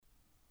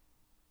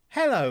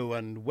Hello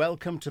and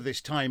welcome to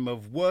this time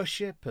of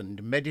worship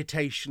and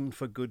meditation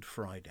for Good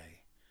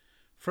Friday,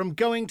 from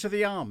Going to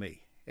the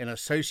Army in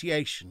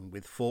association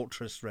with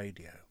Fortress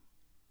Radio.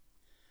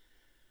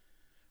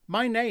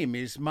 My name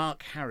is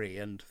Mark Harry,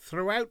 and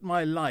throughout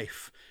my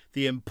life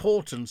the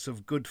importance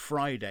of Good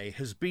Friday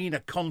has been a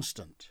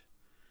constant.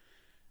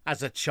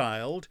 As a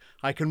child,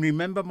 I can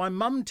remember my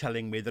mum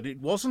telling me that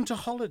it wasn't a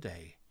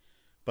holiday,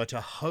 but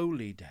a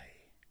holy day.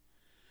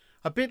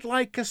 A bit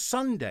like a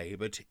Sunday,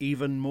 but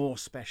even more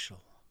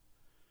special.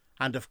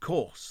 And of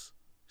course,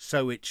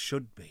 so it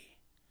should be.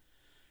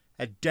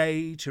 A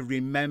day to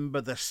remember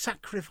the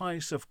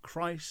sacrifice of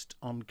Christ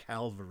on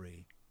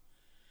Calvary,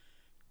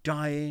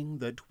 dying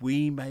that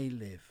we may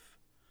live,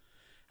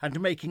 and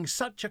making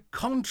such a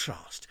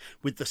contrast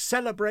with the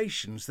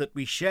celebrations that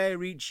we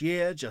share each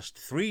year just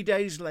 3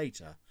 days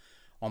later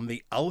on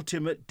the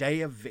ultimate day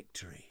of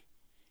victory,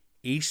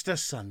 Easter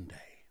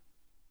Sunday.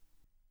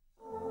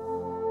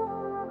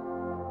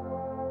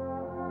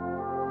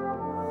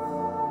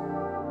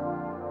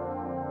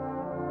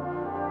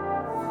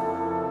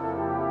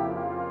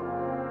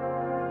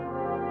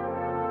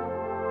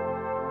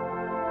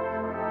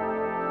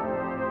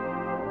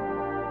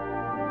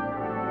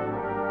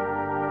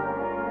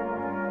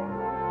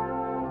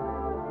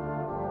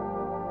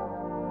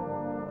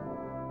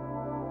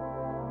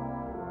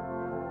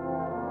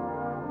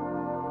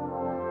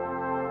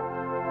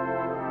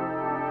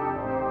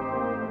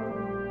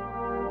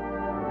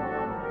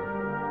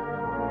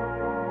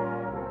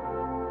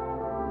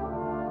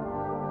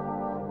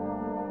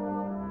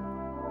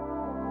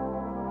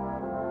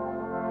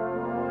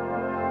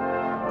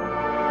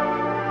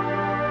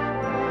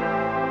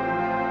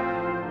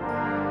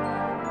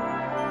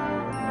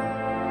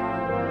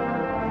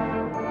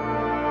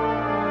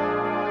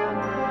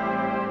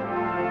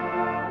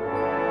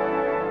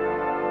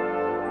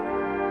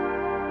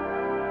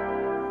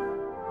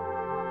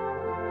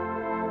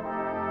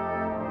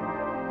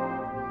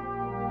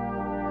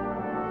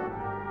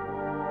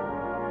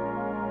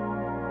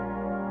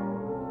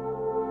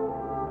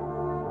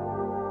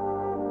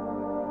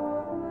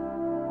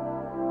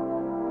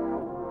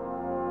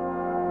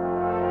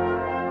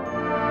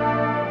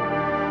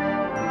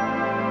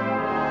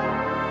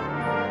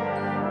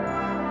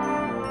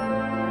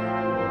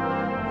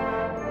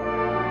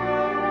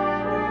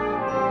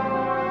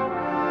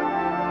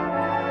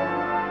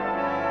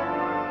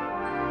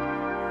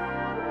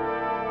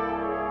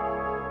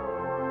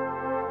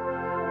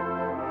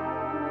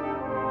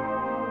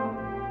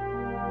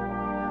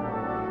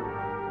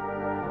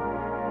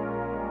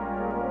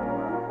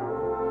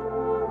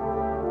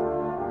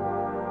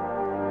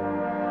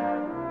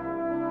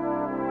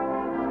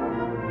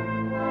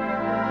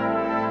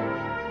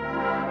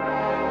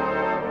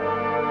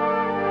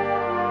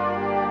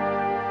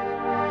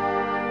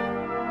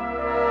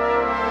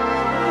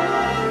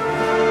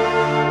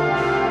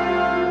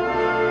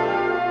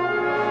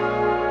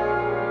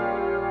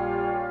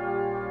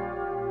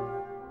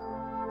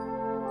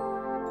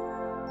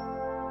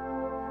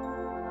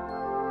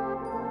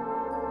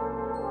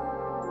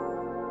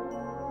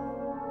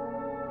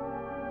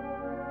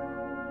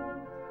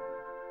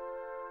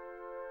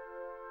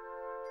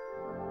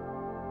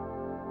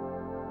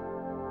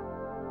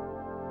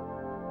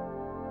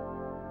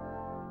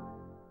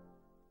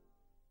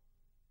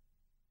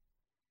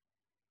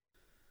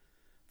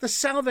 The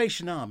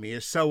Salvation Army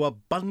is so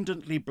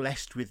abundantly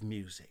blessed with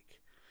music,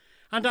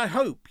 and I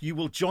hope you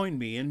will join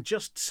me in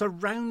just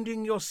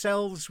surrounding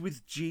yourselves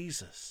with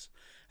Jesus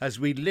as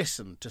we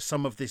listen to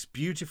some of this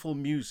beautiful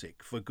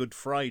music for Good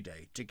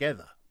Friday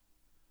together.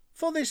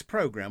 For this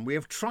programme we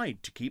have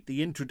tried to keep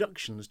the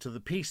introductions to the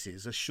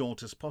pieces as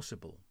short as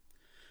possible,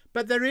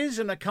 but there is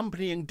an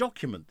accompanying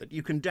document that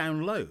you can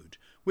download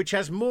which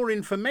has more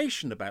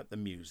information about the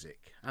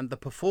music and the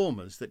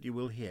performers that you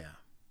will hear.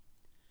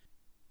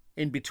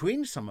 In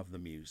between some of the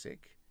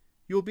music,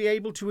 you'll be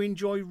able to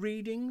enjoy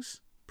readings,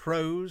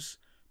 prose,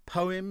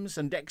 poems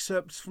and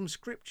excerpts from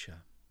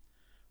Scripture,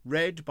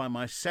 read by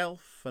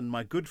myself and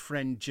my good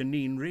friend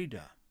Janine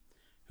Reeder,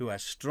 who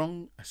has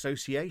strong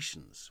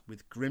associations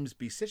with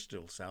Grimsby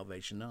Citadel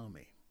Salvation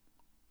Army.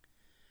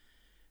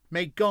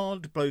 May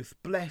God both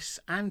bless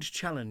and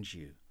challenge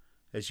you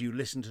as you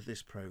listen to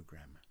this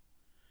programme,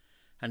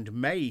 and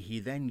may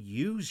He then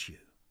use you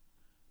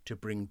to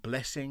bring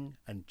blessing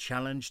and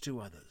challenge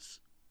to others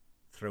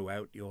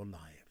throughout your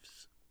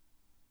lives.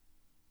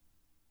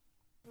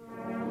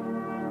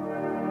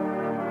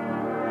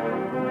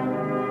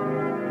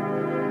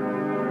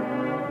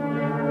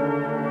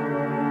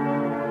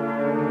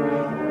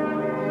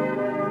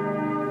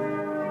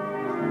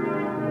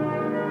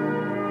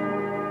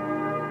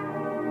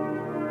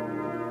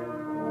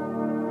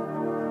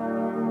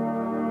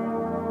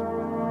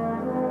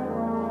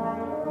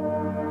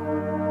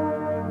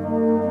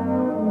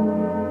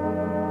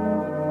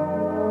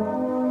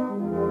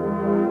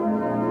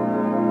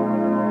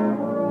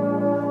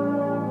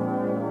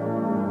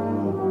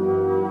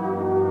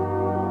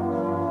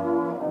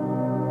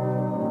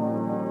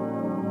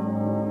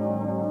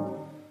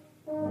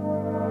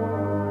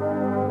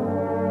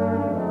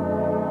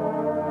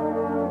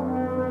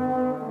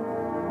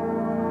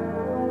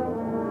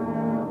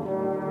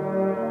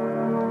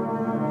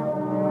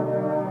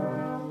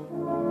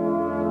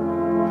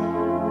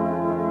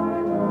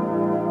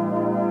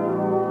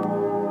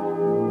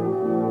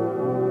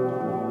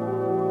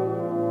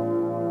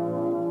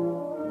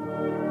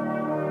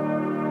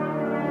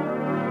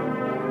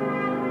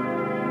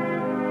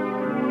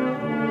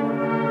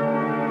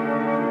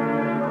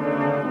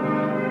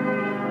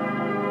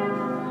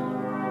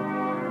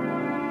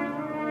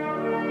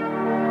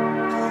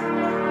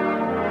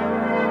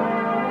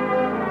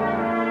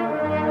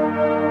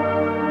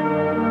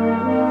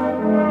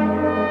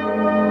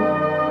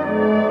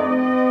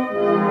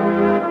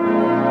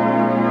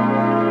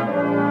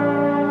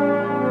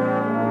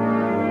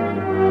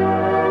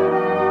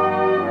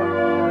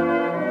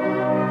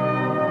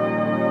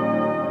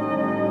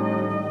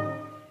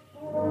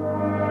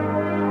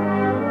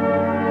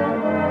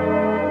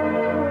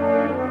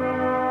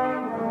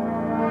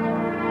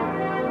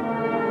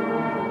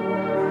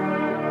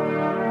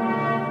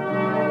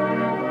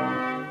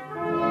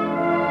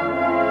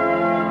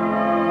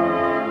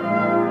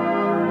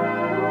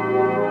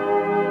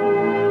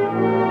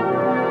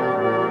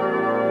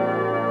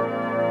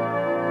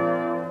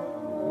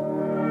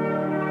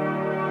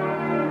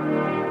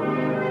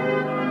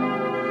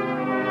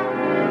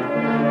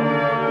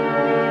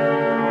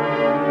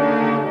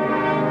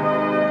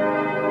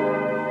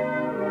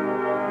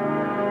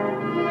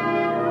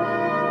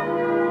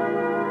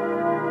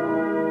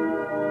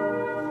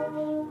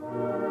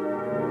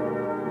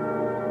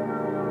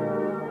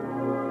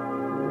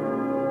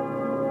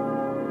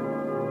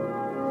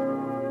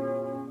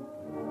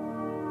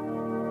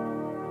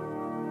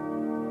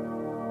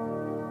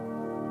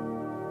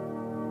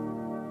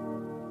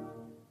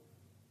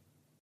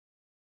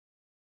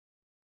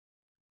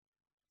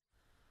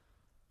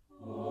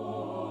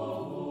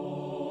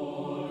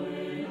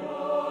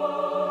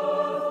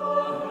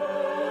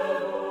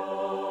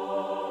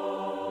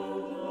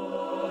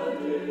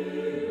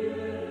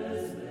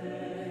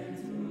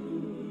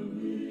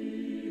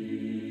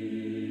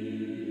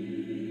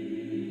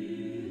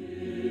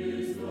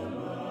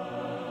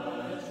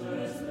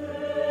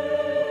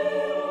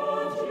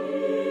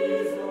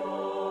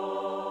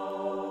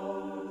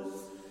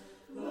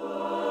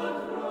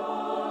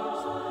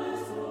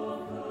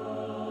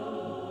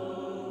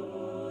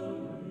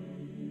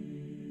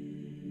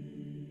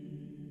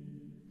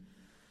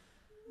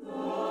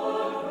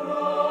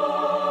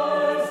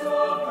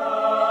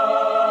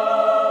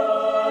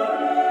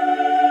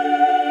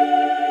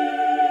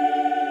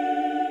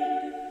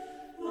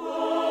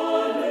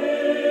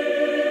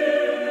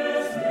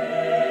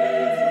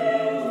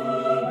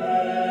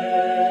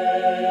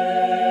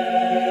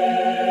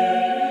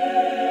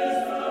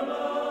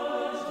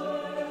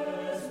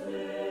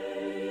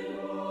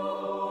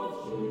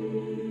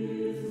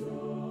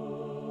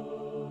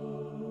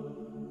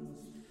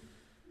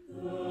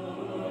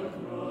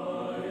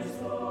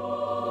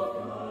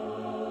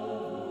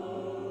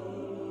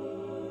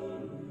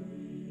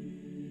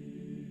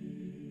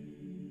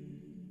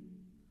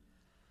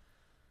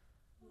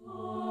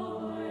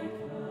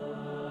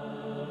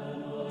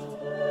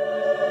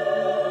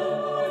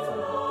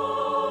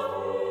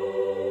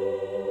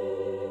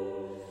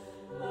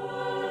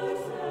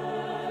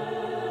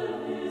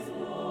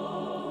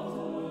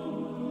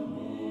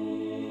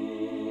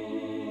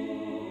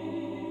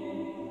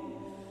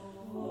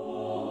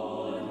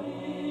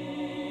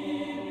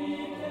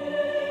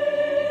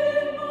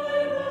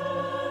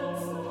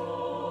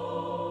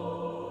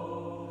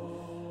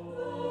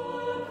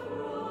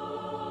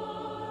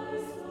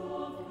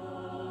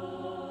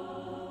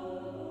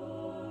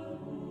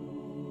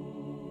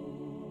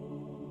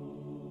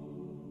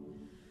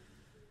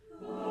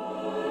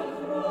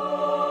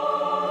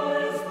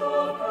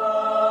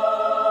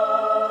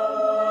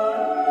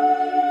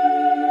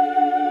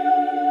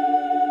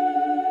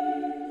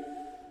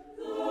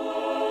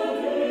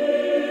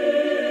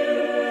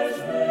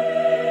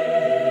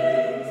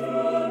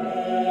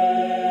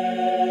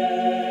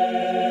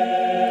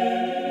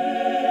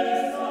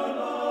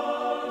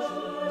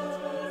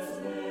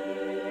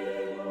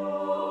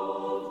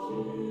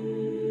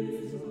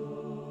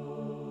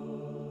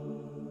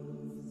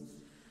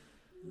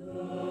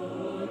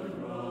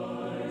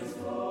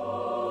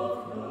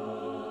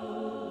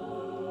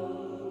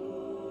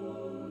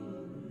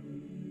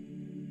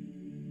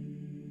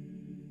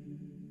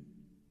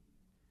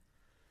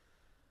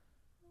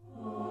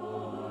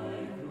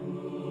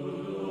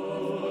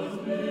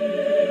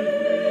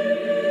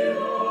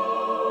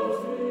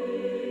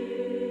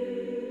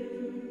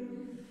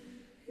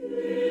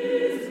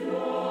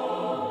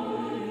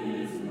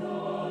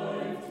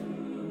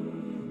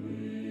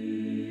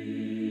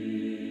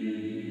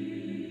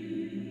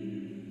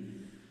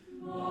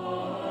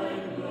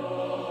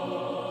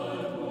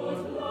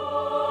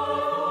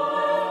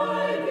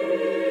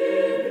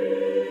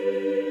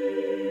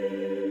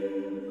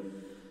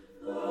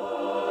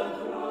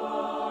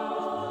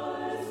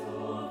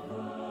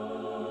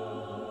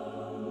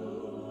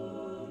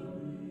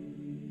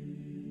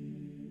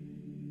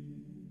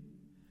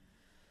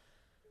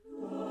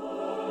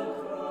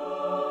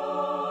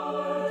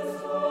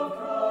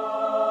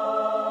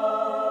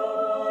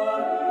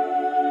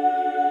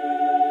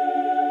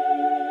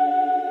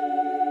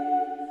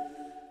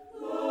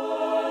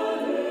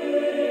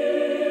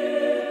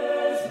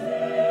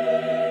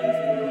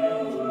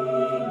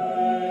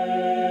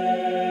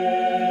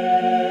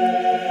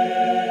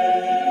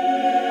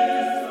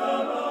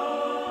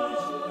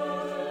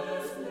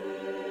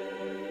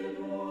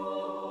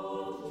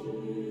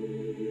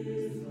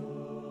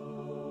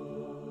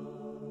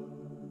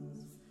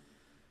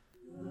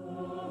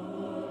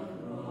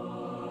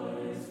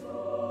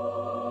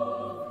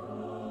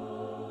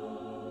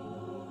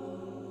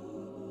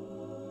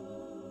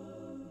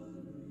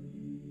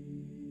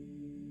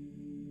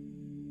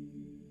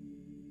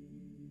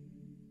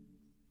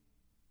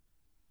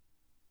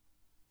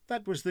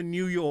 That was the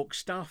New York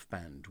Staff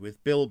Band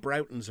with Bill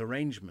Broughton's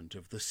arrangement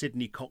of the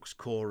Sidney Cox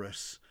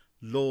chorus,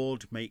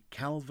 Lord, Make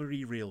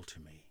Calvary Real to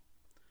Me,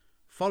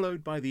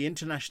 followed by the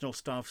International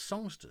Staff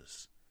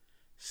Songsters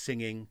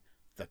singing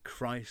The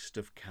Christ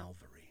of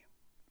Calvary.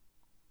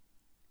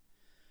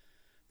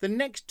 The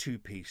next two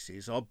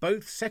pieces are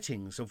both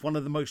settings of one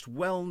of the most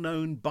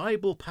well-known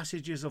Bible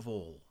passages of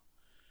all,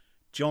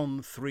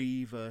 John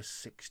 3 verse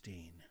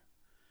 16.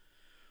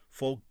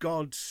 For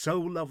God so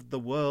loved the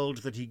world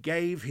that he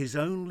gave his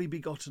only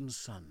begotten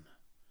Son,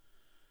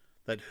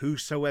 that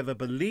whosoever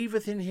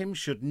believeth in him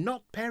should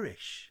not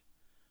perish,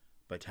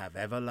 but have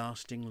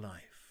everlasting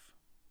life.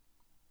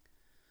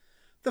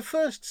 The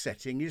first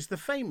setting is the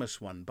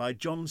famous one by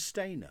John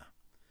Stainer,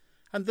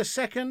 and the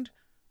second,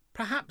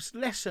 perhaps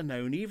lesser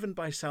known even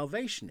by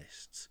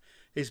Salvationists,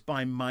 is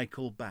by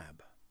Michael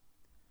Babb.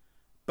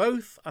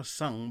 Both are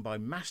sung by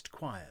massed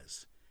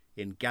choirs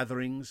in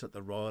gatherings at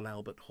the Royal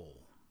Albert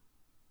Hall.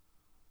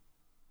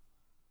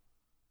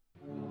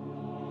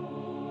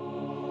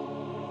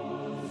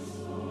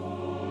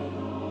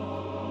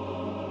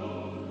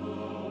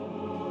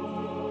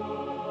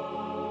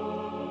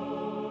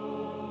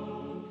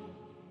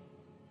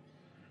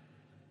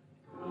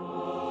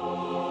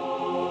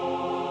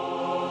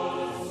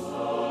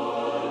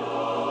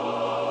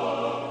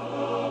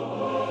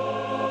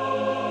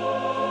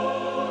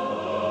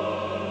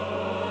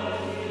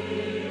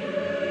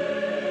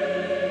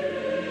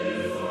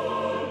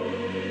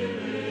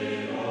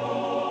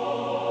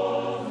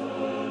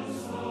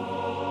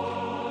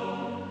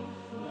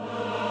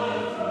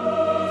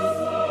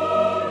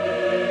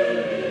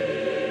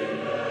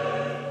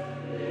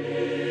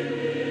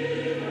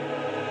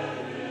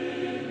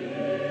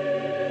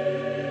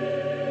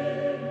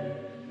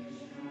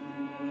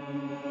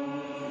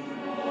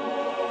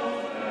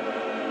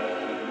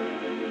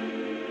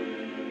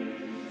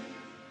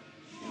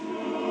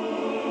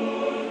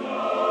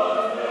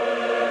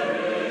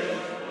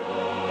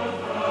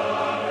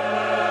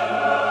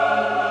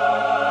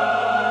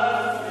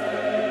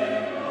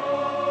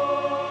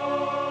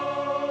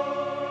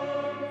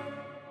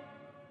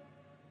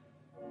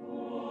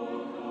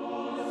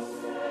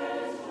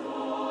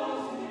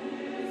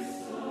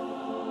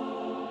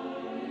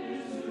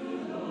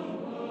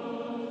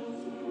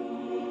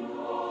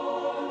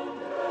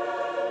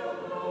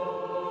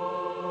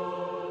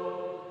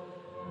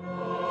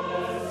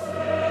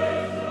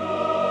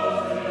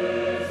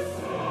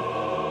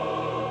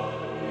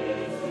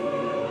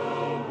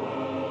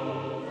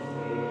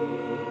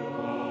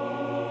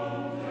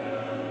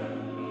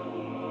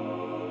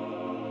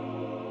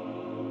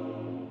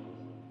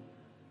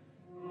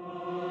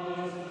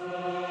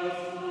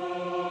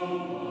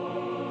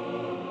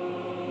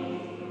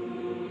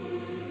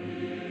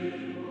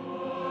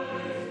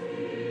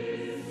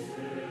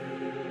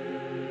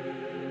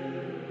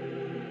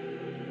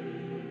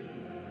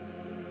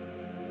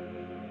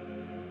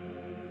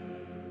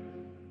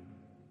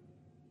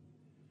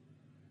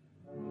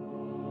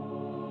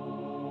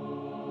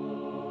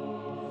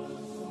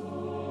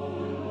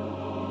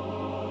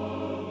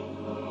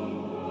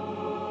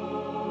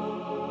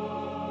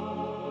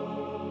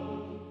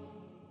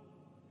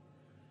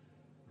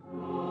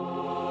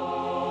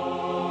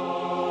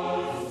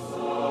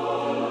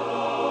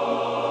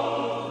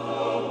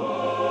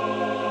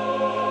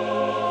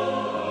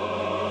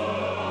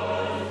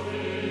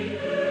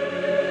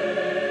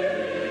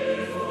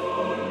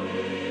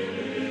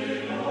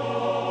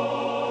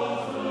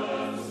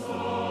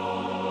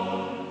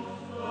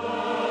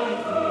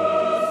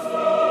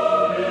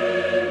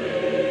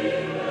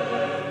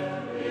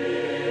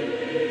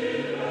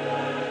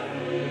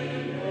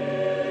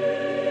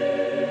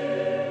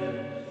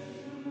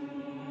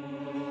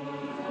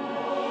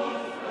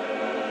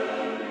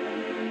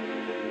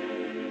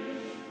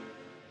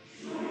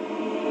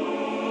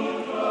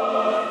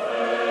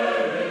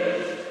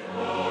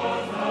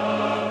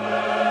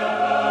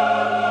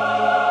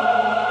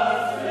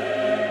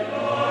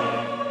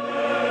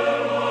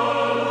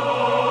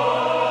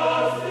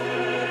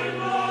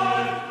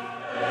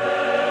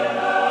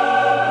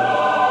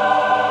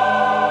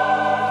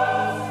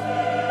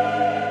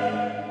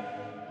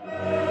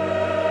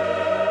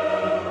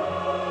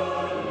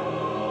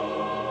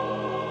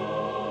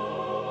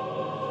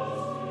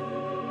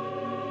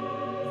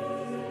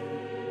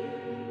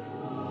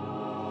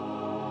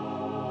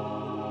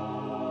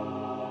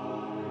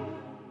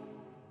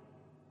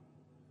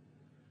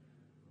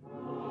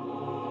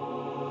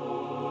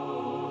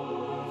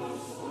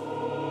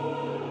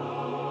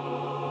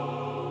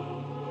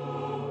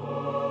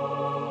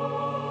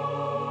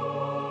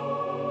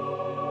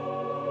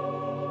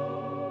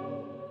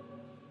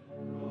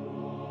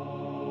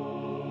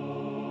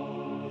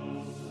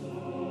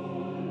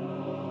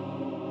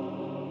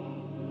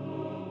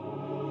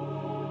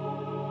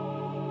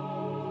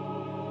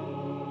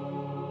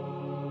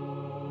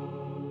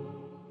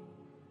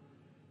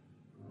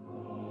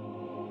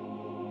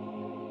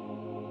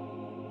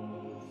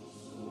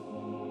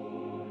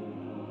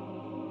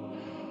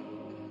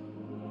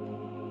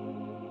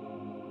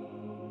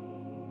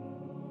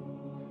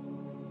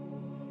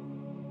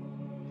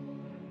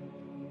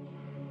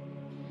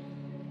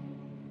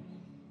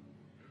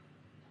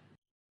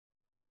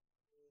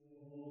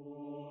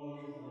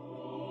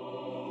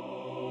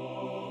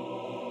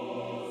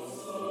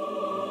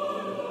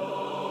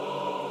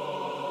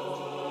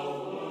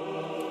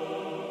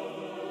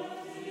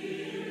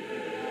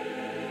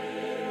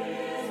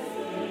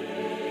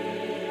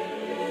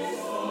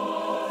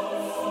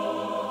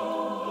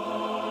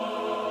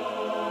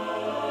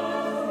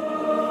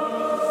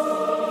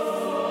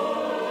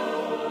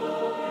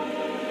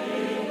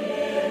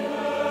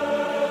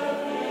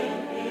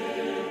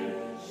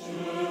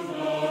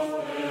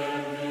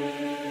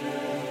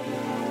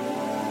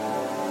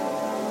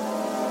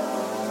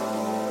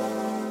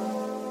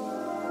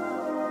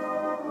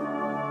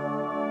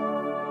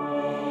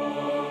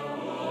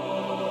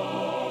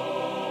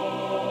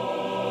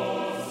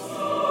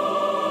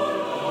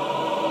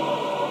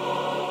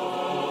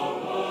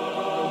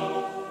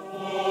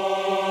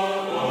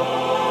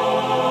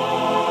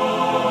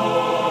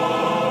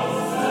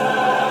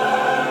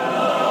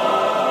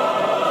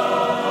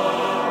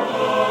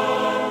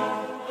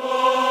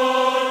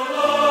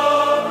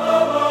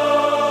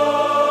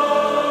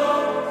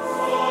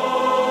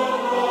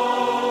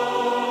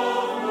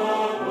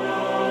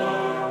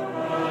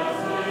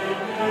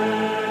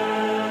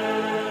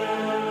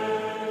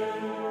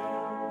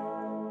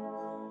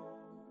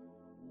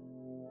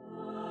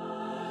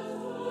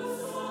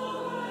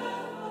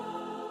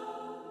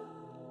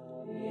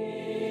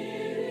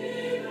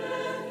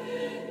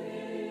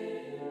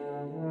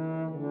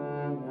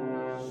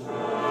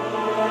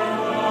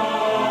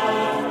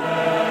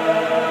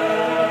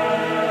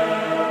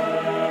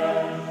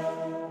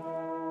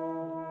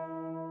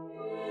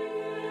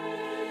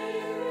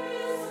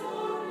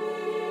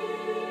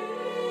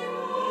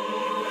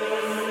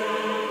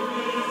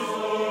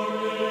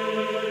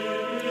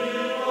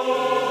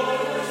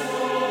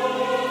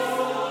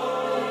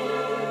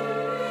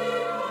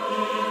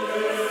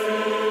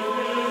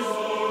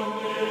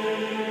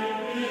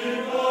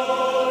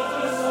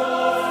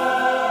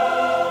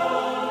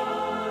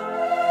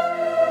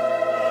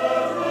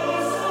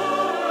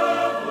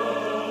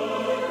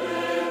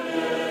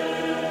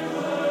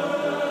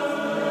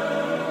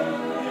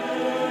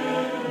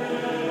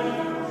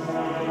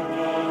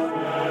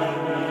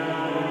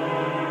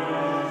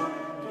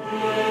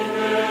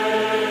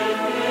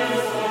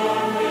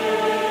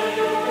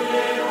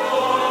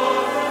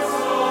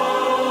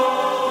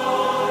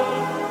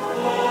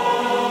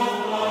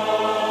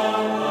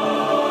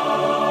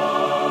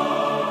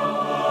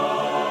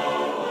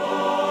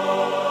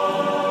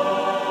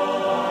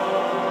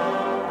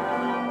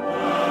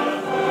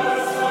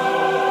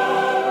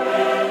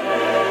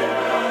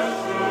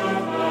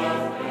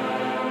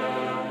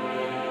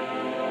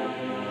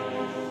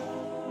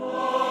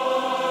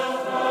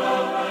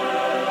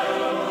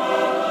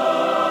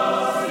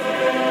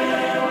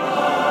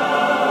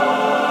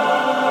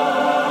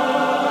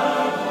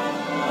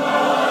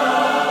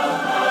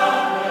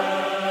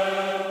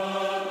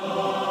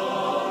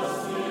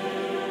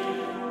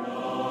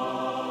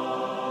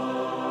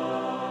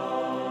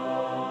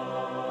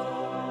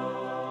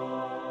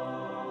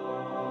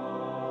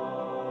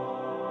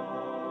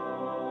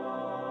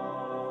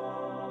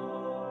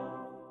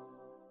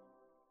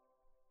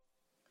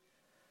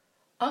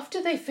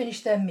 After they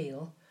finished their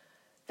meal,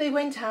 they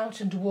went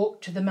out and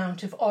walked to the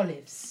Mount of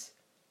Olives.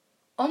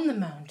 On the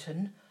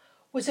mountain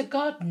was a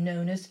garden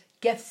known as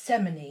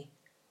Gethsemane,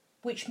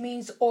 which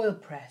means oil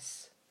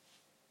press.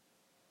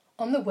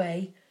 On the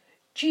way,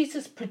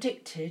 Jesus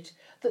predicted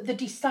that the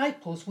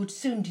disciples would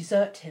soon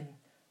desert him,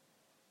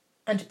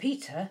 and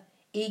Peter,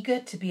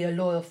 eager to be a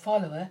loyal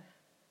follower,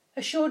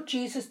 assured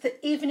Jesus that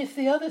even if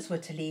the others were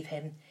to leave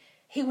him,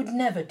 he would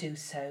never do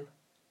so.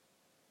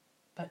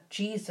 But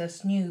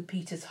Jesus knew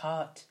Peter's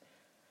heart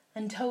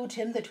and told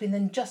him that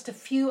within just a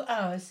few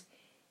hours,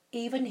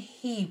 even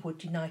he would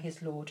deny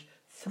his Lord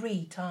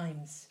 3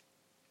 times.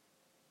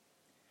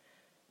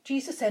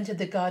 Jesus entered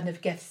the Garden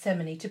of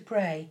Gethsemane to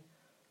pray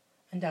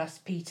and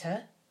asked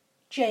Peter,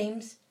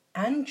 James,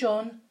 and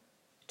John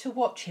to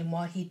watch him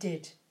while he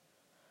did,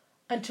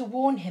 and to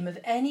warn him of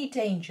any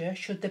danger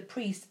should the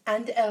priests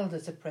and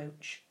elders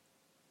approach.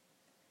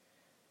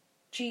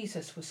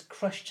 Jesus was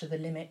crushed to the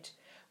limit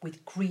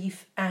with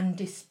grief and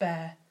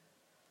despair,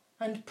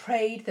 and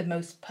prayed the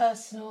most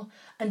personal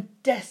and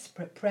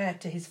desperate prayer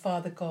to his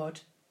Father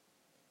God.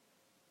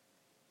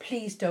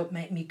 Please don't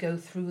make me go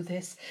through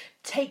this.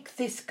 Take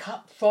this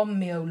cup from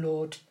me, O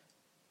Lord.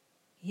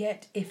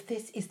 Yet if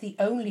this is the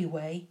only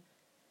way,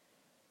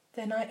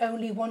 then I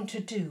only want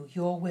to do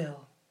your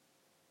will.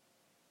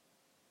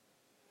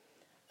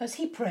 As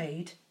he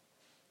prayed,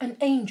 an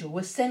angel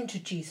was sent to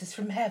Jesus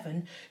from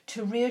heaven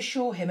to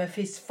reassure him of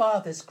his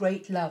Father's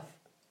great love.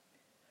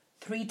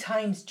 3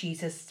 times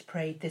Jesus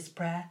prayed this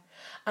prayer,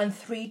 and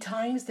 3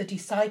 times the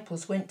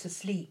disciples went to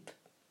sleep.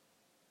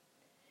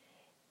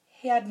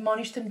 He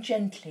admonished them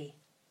gently,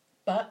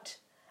 but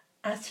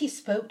as he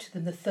spoke to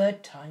them the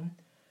 3rd time,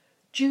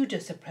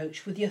 Judas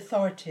approached with the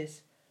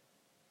authorities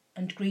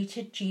and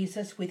greeted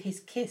Jesus with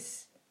his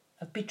kiss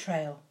of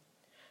betrayal,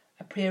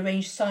 a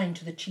prearranged sign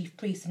to the chief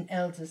priests and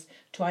elders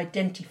to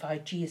identify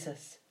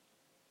Jesus.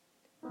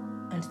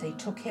 And they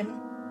took him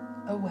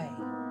away.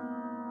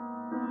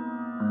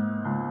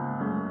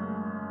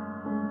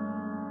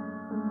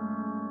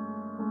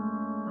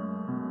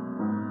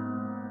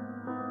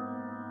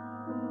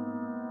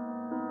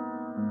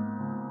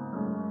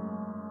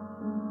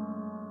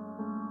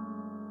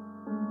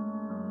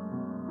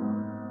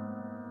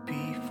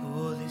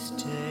 Before this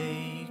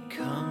day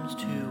comes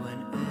to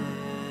an end,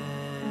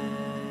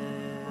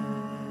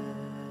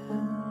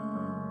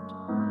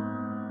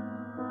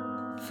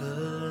 the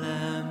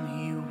Lamb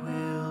he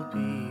will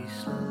be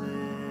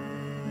slain.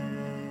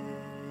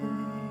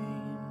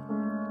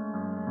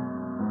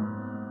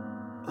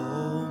 O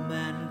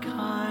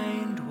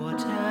mankind,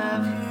 what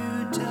have you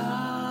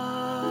done?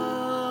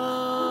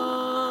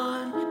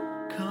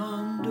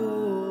 Come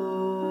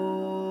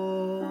dawn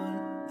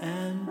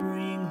and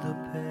bring the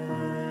pain.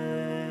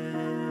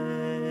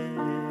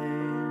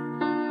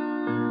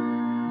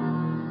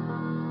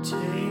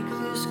 Take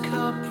this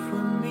cup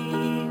from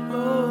me,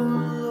 O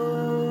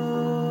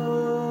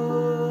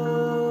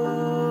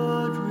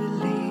Lord,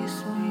 release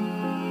me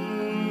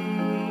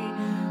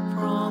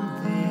from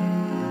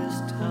this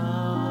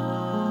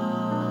task.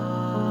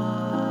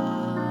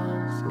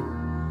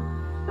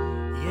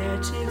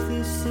 Yet if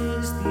this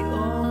is the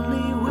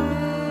only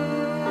way,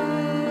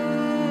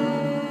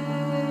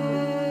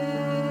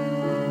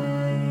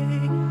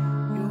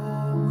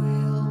 your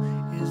will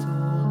is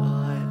all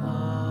I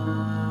ask.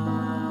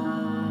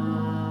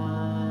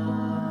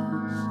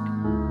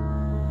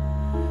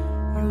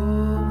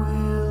 Your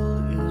will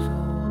is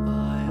all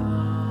I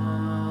ask.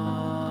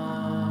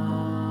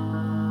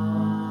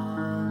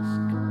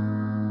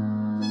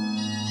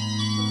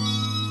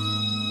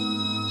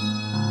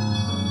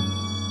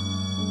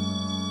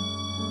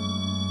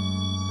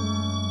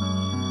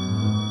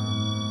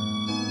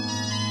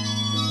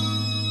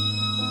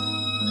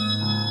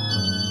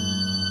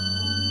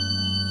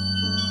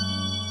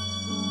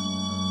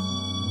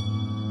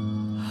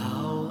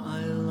 How I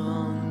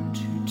long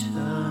to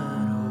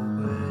turn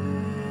away.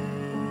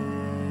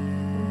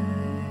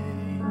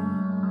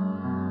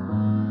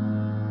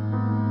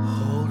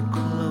 Hold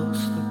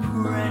close the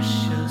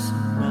precious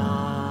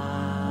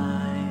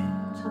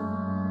night.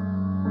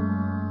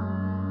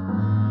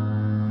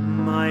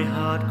 My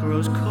heart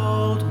grows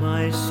cold,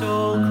 my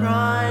soul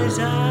cries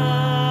out,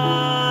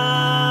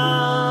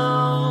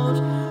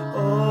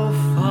 oh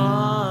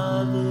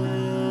Father,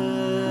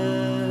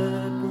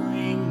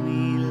 bring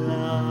me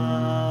light.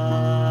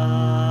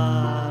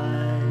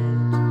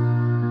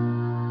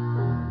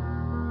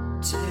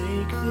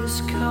 Take this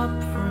cup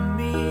from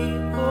me,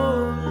 O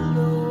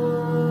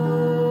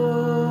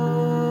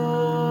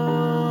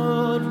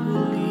Lord,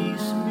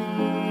 release me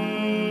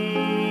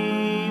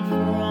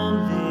from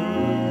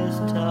this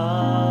task.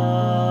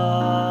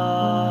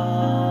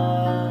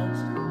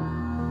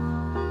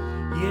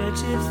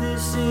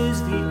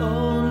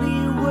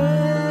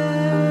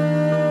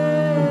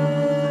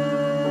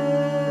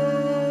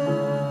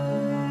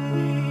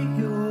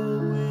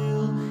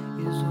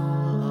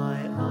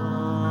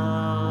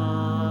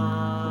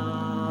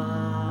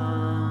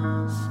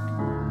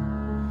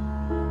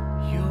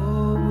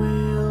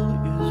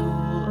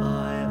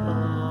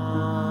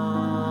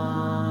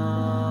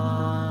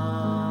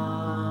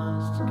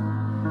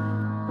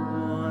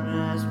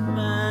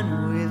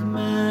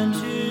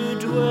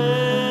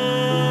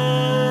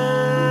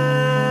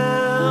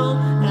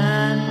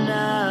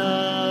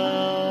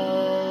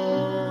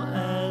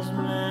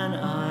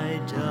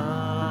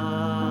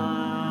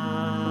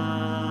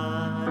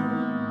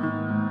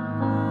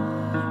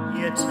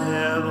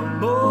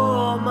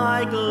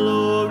 thy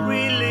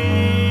glory lives,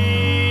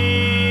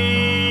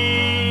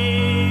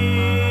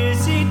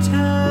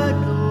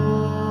 eternal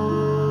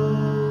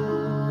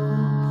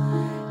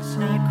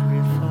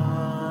sacrifice.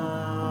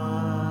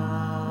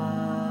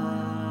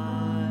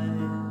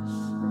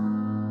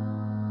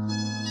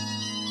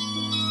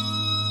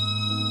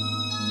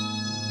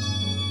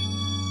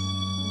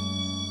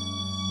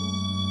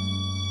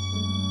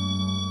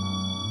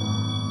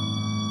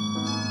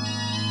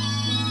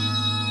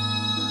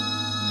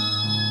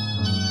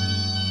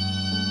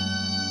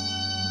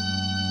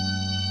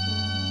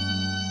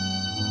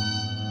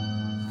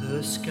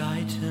 The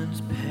sky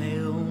turns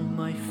pale,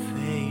 my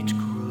fate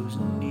grows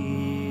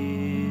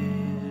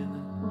near.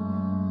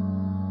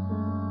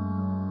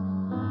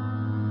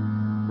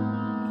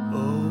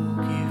 Oh,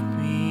 give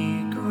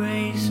me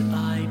grace,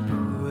 I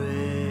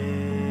pray.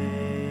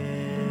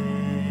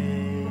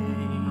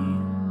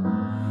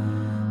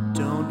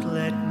 Don't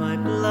let my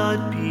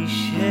blood be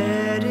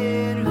shed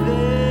in vain.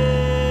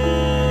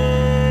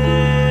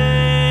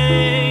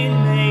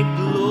 Make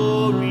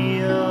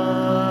glorious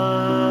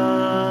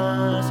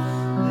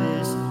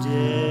this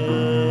day.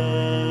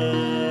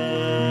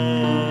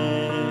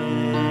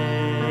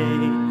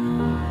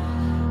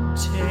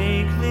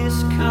 Take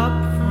this cup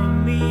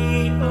from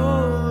me, O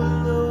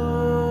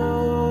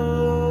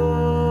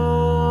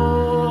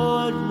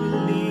Lord.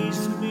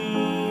 Release me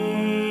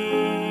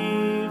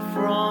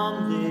from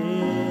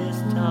this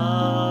task.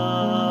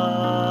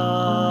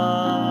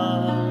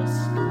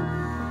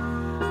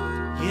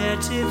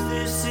 Yet if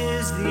this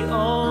is the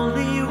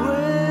only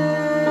way,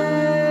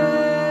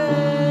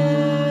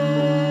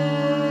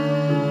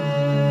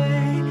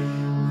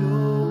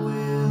 your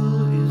will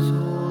is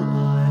all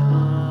I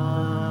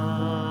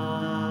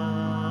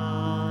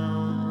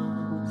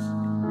ask.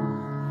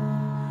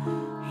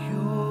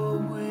 Your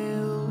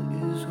will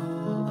is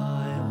all I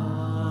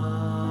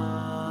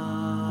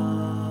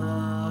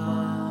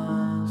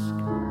ask.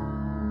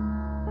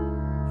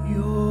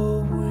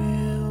 Your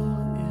will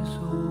is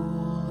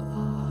all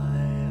I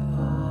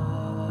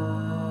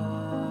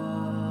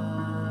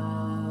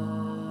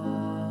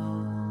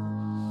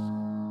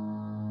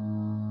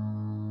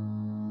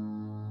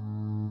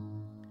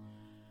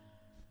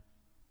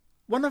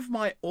One of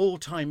my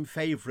all-time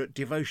favourite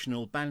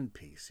devotional band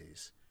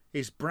pieces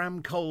is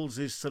Bram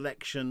Coles's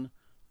selection,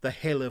 The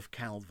Hill of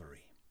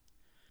Calvary.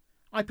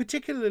 I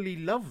particularly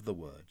love the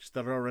words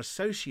that are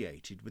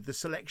associated with the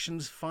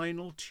selection's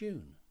final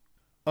tune.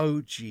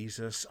 O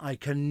Jesus, I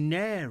can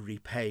ne'er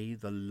repay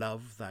the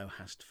love thou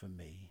hast for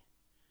me.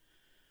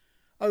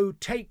 O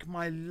take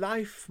my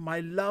life,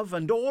 my love,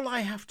 and all I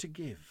have to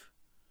give,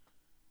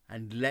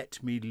 and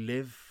let me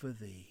live for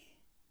thee.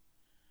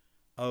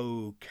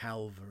 O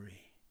Calvary,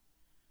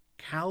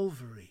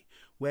 Calvary,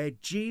 where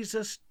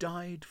Jesus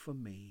died for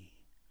me.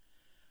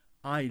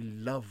 I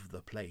love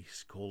the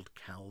place called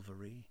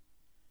Calvary,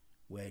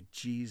 where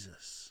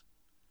Jesus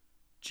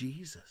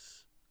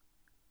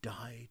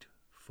died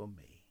for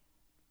me.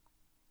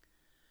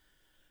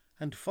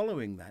 And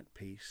following that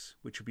piece,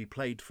 which will be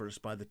played for us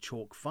by the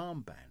Chalk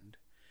Farm Band,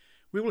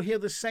 we will hear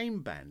the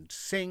same band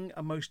sing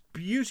a most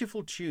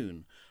beautiful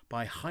tune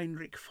by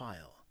Heinrich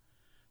Pfeil,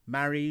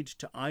 married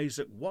to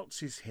Isaac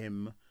Watts's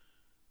hymn,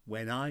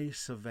 When I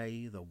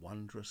Survey the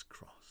Wondrous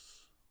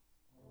Cross.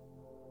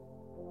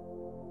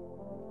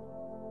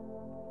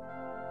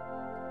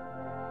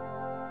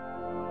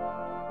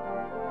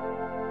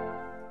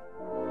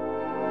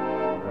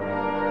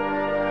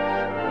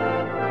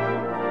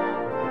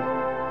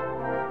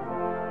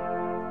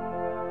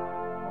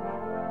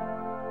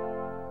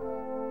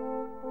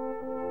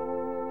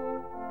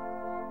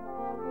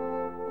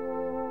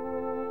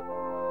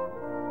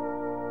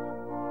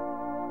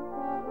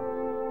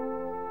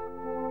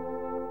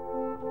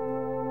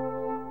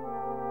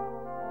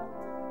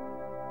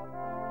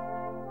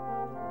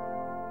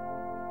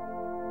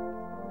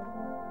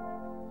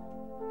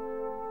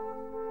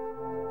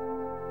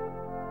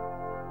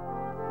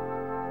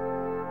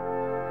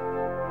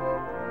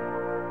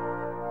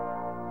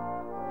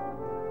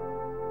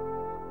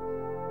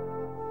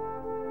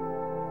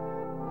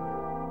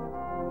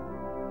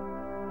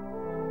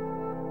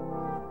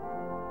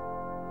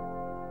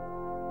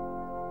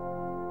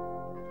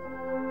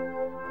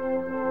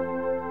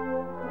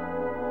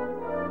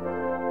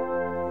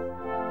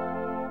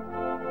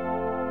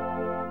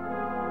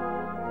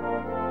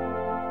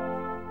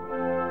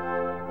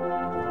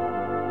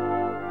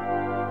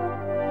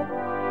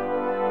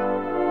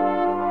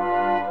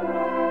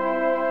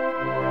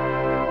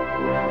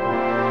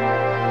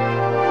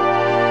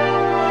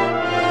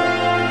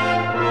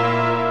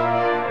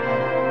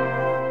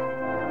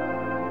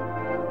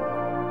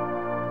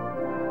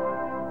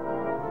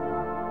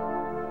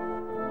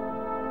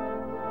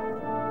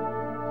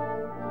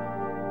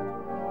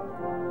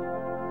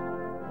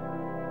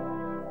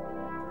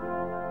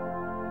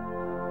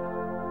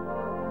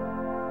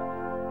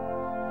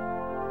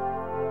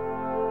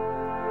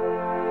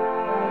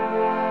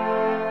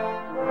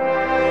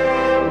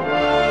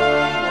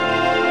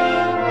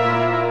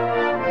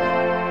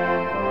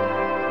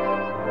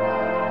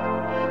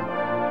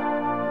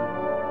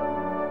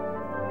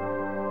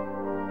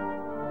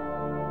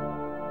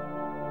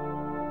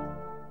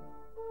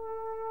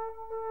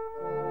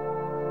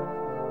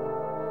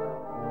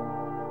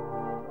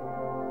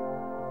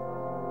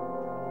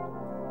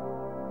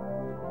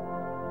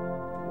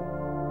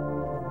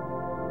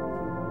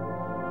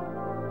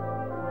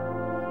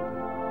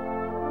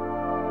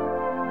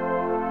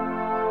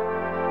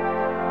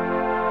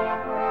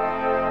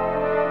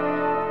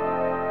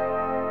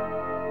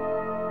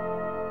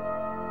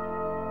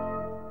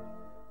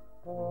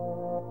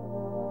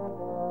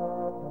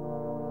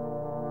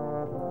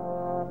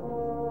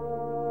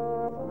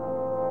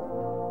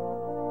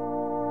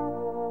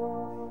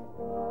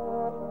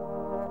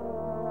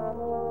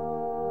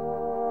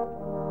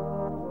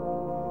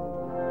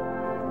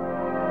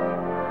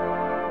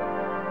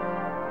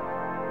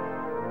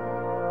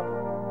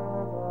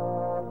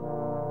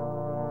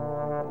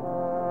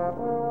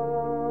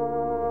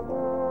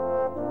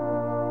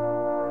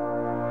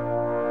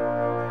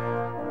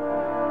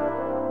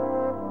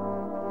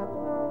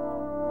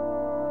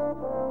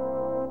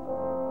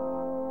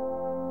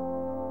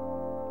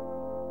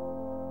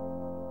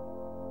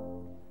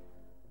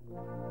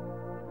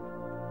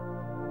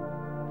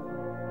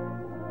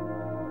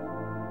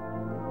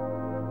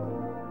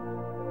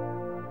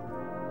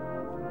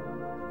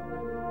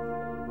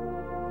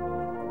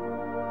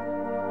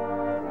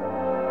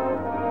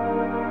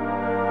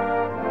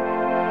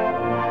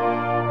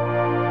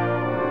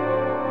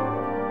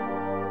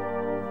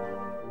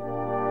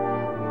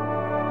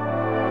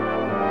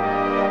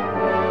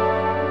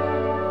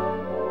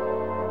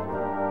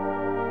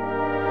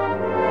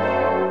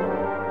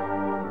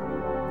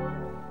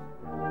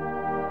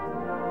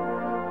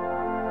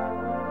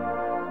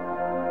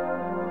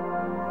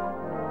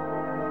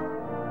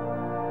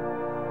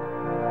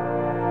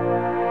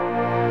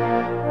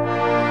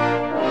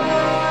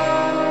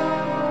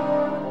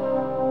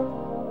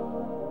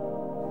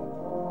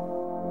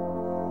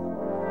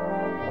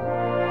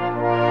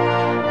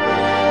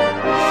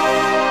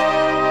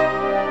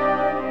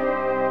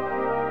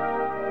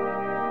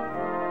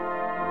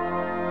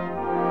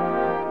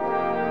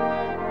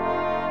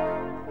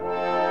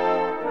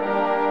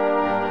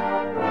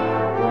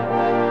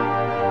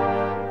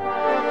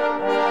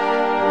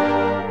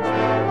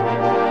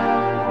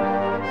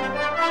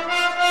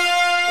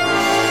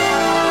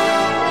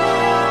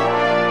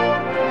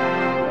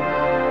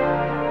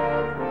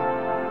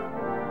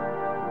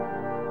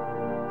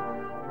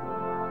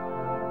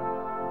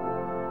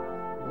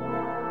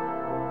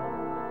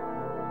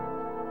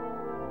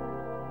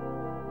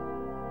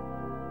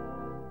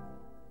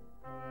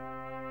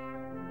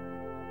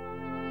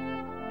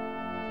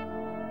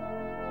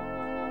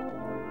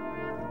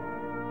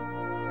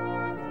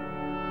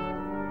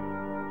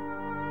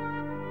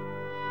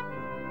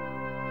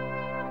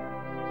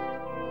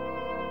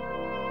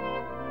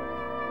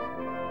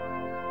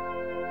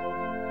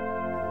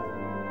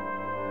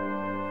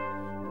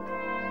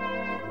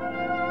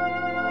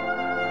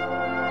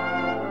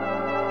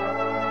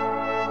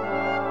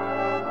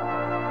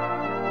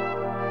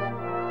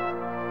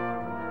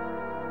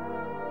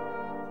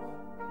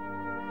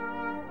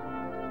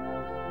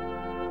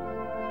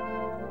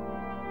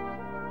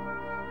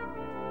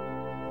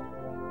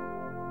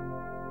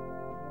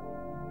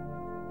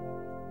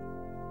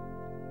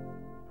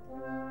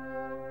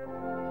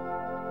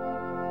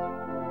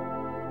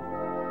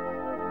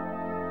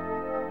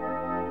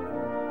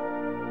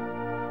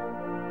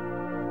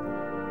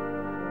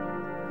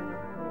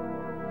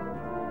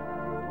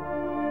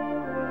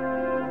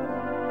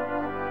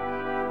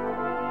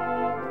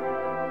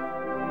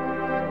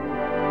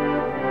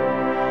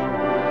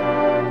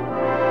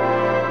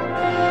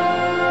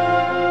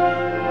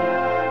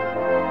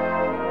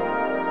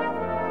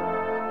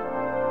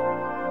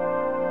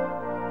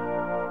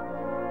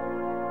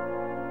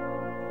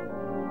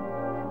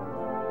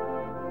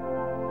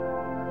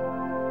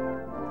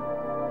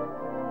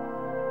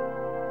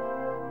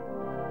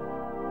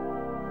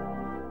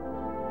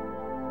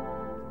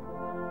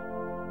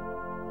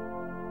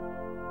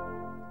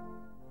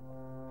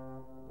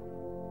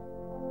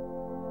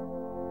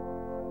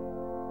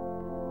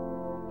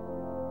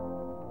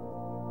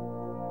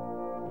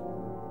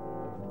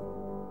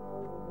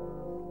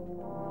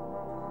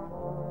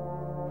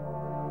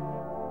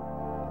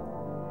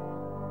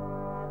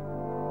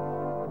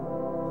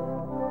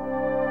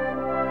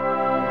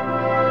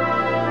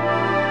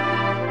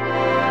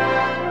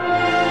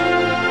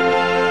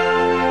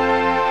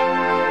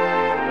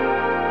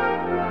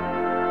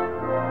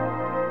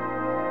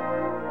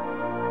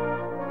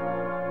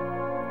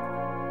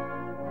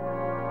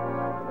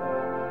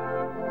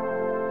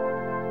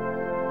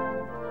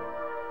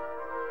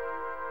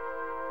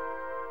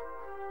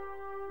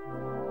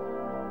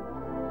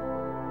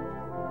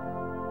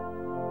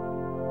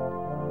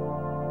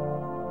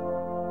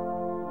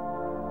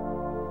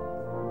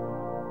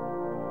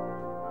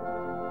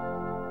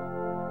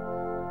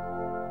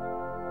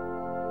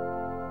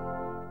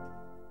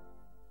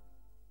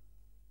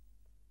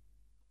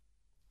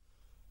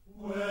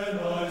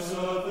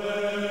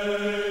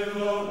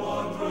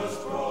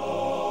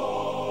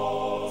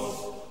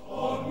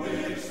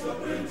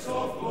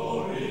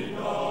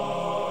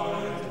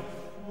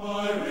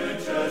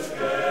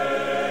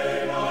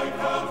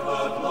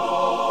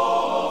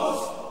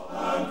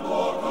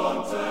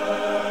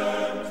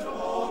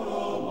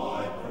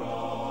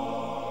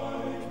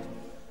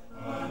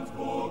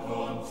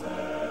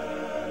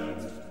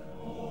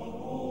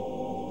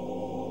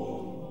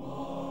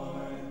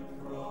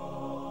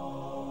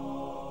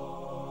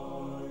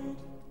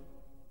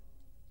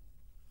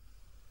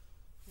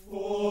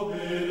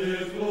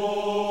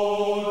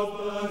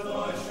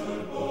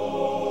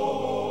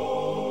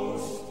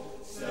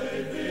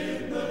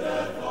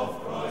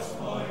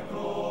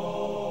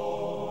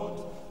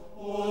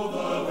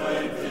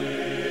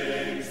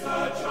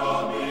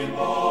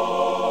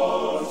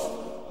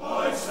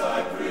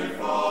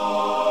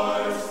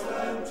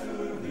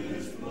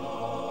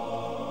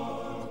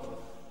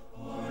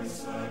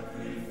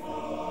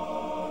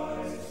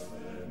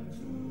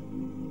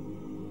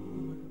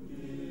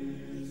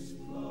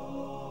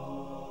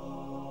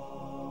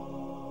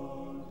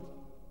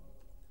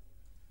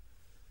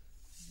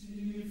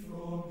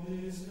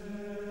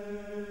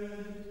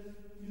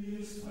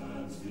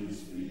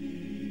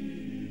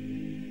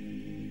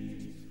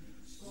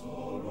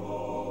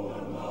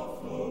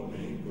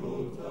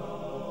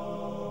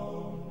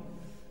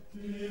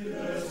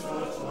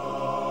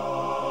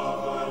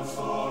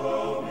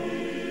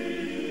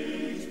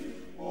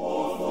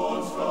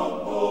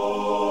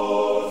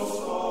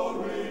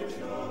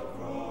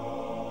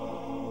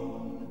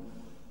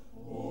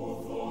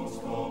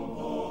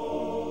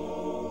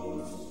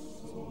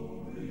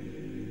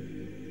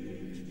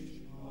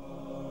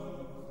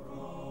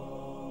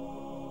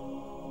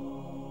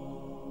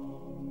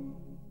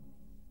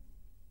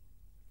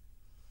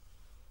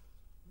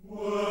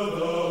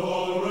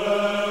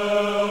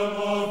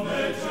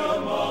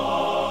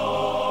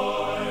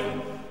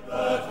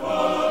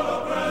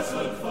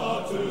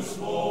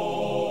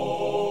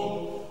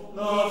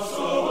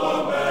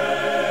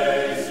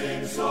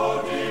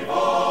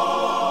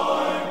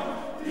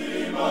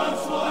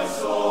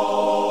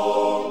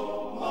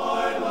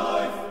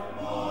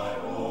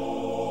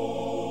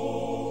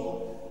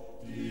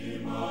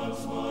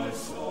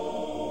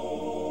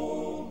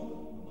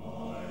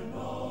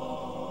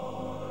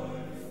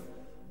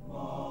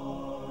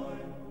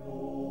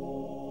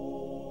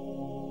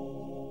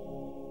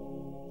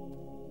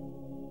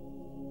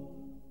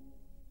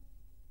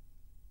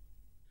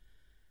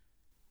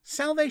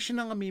 Salvation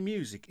Army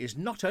music is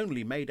not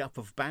only made up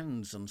of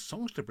bands and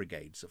songster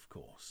brigades, of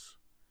course.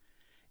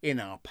 In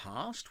our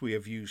past, we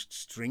have used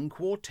string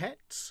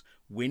quartets,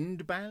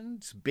 wind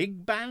bands,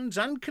 big bands,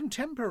 and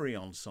contemporary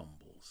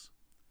ensembles.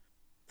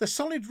 The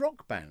Solid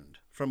Rock Band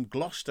from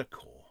Gloucester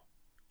Corps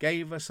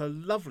gave us a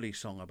lovely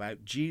song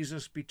about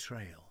Jesus'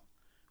 betrayal,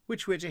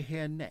 which we're to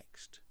hear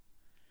next.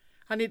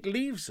 And it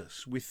leaves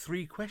us with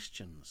 3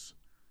 questions.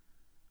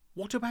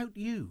 What about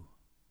you?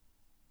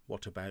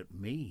 What about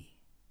me?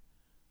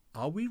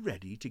 Are we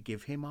ready to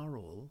give him our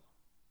all?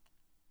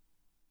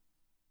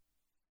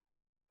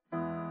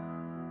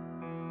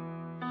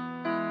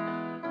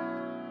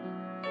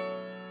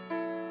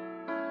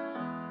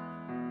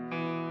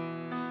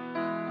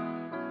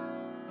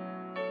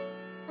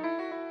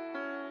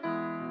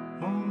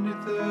 Only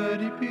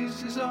 30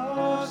 pieces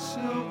of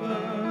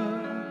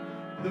silver,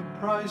 the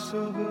price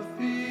of a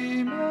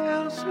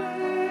female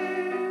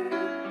slave,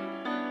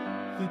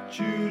 that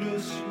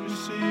Judas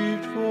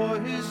received for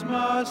his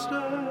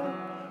master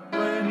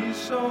when he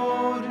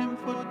sold him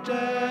for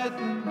death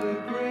in the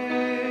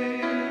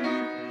grave.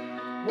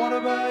 What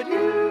about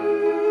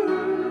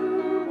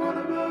you? What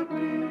about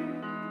me?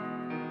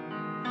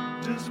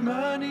 Does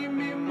money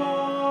mean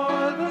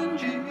more than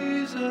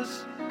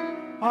Jesus?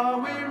 Are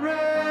we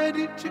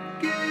ready to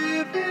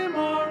give him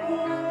our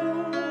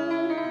all?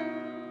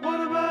 What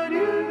about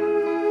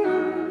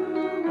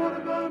you? What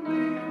about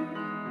me?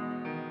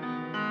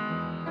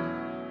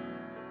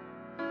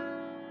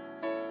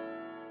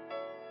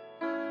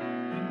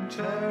 In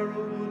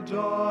terrible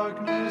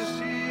darkness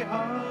he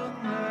hung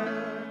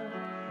there,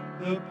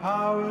 the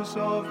powers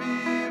of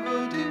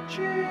evil did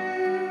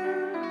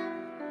cheer,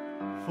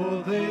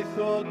 for they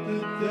thought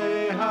that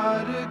they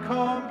had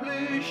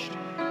accomplished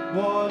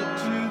what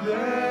to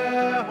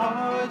their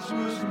hearts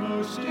was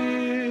most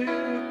dear.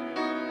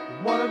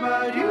 What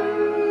about you?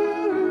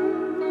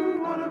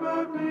 What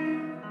about me?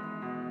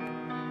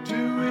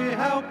 Do we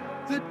help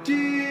the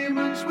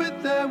demons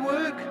with their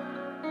work?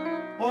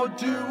 Or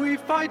do we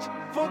fight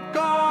for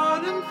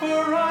God and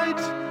for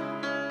right?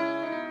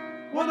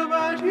 What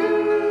about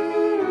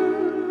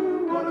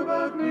you? What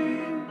about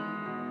me?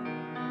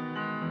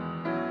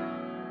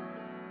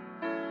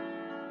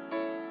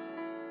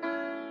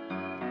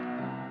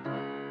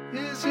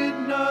 Is it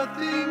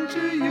nothing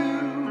to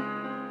you,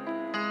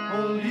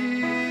 all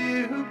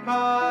ye who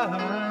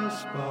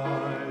pass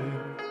by?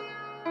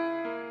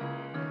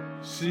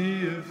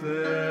 See if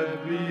there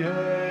be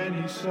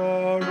any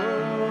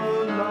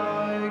sorrow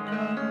like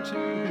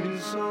unto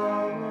his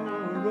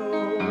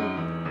sorrow.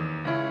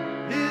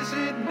 Is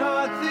it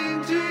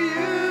nothing to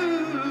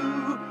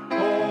you,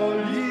 all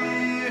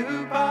ye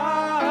who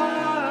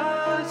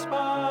pass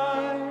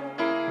by?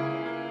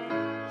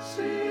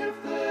 See if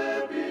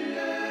there be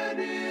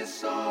any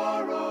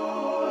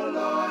sorrow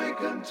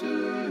like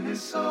unto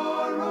his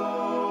sorrow.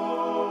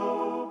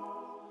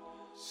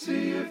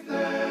 See if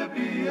there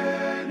be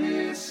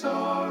any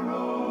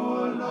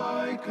sorrow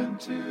like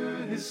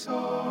unto his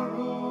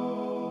sorrow.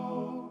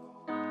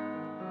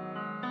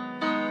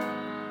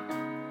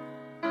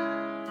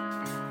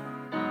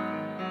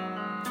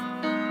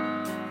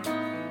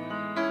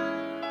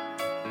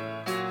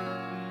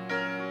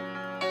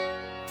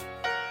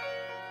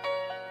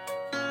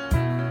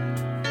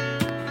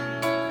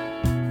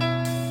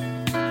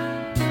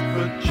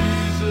 But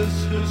Jesus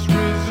has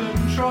risen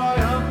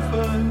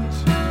triumphant.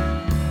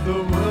 The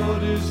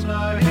world is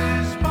now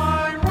his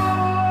by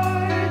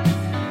right.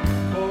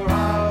 For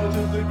out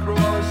of the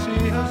cross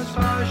he has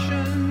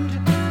fashioned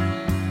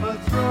a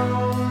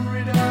throne,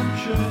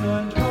 redemption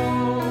and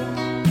hope.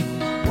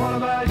 What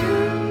about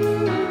you?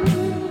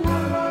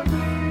 What about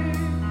me?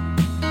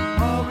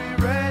 Are we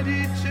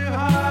ready to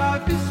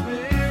have his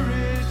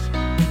spirit?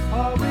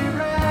 Are we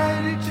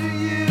ready to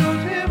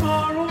yield him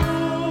our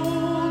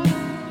all?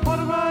 What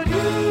about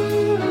you?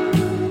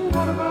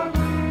 What about me?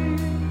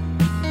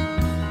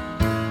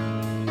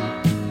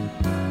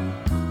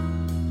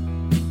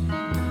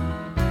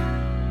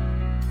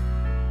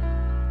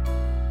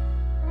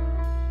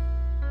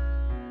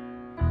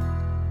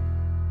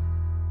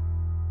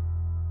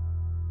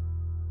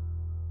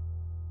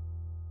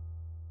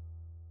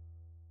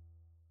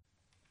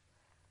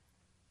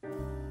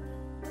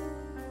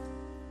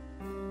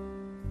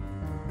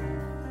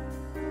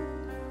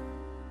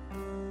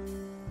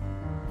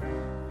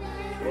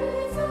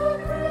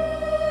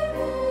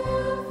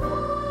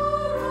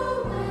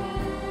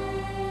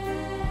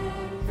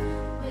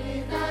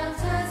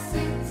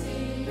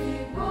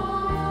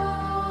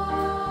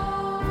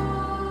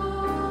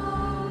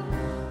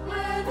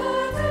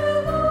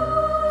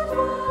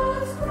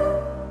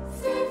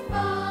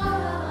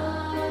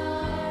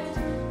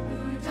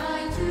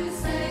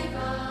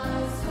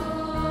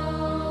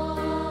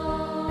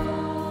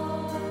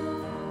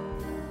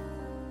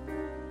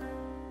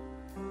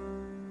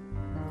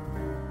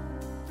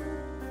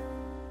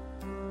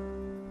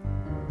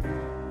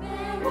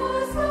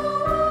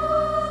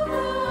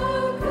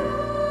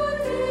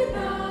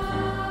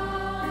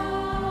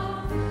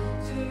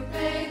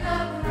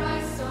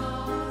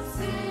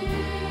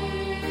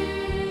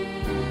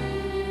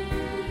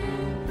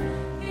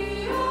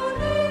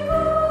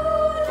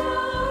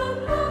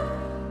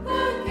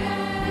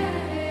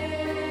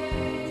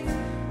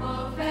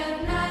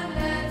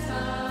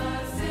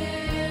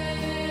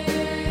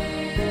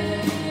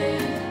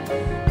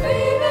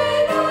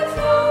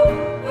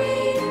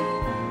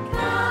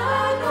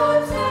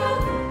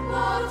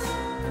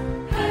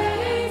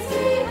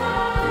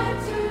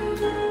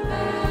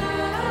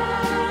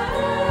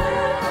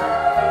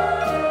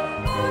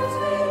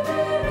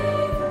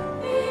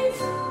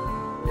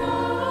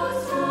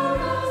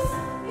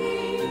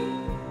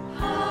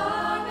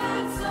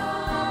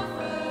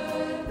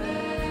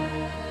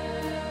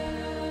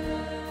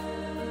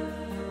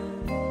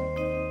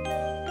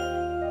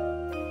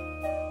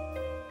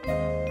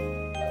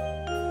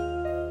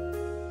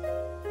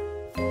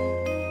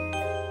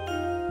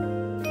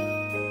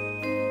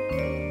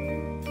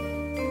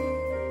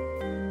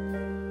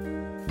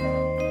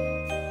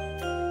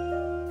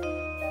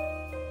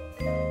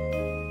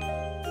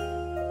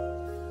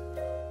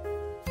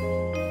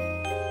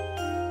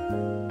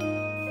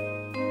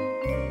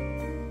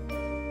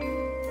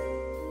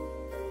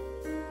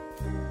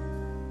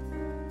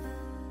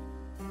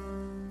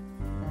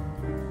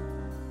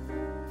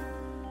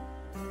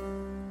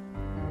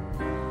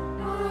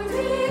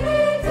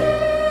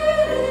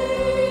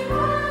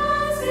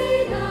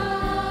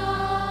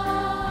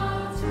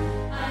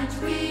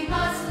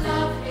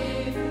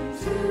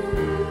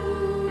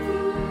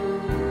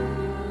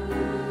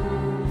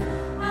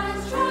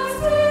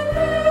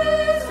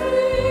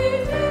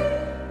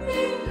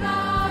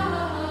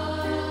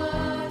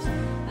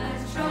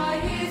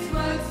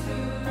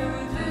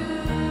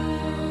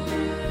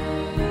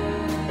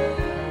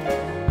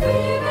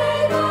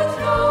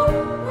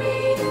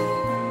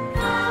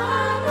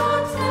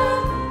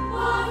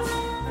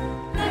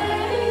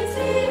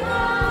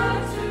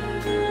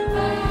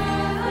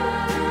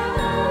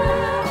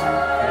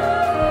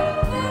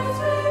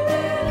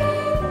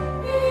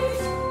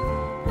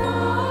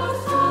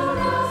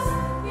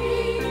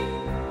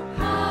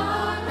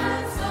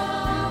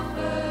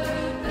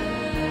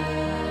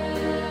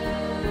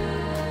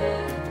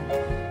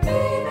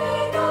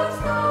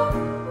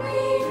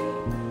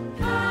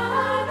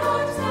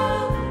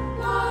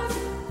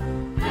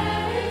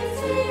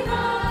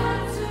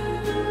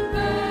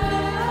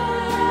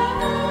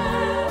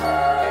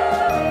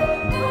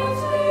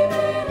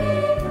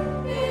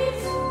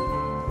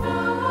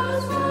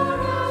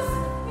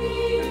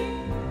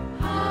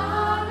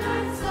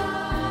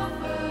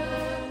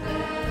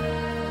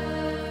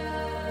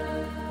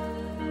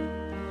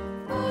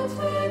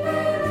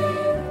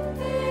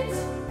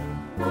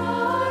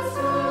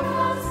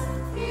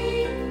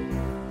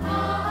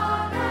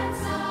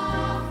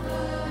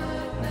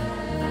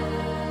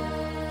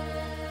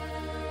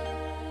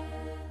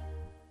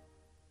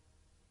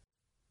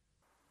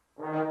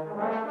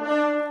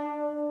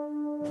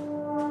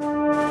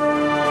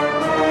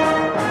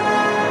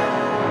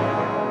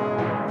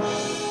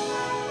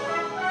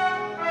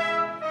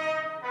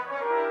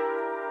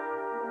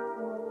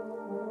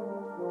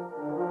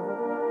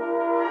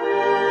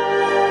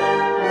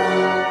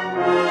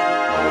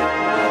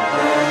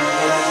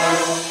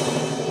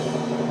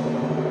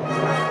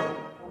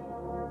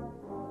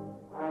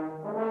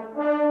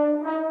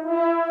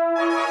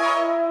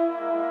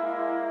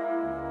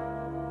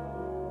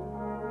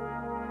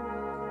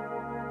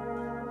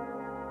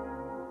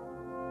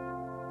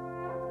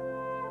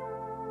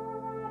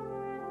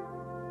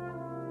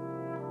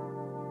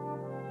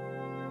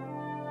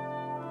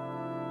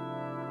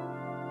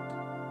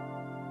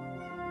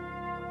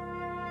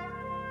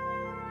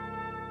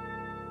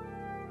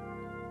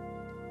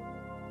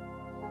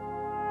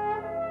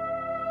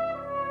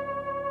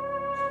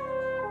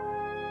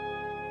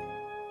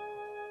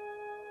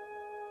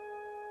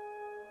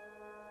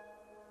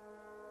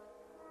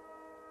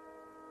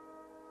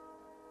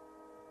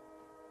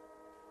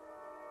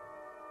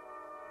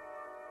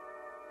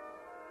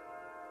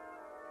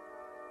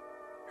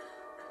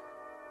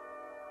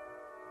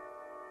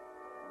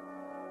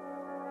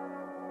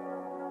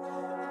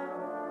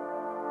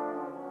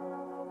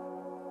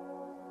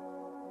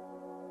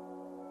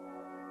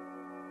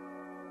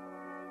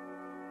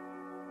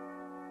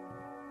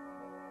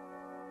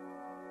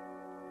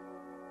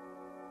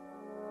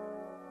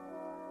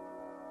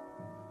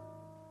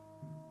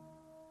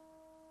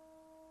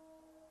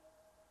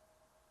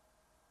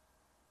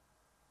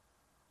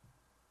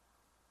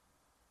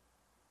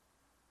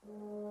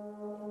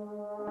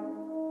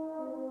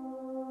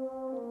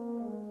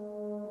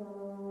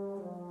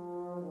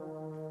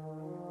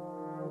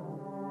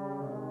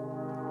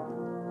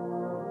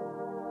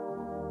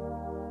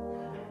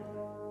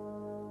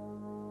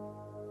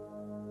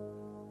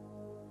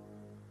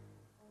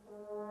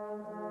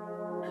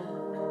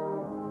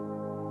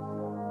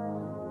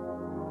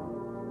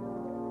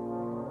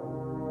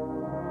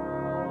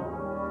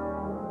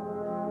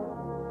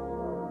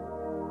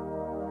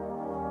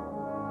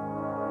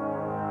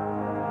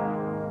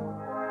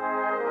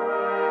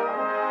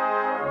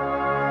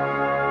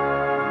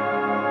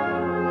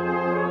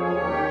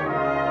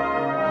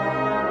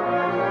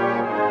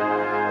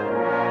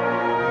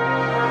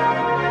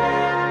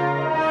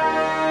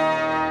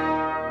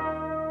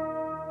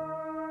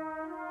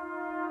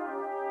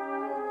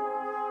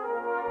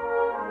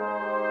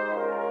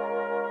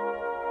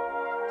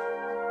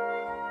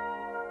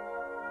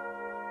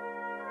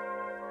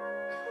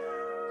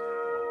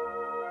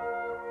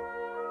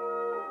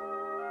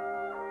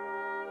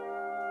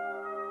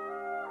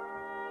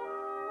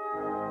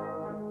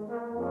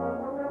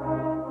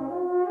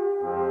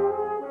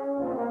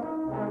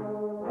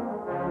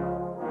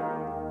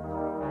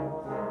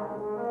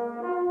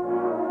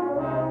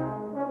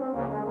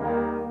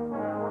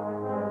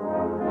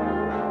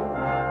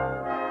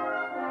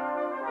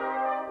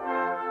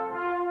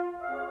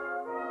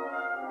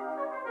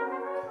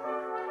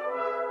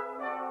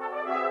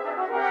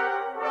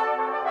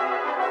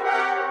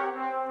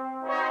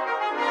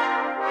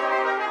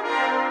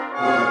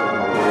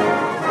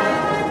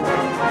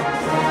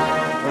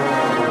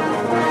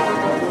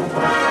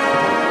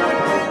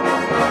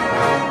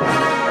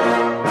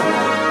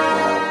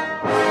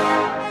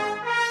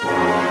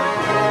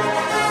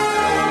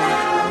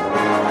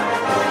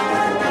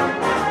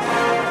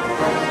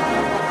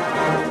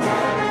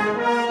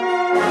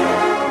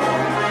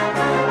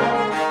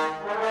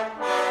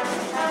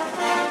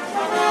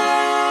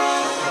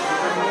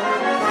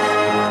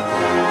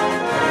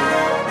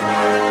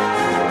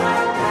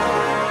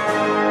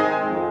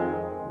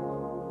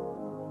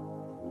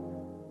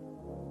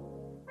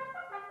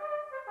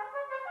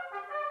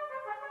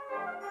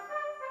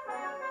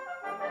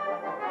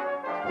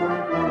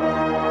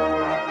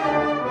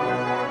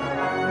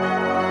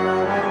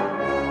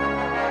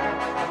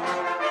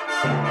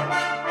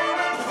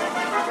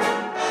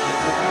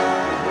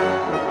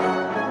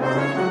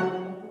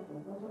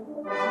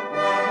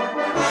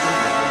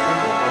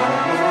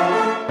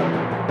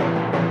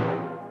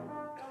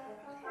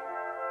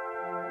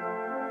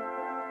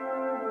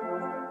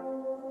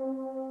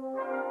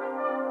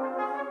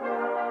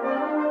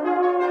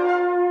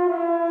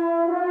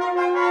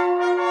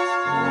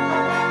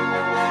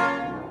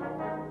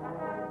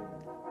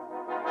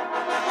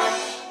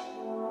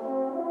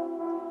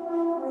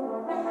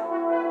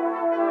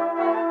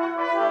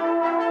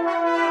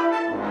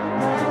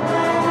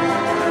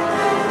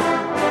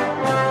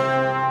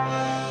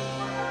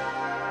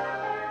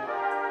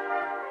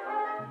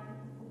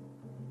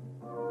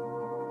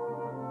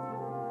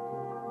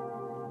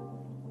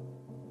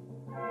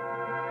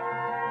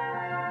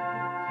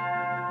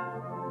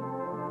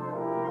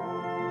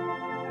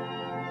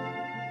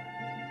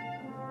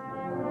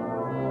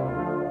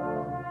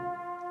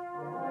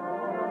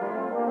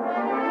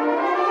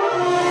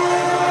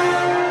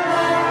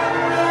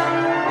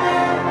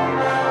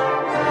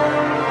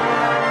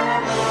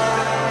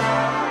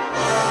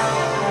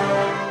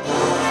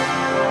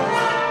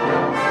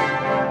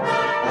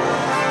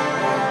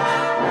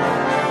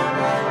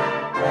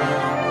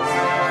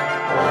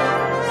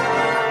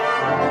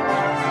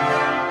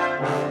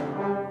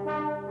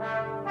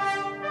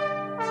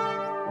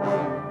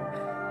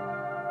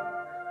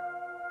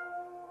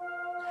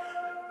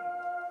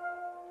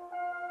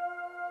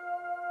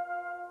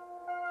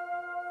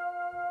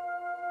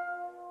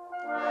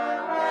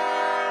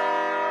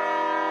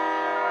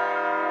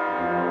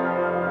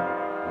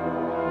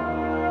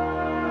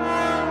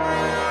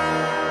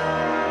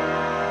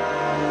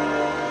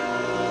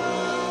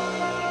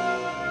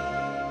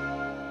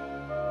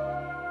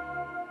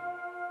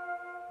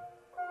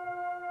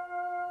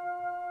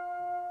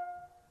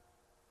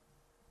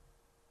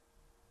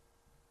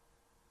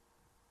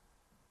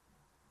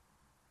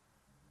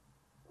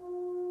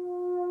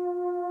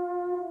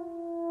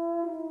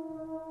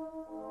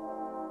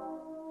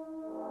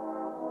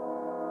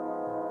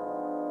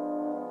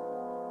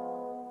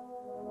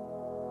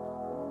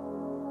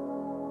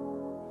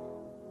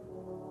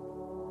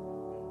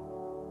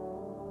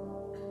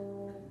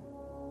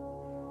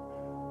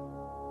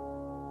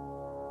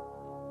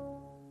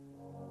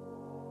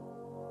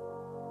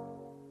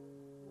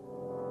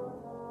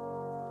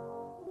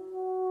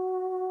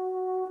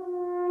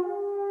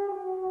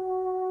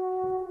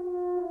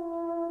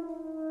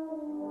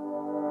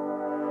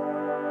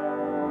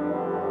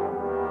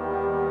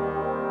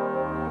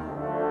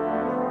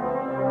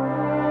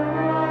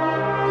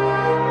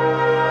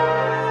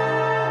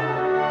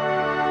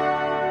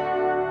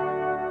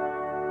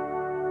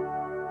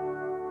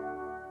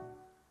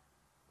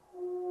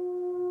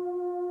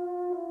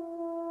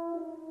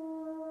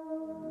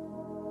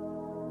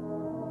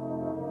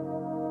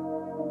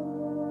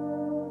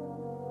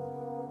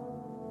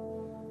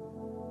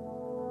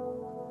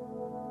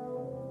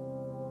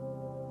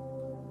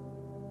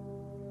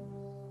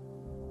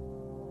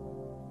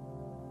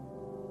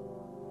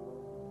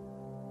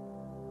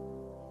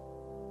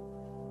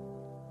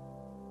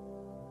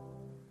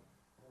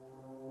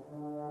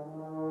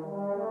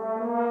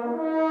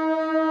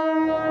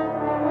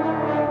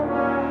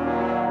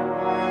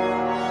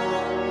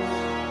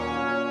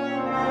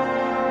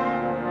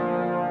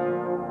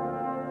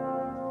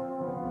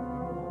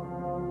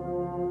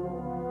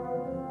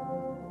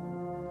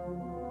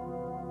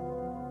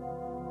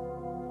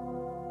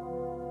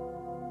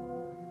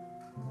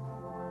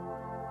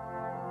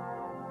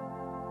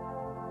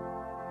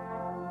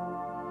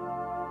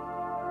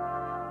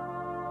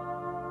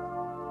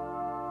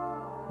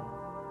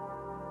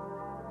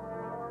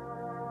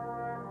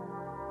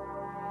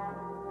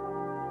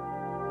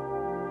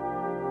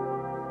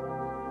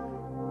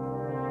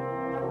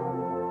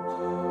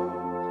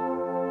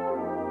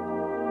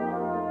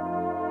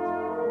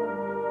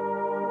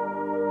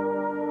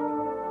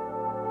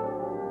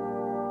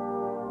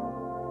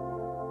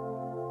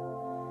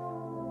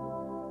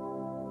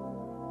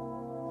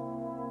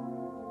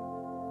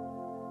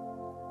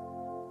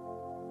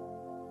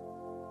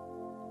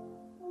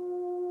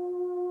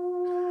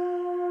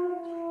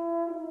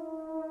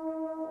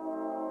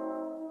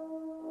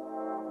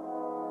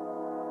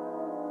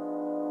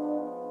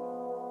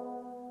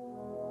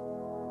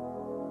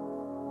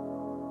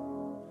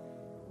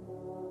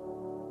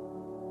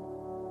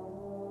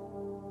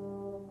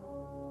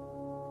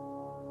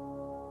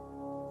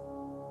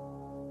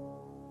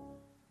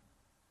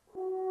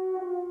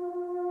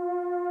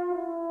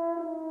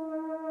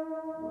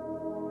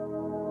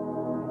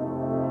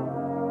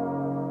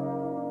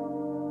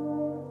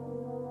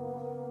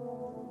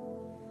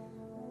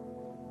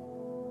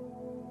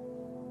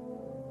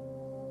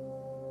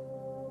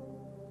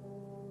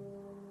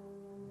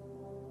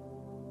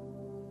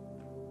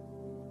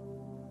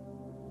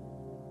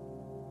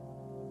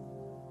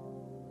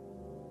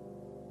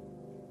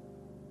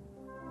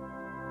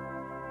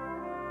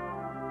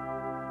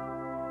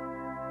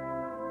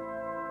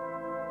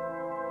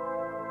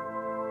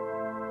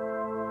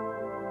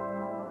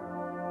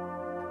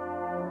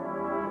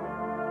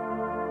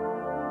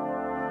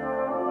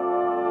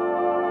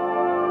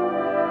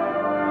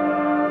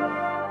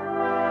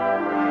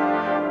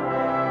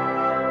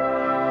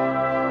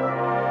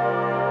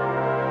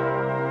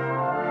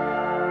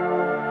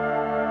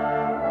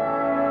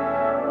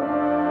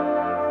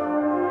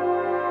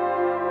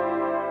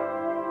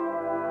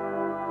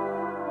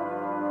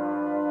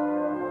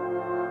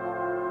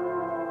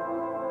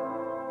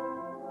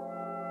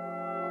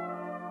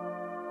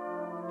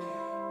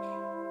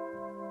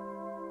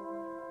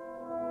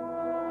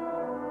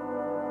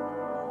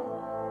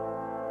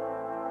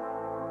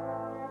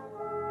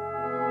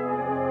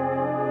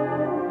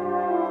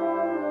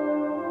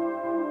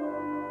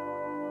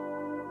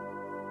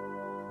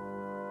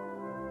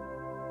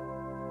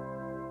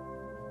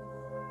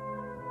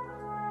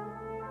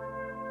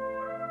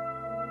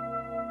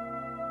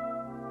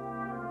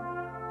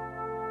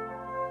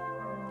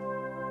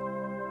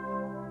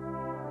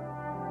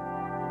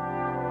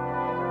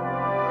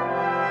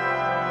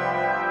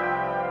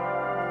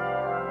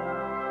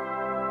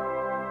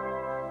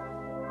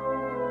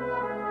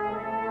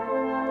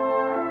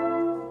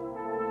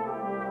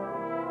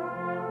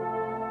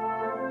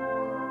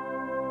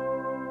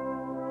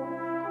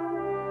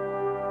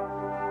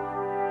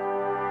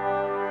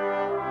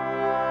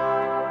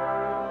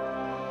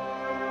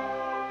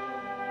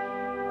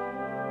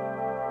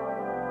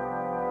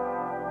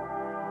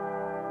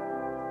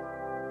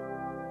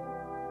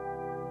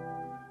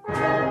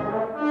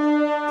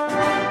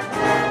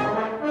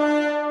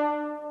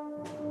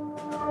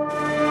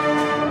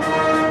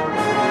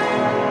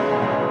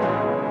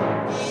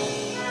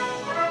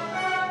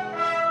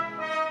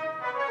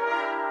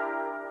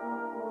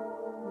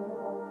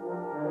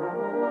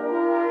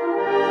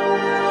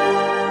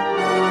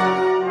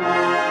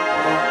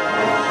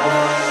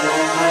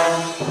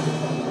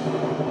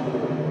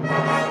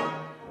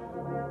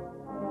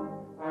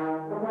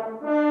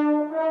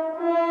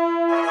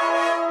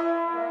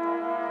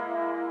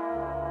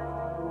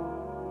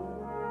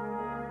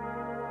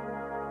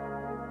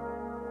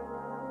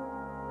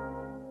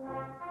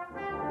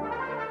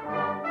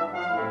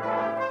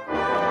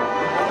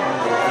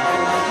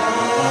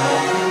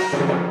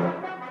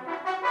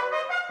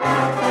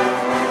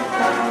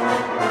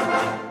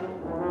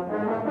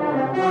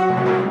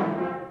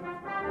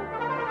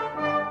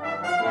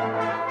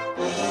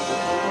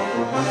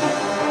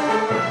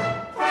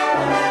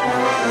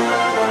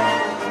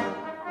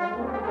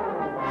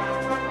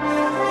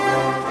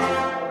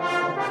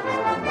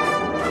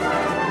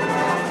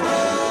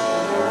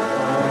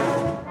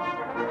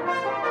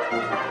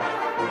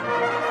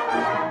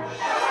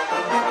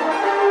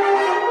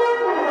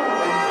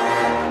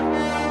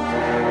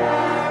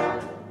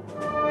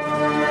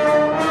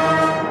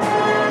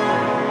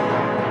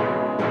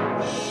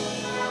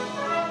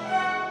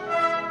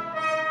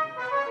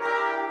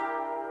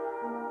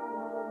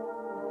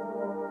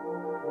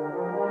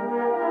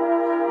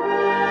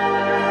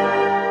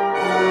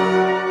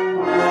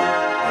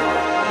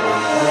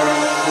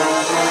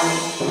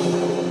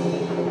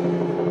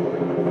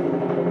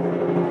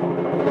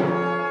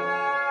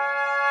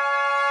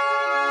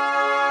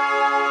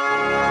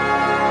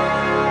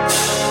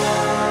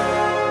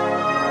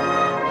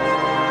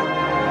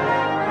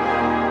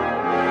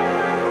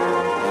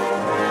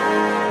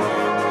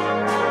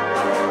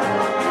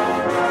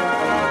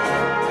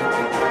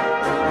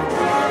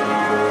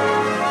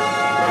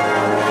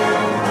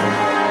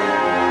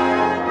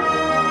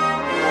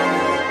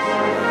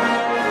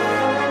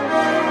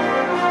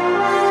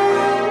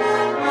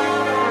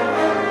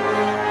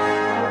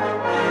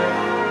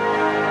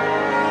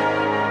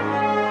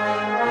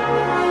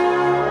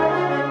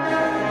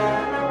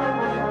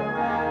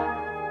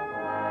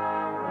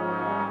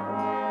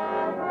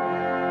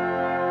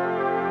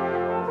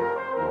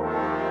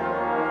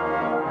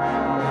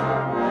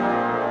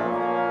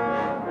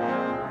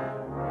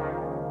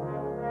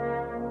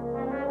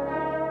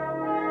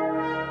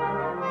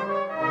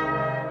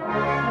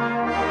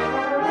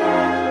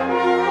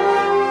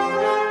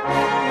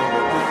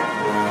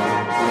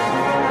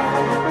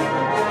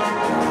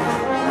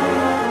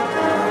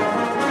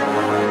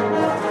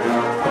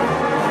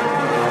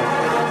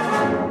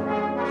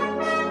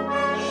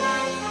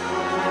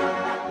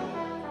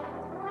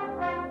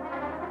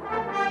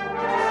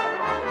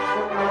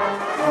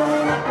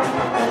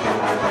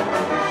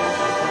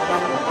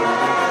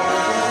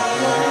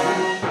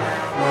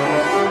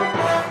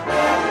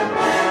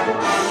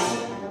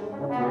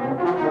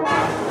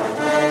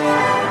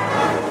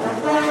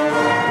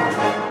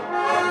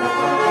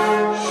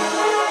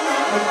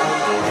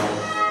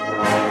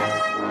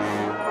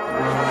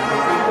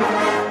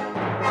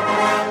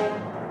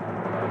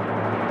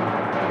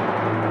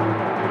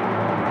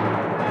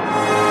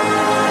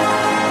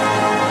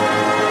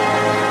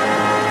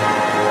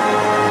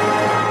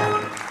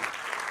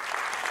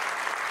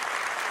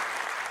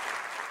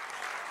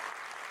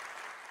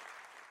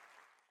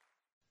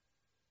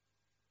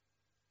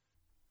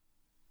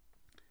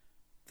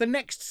 The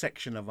next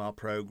section of our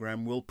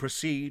programme will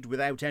proceed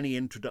without any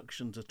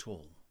introductions at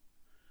all,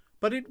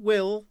 but it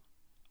will,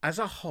 as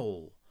a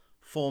whole,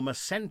 form a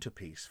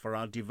centrepiece for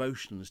our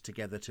devotions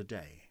together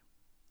today.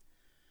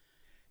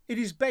 It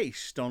is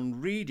based on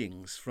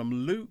readings from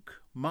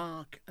Luke,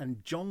 Mark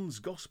and John's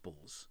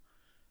Gospels,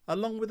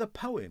 along with a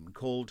poem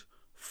called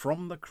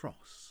From the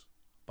Cross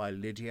by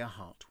Lydia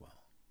Hartwell.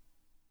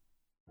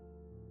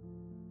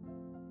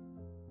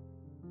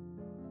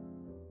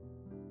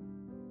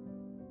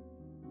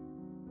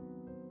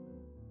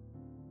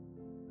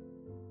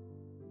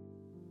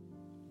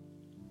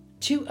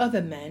 Two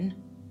other men,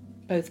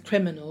 both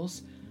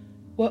criminals,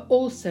 were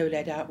also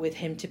led out with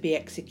him to be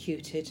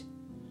executed.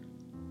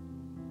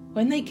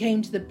 When they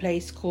came to the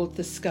place called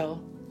the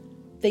Skull,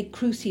 they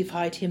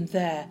crucified him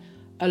there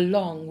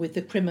along with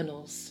the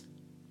criminals,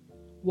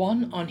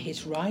 one on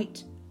his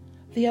right,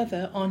 the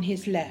other on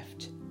his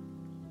left.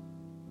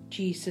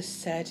 Jesus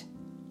said,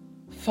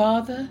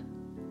 "Father,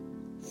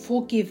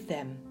 forgive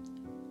them,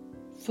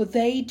 for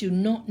they do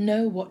not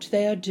know what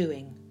they are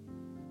doing."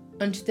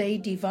 And they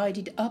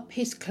divided up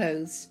his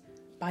clothes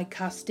by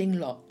casting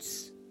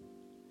lots.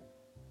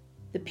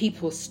 The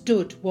people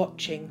stood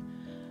watching,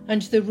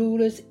 and the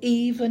rulers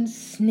even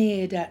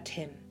sneered at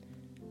him.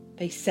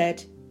 They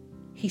said,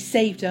 "He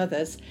saved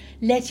others.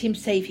 Let him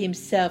save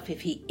himself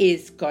if he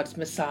is God's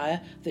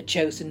Messiah, the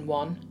chosen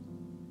one."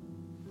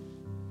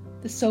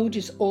 The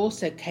soldiers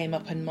also came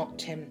up and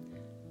mocked him.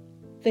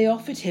 They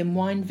offered him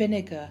wine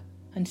vinegar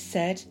and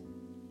said,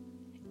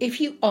 "If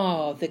you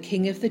are the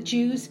King of the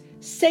Jews,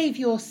 save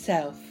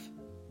yourself."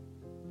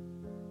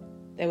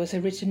 There was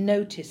a written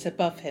notice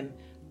above him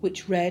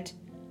which read,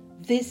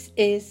 "This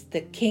is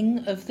the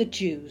King of the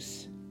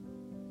Jews."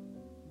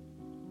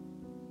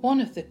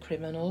 One of the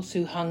criminals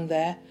who hung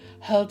there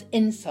hurled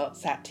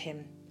insults at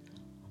him.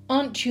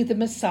 "Aren't you the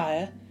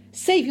Messiah?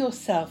 Save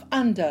yourself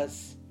and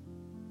us."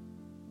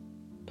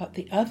 But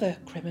the other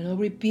criminal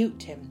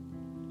rebuked him.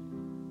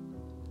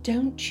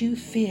 "Don't you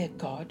fear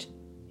God,"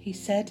 he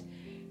said,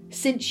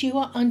 "since you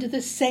are under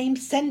the same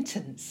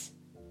sentence.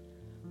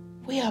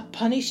 We are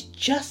punished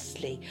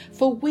justly,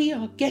 for we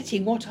are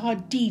getting what our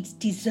deeds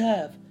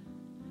deserve.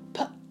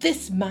 But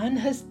this man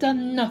has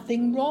done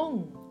nothing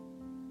wrong."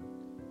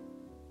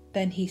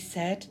 Then he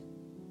said,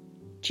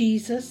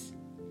 "Jesus,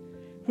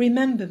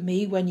 remember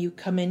me when you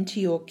come into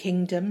your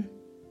kingdom."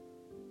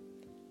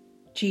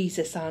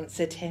 Jesus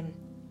answered him,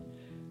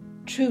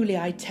 "Truly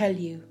I tell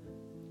you,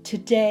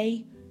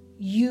 today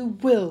you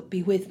will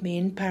be with me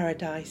in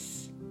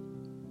paradise."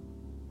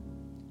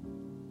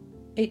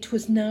 It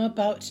was now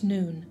about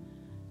noon,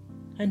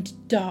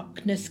 and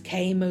darkness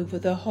came over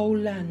the whole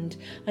land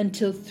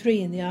until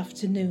 3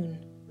 p.m,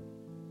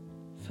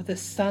 for the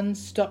sun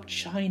stopped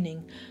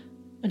shining,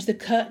 and the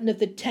curtain of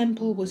the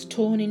temple was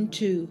torn in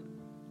two.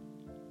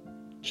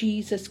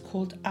 Jesus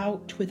called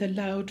out with a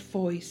loud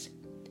voice,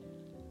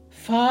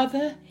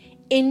 "Father,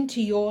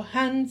 into your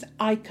hands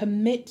I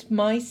commit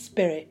my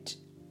spirit."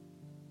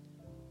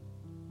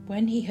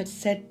 When he had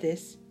said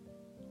this,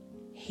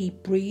 he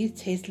breathed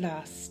his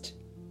last.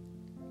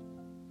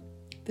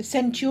 The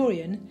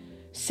centurion,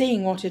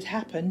 seeing what had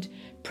happened,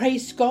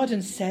 praised God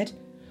and said,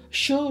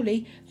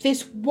 "Surely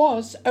this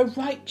was a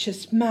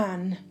righteous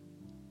man."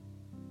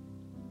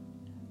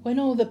 When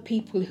all the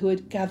people who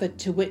had gathered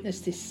to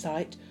witness this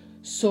sight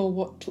saw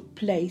what took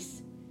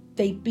place,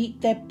 they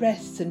beat their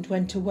breasts and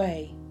went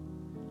away.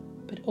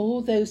 But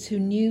all those who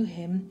knew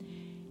him,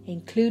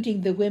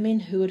 including the women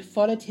who had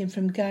followed him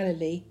from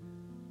Galilee,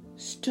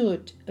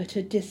 stood at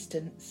a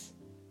distance,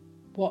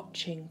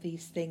 watching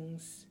these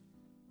things.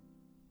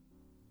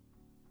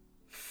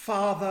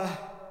 "Father,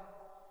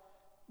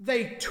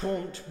 they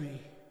taunt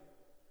me.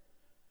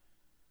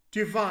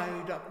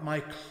 Divide up my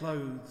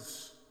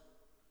clothes.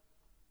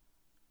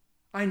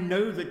 I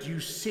know that you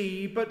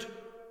see, but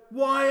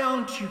why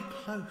aren't you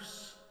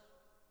close?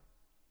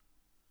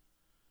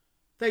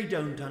 They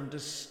don't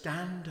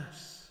understand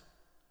us.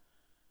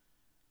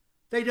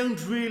 They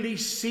don't really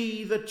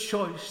see the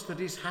choice that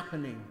is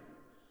happening.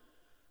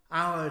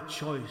 Our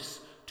choice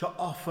to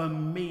offer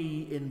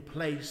me in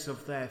place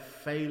of their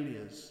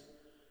failures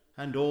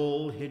and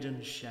all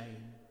hidden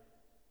shame.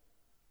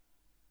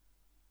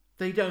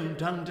 They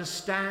don't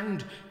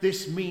understand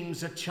this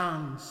means a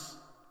chance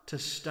to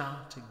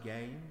start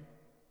again.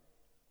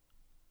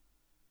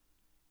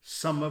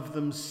 Some of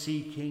them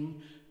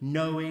seeking,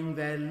 knowing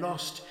they're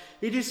lost.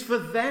 It is for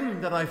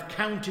them that I've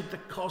counted the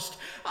cost.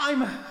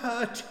 I'm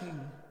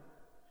hurting.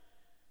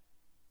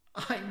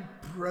 I'm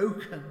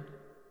broken.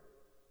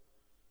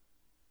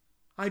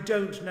 I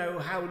don't know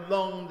how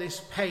long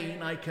this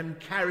pain I can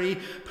carry.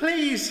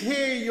 Please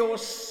hear your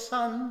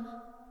son.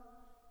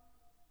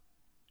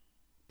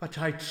 But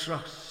I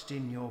trust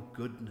in your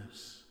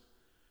goodness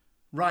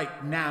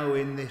right now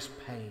in this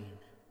pain.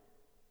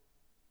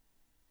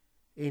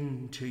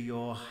 Into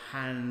your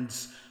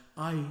hands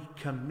I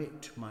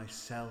commit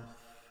myself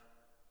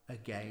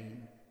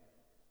again.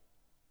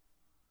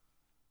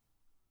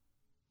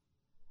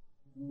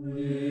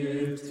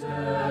 With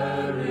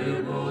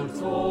terrible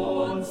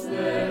taunts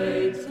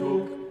they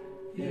took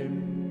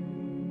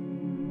him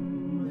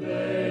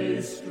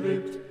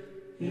stripped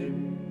him,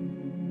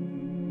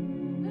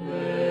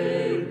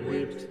 they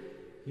whipped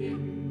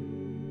him,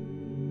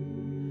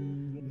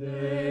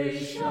 they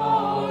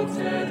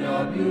shouted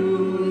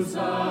abuse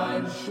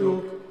and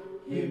shook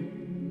him,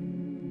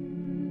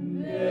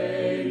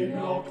 they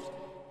knocked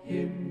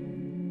him,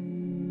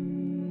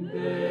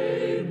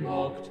 they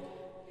mocked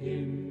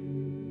him,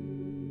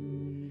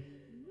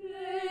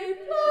 they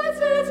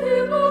planted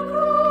him a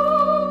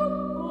crown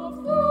of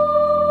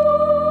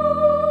thorns,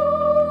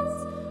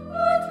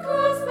 and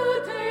cursed the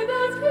day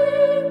that he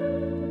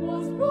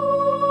was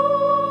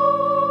born,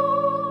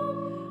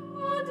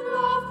 and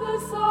laughed the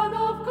Son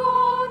of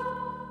God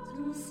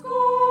to scorn.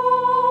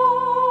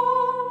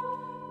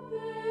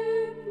 They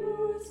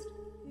bruised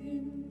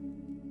him,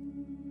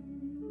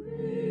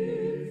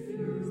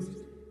 refused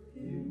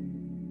him.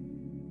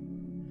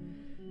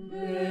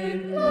 They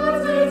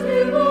planted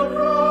him a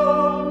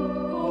crown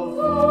of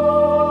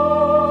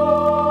thorns,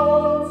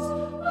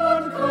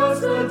 and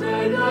cursed the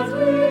day that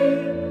he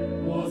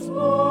was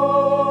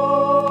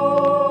born,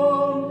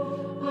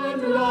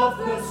 and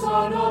laughed the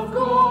Son of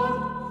God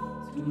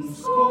to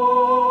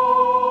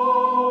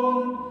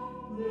scorn.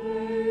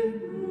 They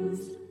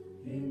bruised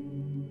him,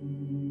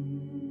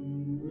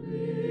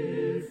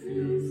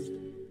 refused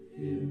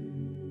him.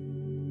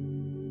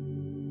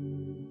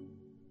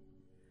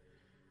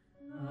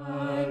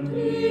 And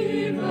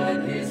even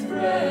his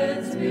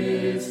friends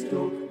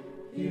mistook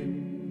him,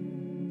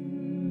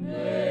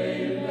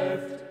 they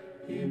left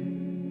him,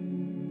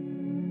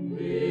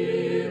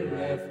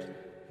 bereft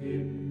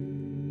him,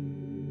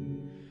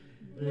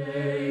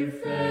 they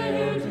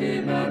failed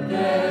him and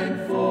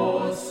then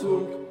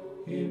forsook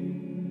him,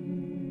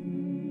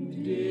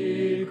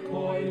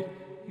 decoyed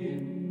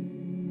him,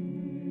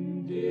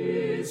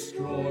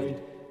 destroyed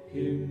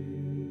him.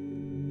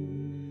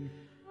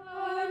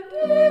 And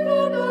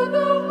even on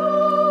the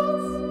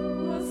house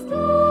was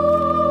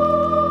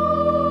done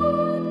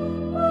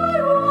by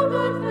all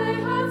that they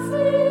had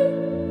seen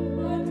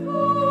and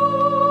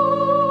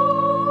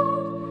heard.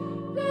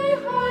 They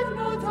had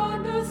not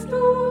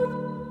understood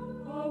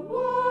a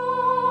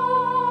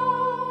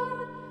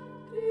word.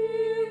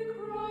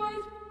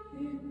 Decried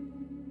him,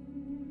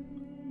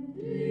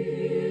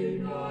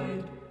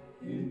 denied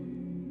him.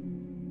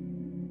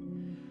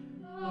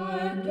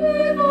 And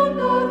even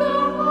though the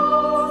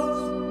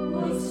house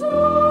was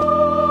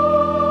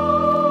stoned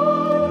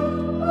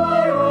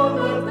by all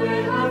that they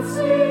had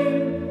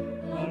seen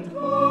and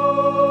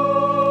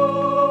heard,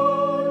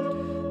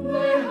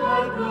 they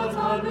had not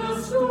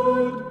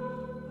understood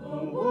a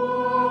word.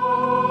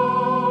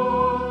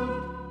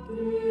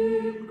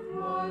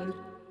 Decried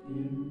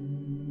him,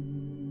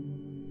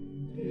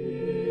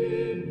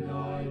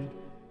 denied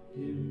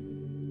him.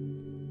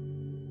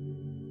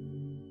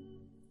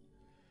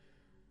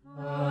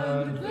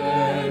 And then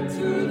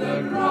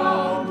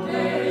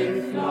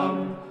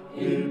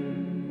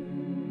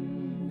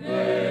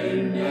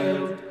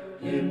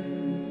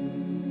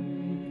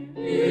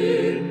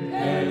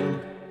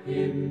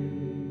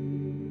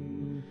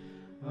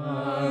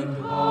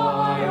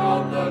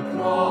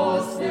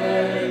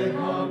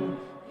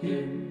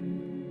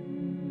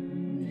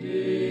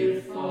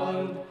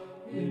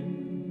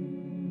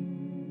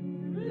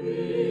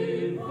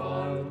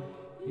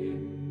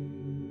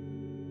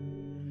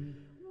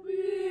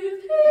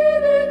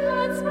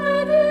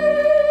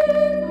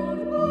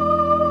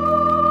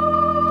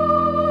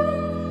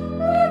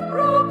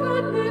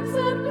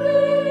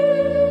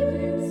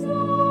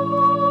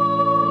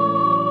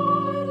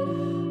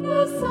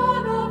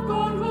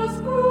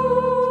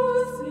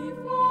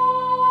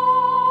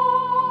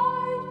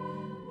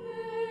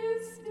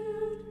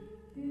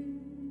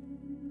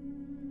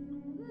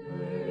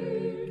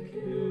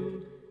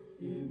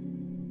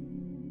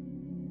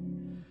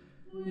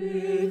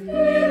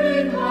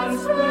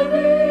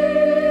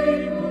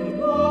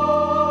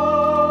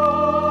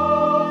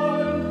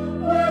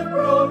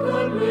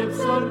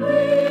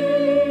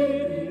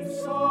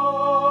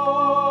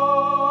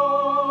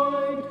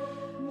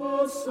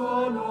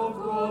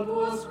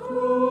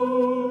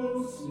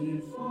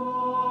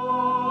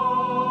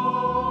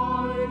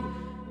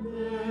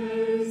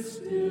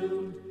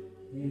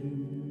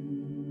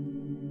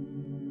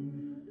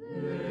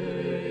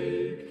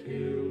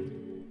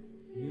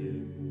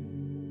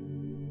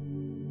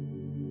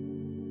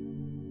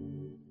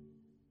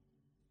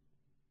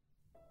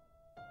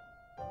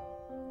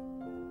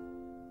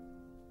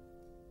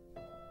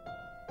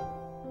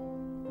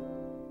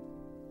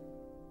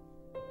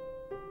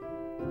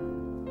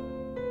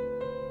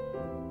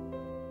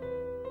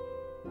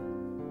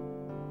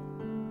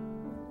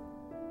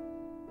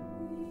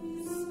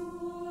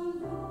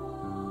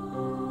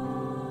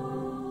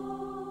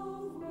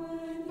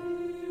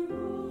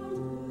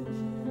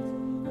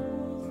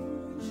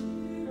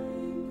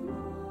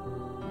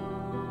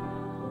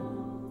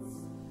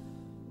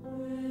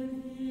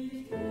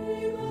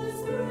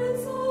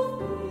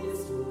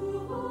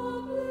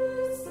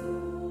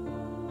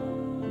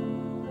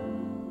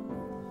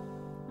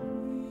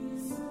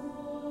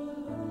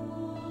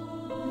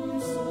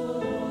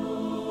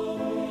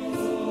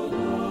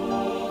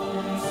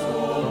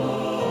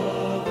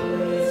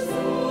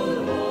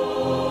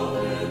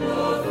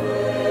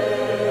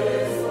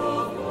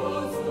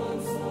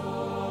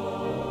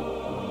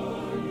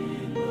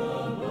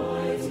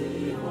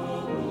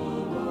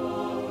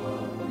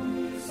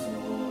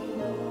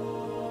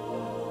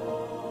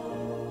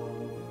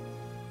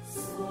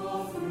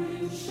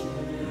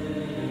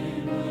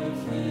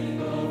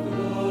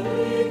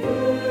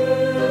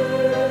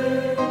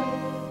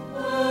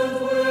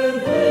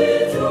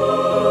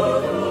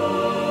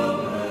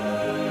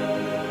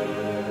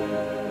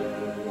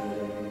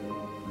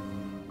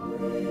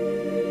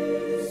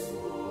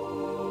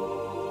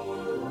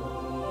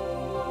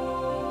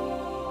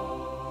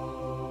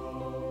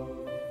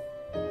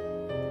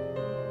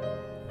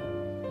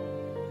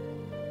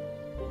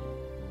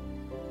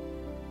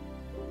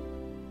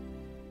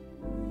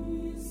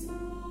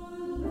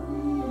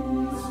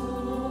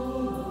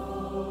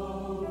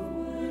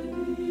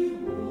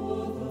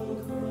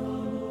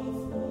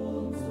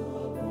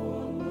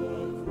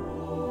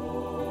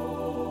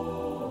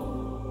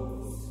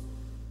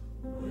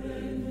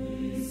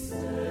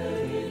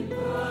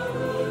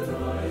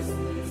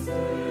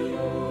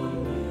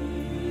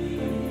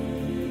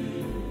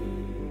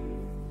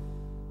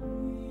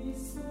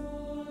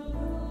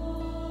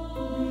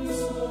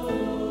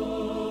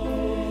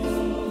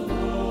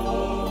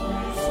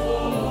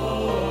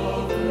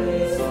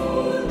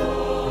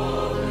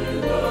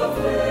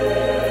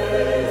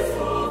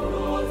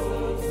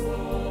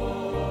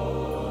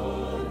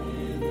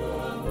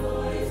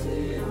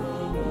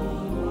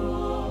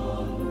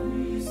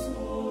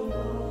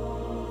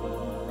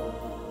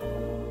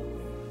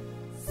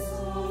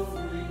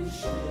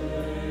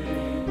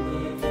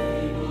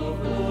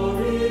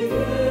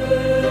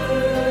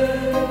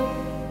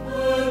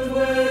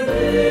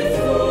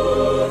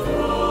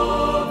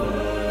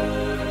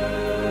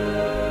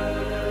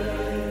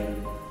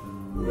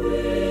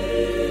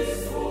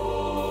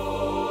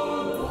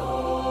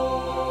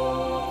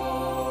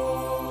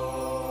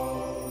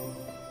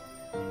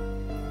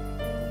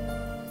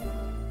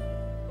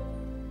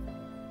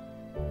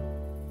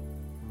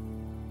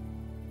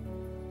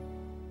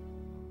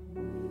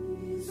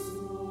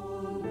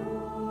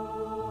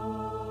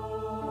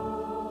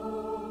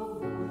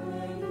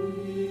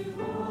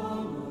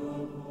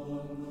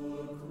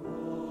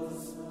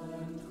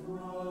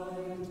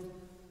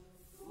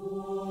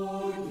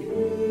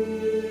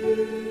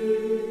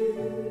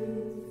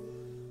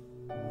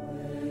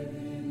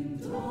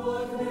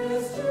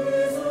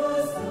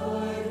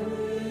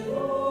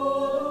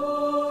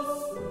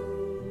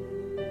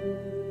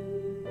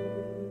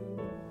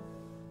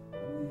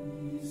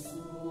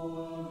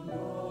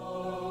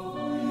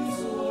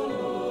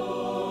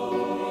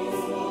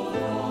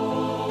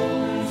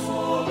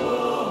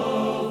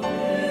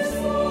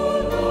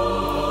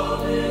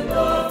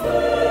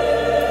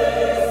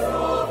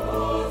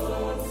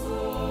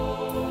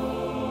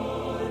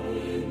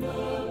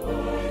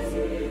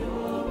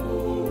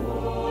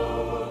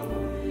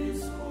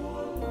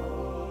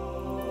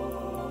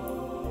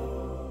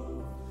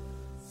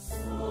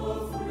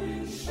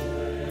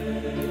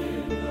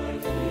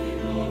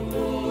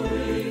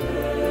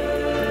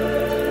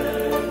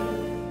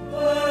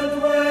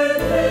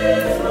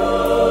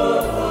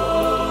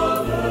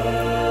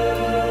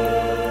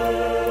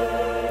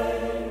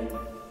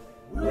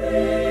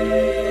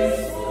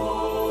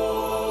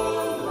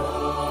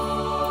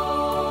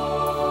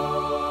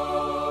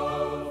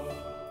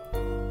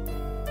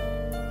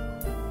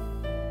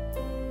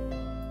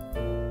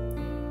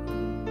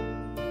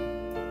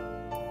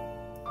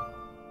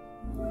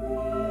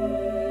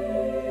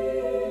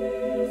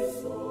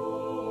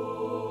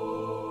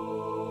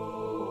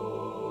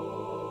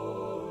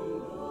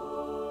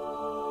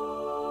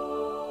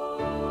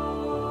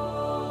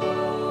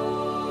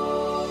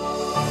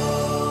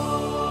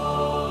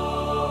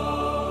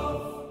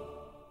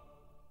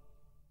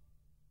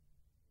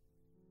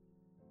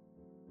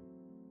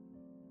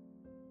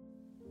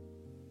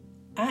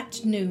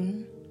At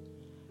noon,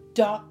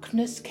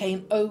 darkness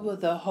came over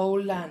the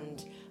whole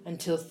land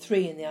until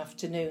 3 in the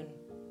afternoon.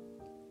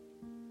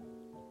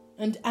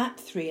 And at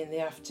 3 in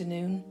the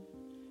afternoon,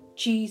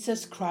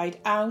 Jesus cried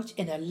out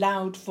in a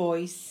loud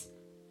voice,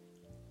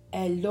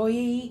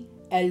 Eloi,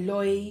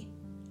 Eloi,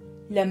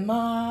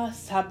 lema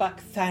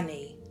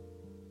sabachthani,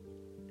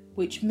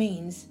 which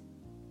means,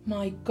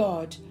 my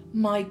God,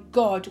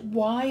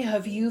 why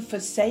have you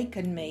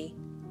forsaken me?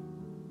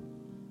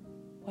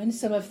 When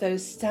some of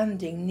those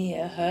standing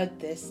near heard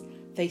this,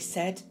 they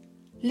said,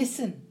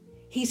 Listen,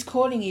 he's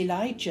calling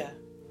Elijah.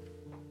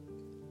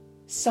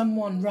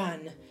 Someone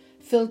ran,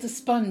 filled a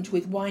sponge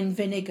with wine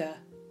vinegar,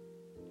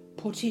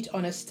 put it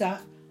on a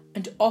staff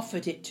and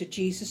offered it to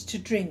Jesus to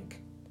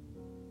drink.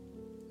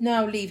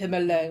 Now leave him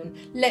alone.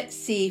 Let's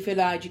see if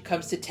Elijah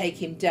comes to take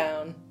him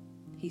down,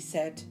 he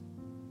said.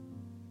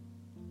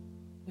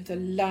 With a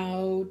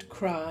loud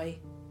cry,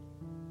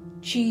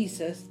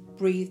 Jesus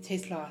breathed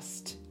his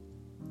last.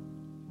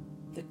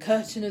 The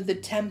curtain of the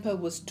temple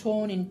was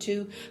torn in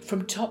two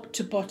from top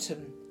to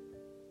bottom.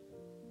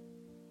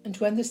 And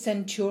when the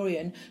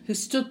centurion who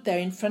stood there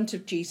in front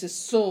of Jesus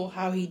saw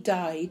how he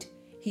died,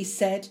 he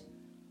said,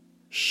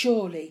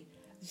 Surely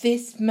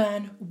this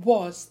man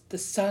was the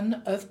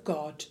Son of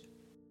God.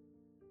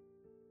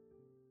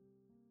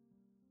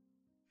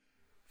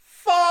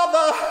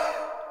 Father!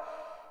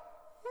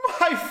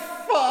 My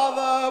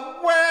Father,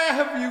 where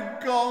have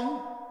you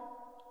gone?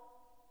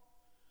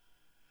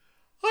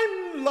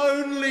 I'm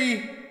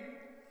lonely.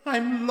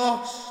 I'm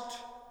lost.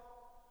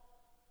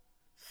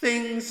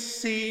 Things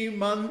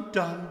seem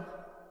undone.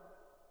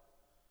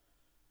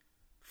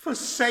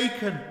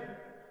 Forsaken.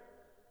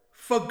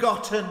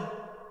 Forgotten.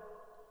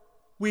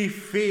 We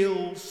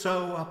feel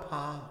so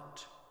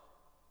apart.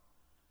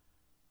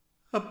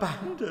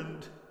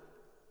 Abandoned.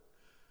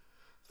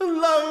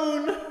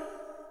 Alone.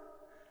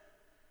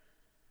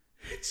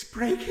 It's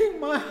breaking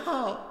my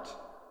heart.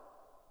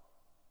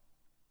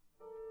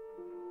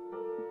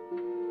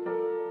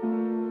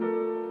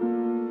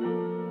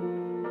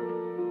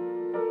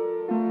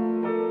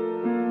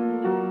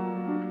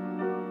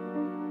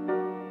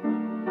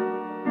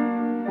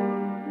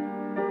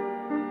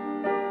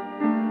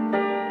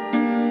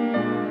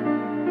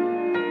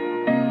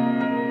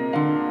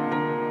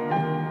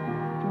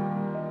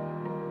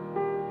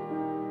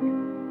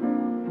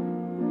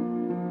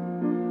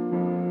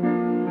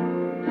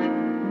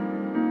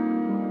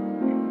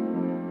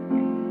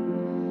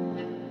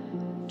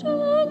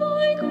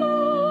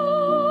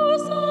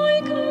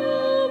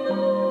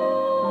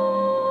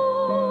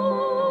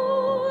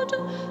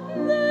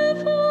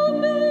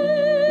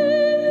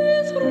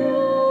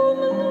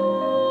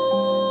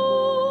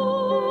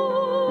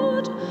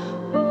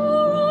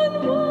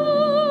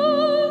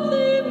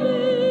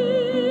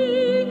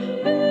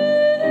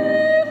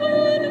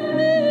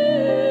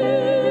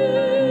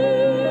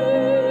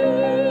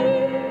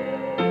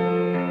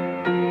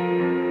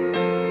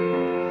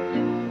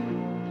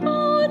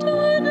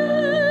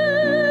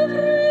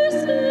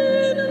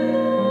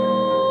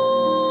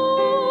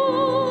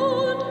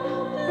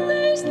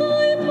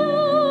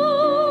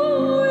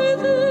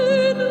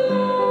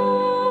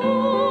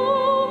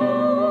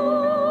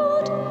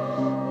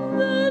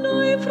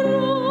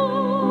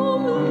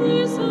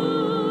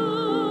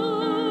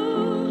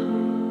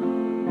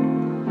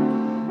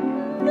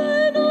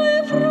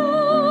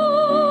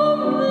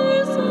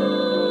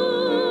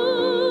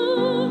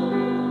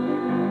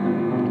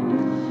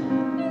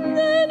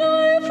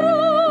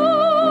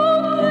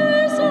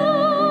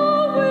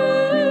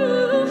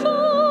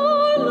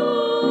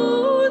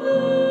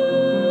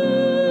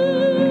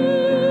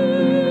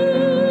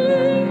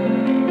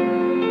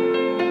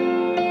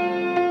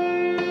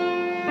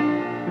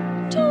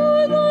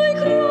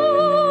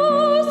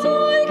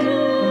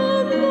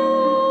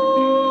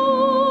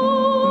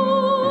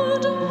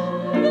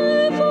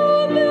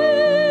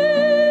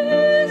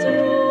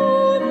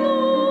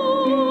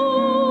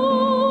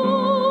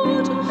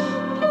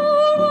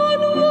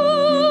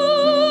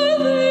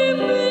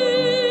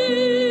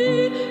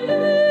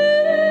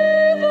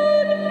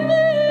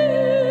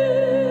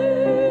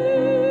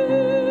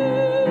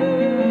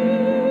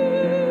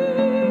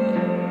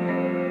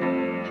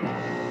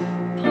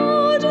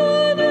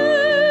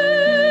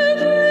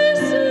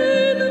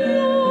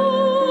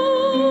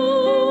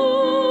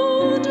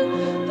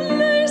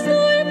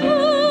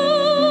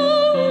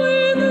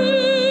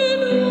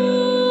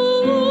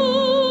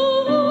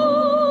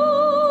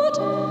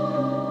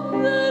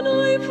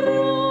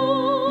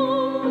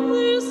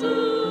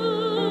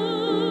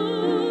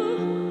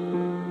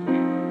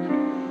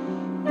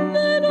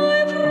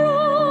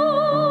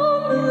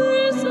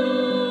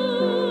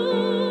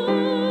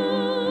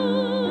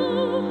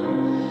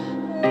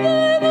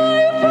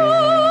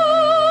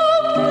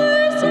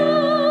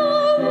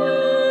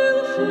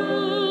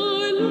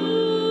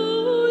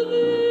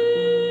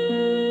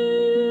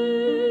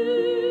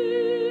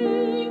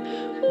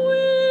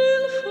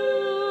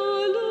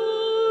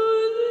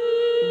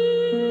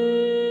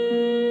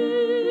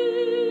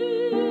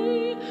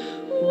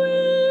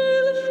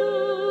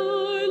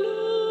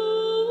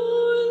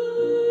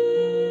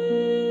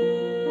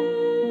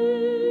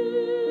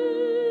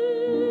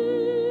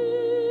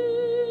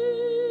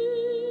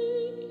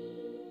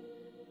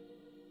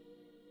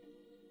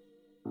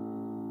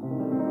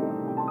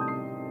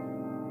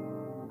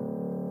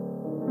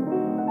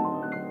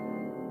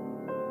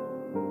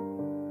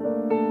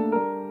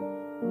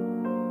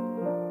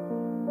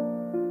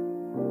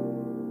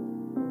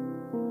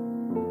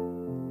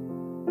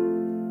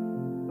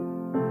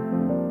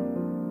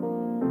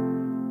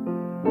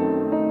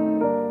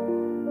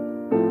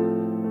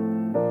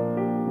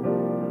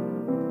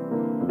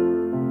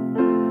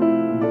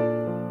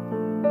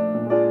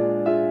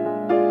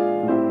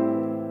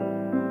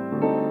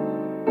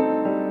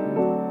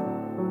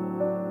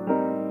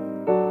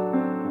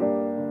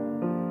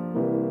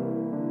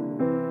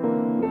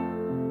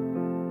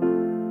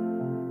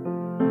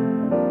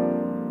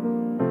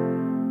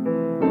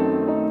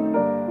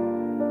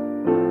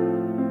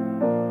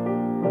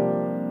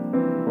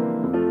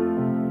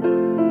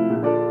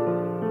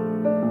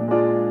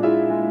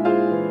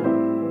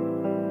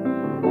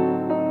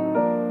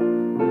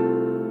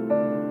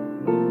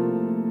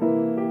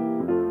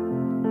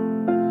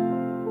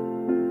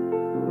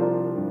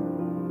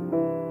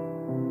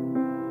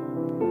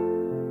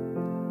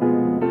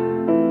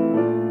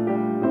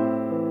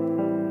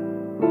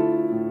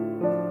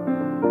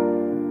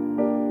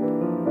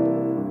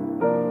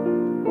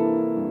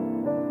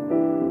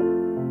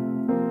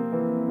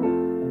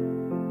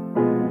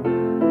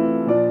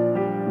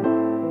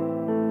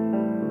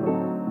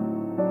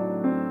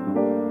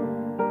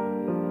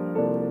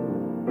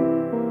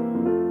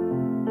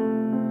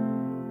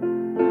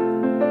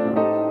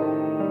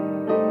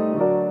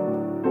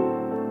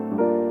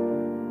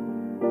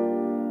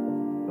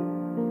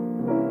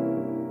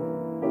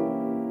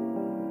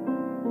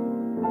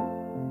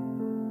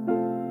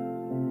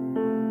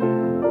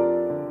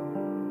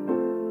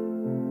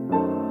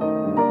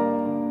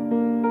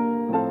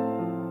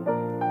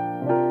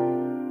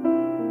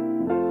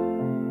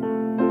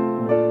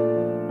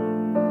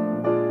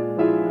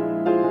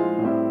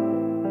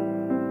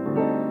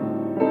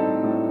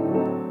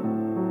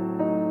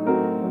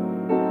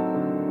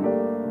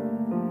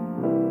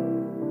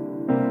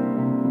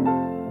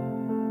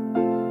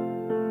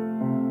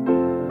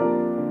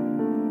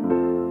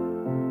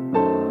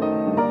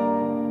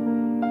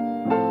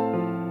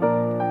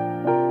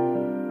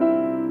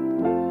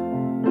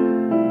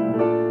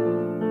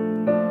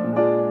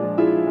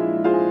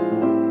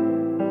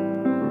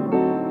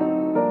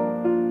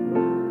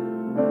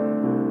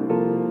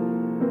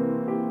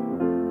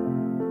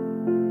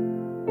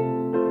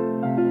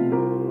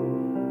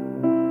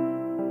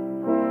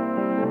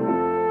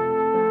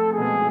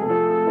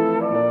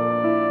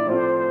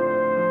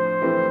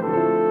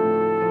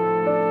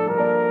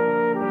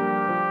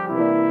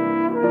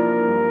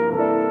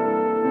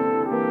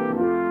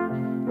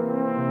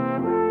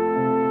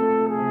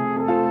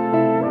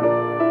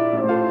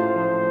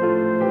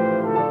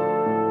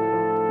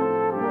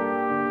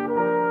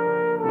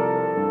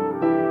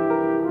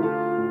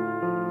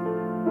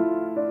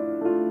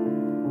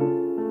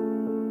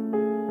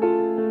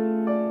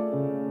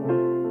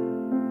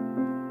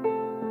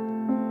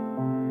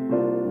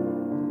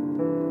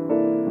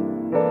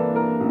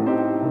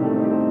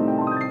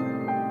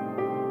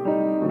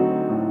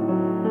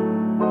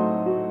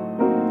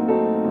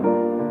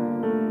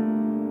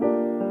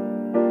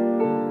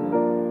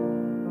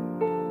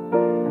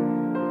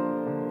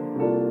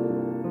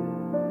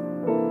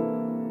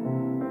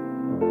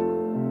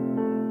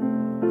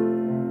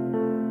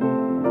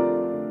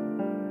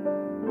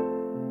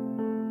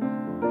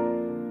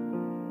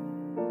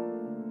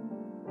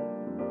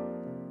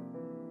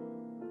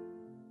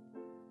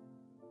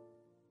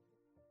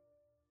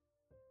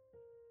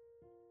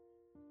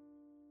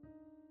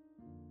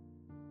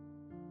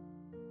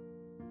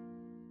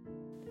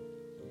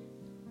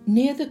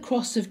 Near the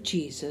cross of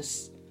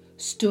Jesus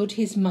stood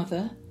his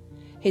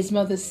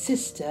mother's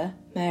sister,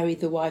 Mary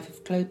the wife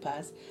of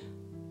Clopas,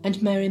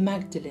 and Mary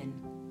Magdalene.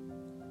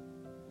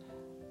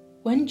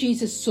 When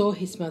Jesus saw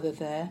his mother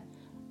there,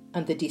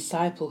 and the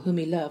disciple whom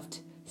he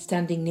loved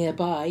standing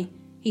nearby,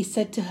 he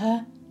said to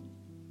her,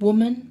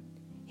 "Woman,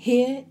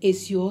 here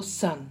is your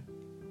son."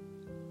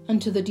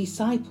 And to the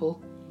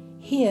disciple,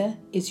 "Here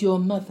is your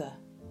mother."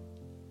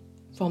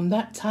 From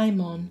that time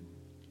on,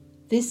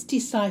 this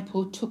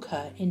disciple took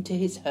her into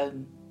his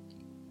home.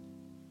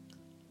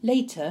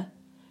 Later,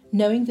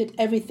 knowing that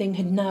everything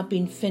had now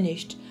been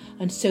finished,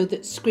 and so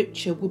that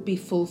Scripture would be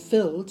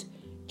fulfilled,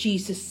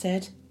 Jesus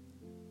said,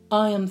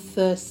 "I am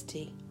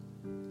thirsty."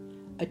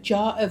 A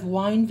jar of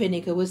wine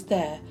vinegar was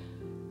there,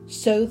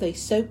 so they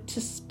soaked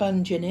a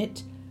sponge in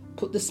it,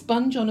 put the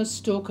sponge on a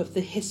stalk of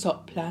the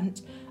hyssop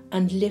plant,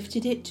 and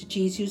lifted it to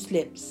Jesus'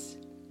 lips.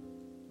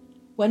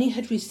 When he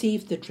had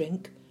received the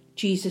drink,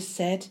 Jesus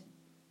said,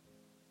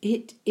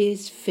 "It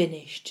is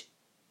finished."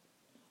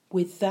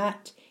 With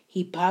that,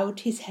 he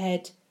bowed his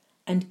head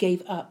and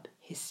gave up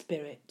his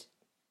spirit.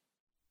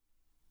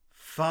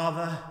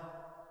 Father,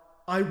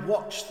 I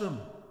watch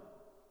them,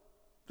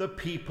 the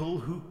people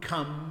who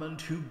come and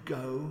who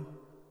go.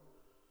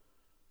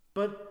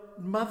 But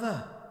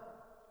Mother,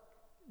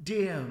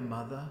 dear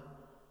Mother,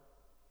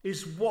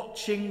 is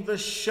watching the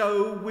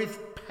show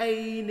with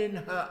pain in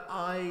her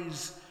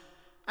eyes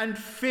and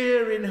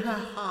fear in her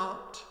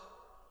heart.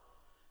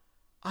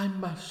 I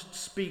must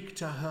speak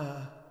to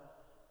her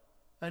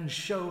and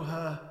show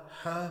her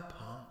her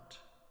part.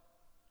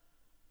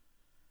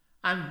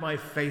 And my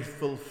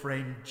faithful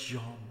friend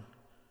John,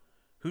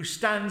 who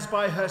stands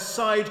by her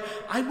side,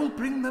 I will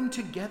bring them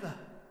together.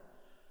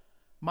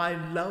 My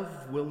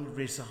love will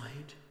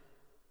reside.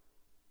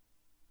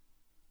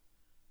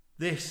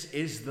 This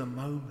is the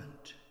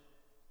moment.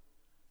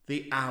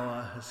 The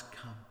hour has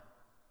come.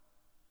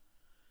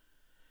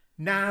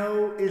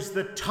 Now is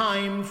the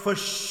time for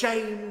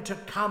shame to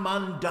come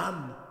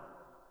undone.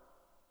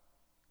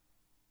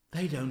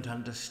 They don't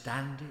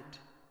understand it.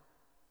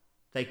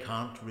 They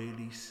can't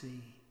really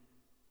see.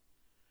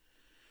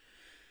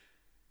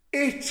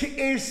 It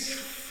is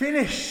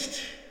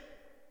finished.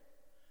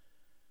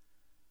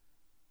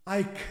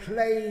 I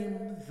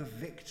claim the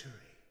victory.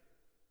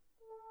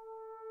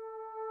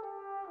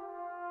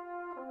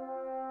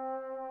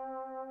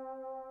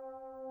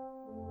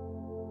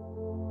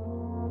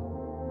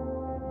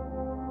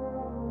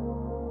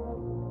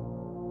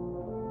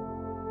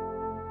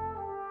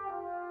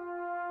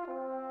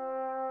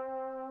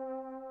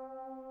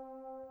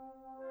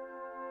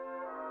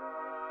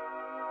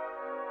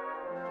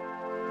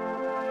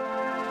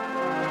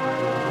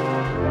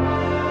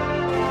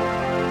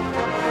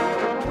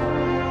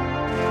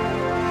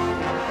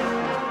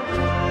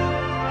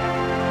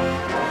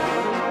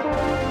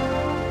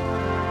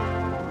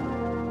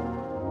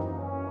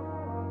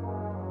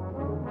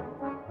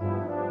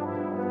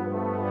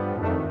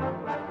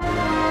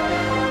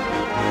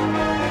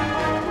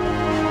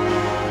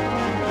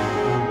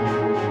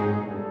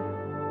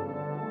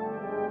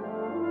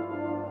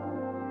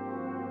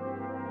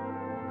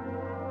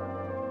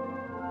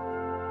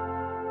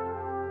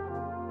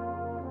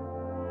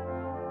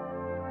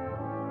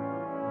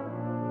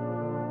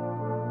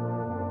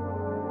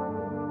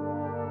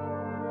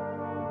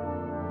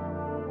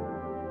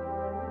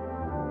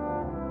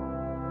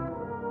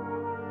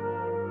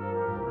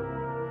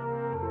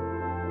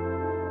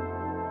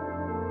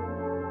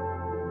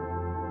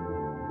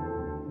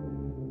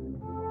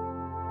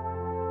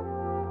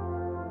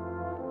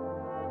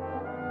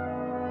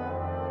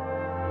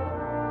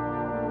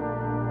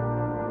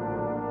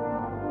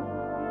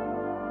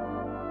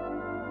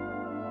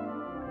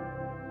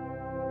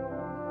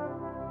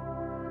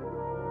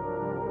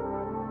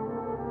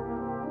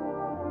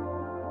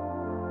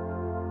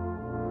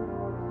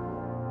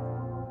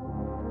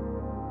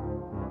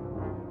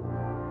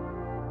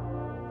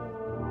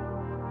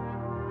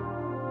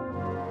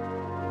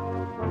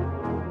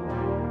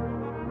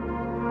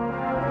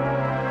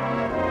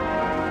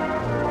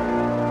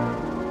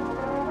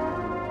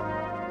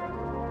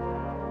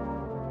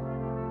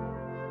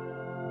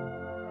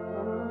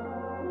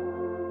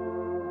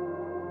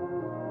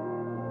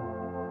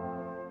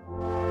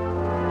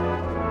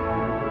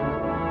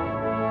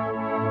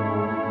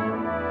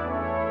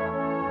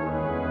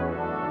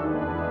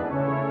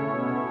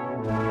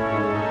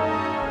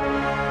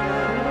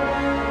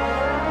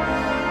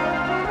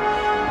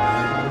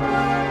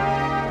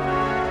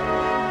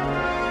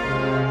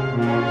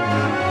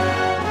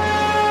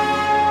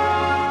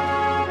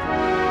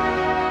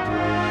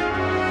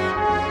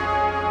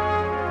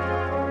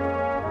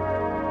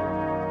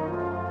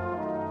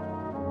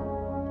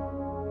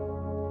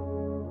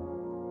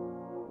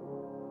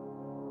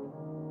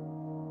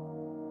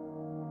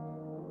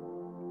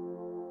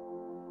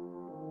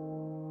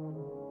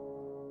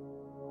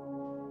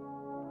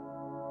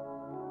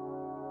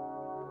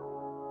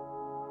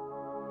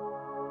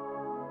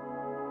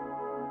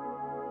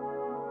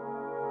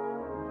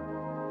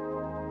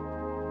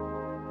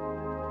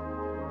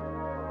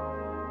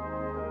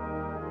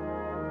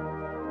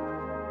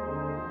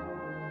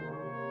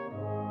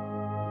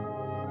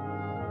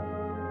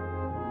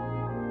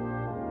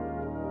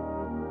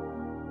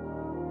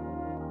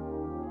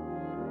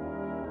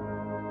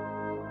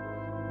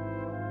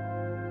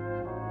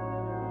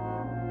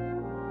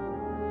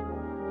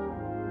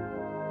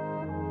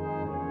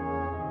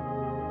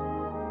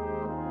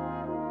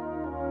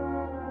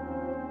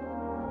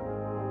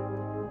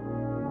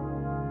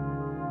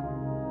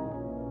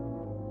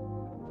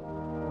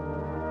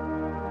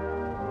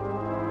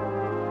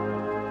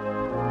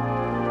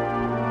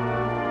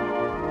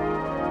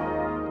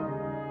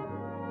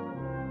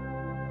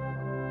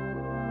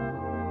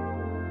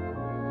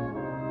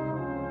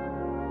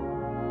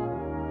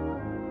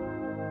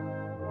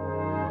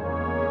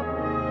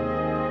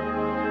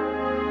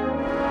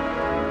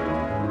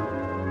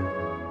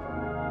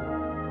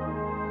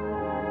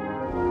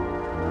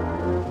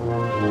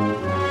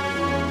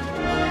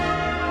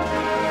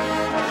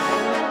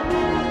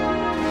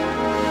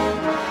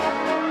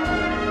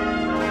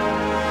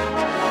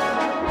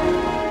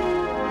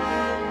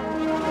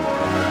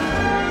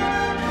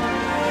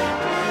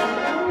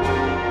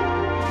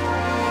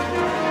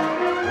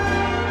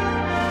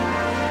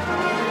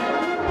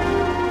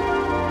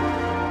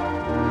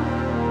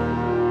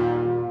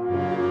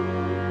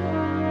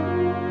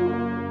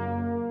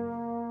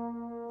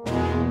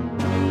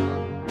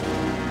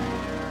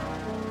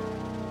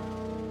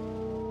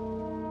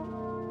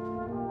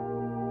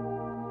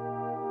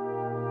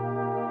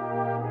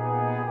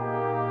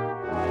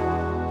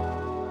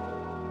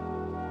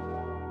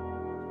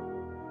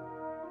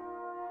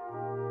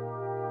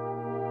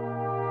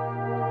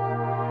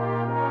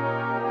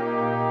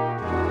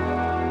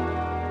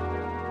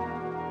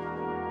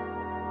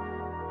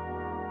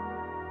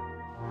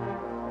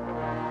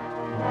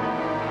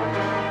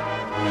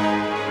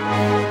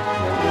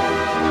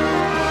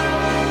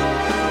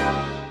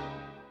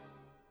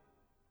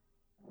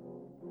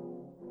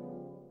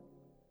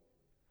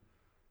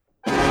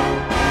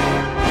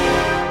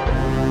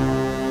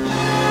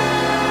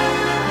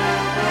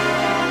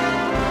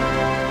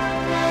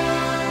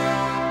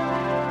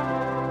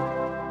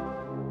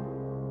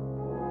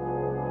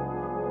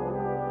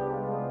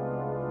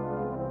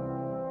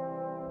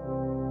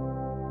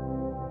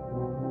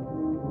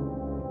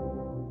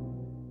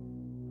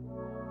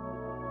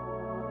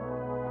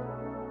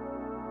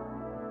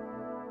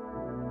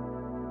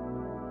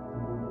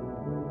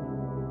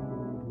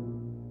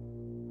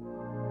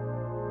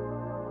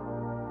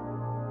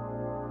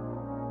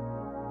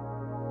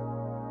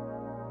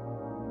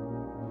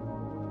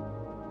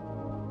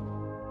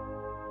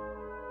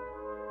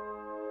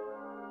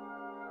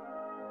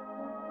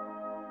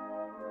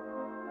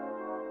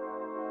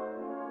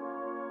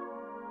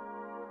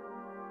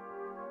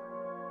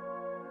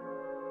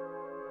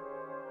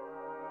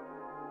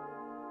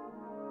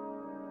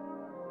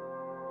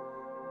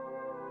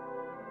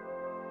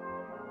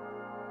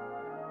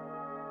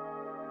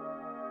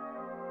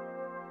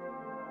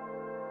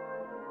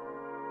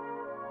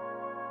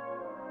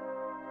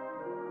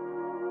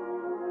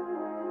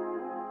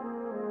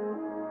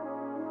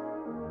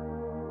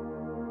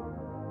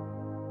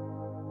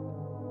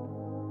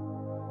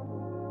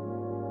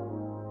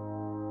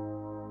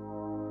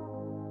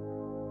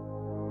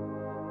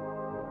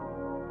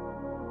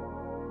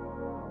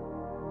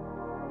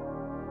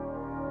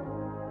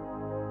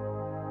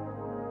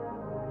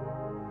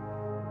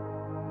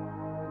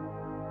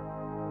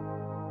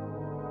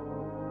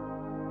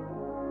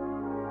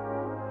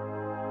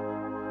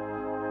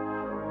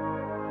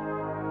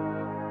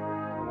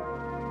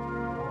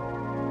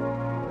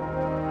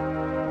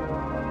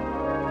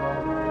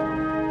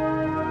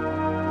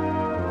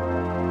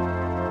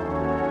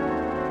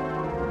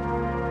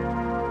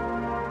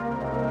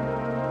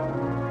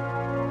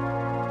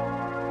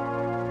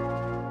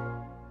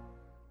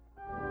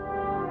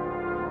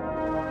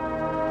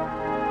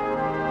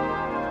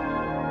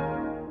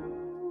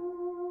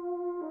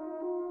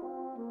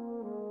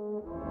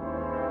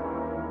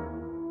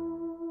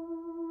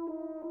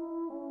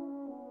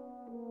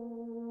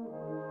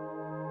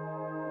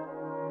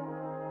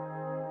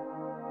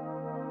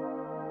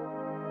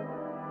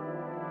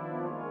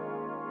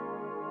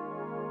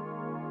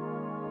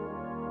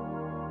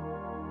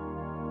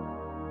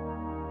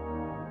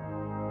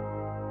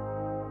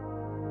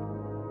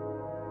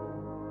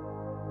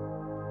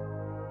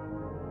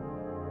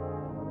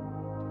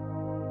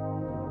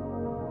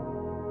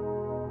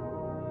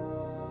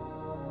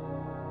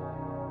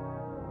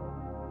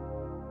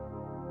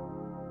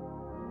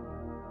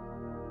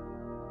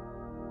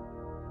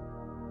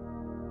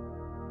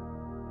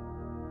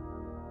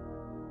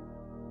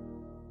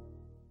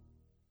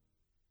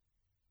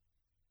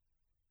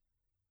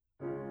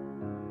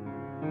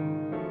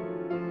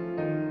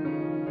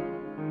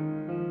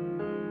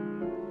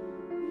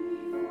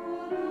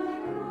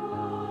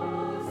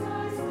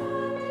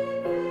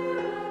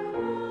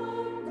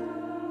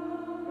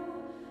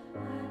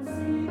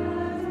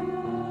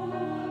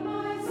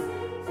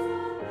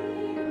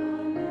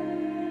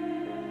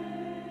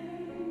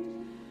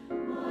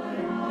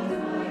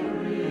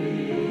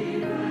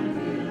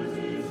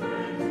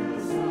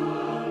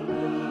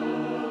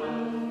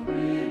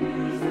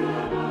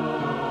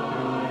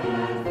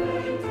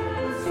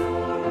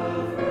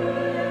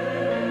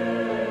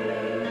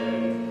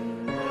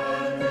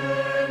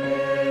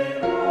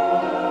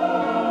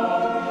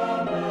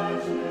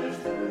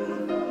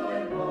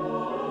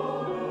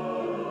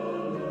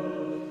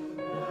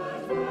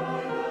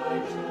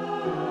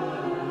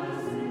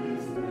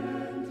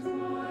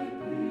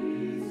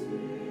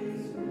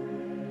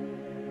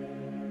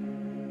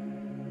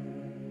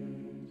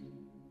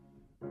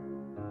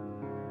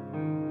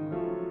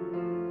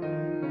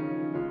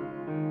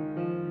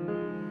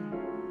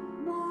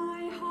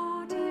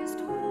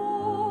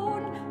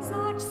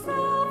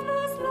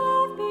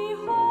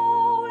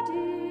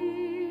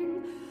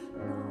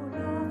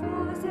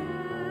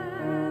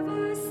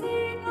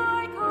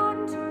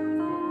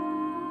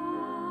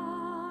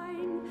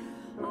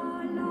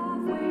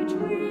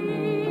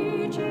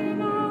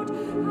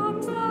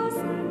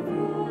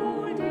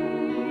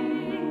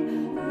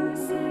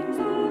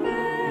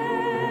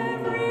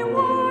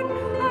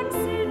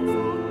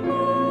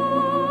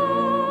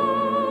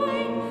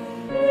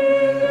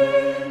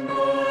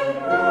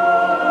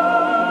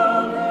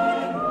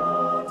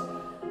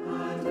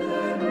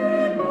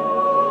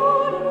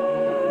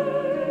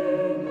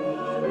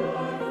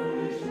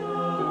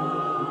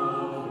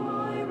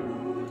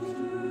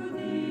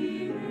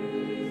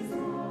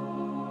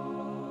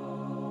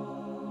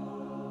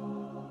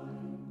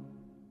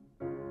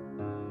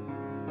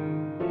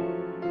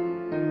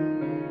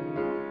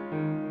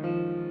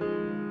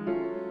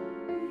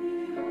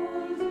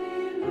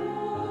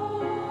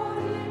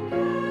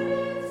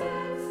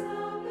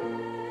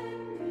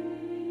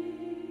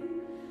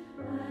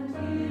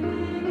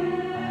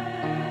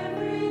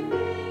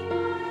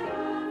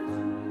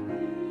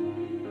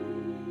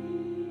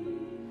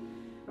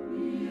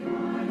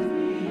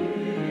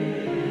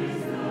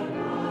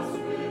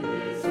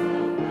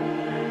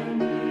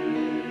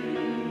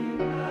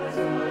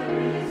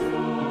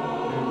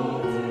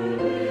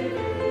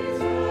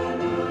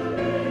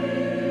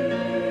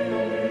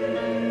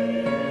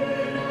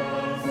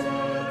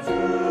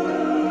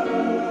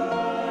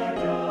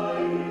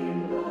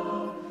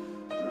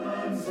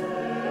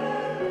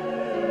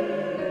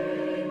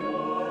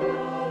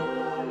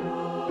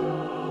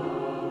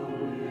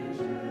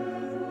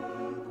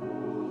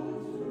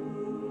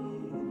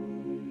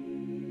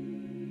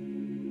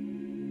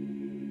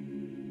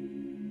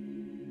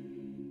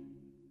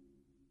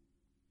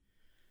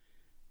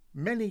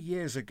 Many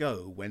years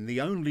ago, when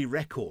the only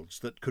records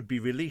that could be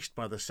released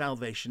by the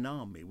Salvation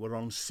Army were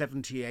on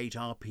 78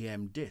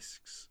 RPM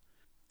discs,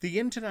 the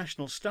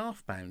International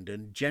Staff Band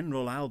and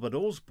General Albert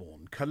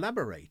Osborne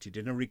collaborated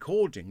in a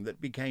recording that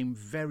became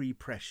very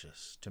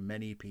precious to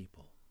many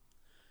people.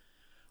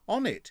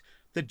 On it,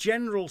 the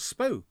General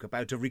spoke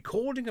about a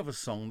recording of a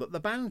song that the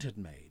band had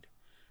made,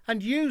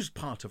 and used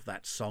part of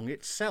that song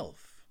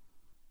itself.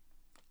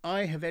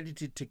 I have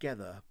edited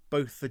together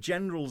both the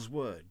General's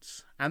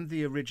words and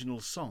the original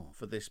song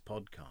for this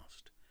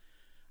podcast,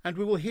 and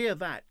we will hear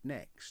that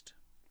next.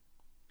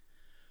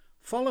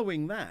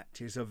 Following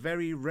that is a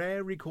very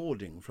rare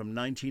recording from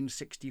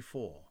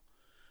 1964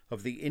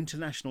 of the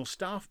International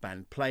Staff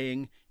Band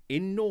playing,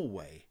 in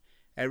Norway,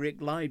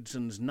 Eric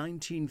Leidson's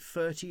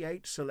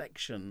 1938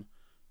 selection,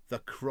 The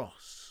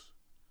Cross.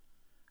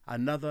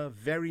 Another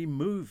very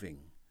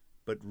moving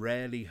but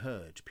rarely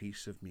heard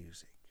piece of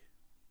music.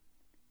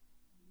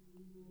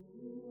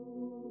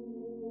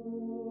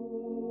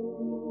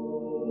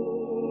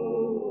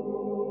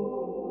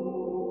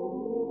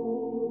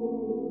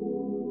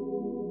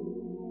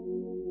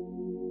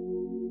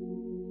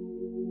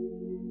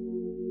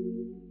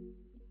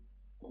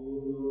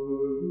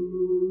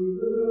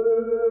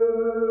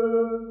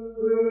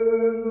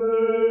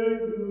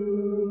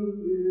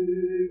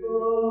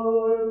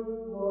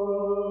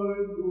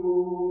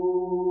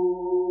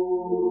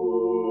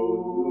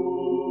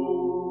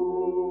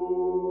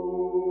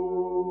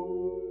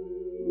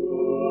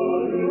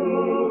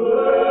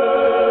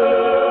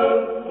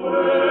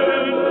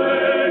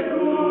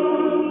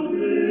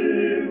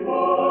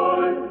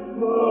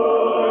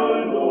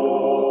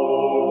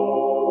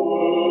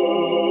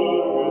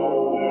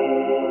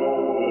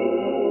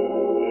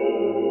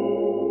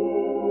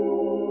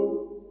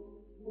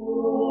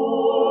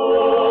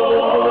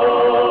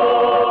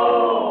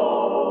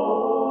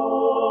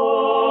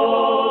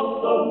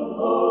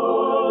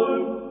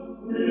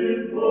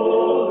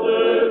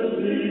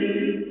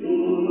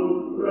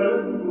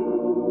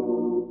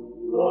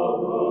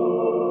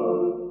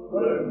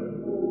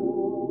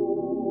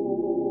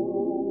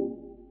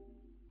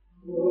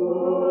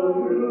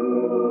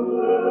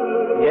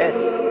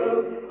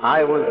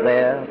 I was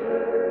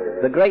there.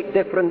 The great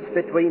difference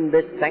between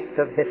this sect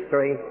of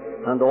history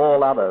and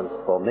all others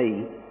for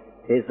me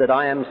is that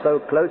I am so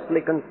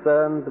closely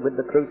concerned with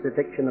the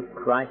crucifixion of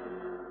Christ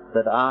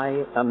that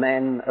I, a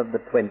man of the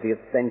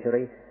 20th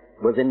century,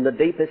 was in the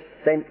deepest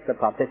sense a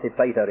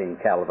participator in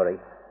Calvary.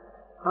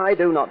 I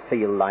do not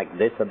feel like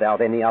this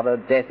about any other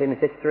death in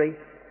history.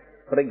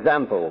 For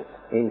example,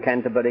 in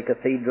Canterbury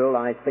Cathedral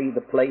I see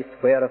the place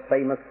where a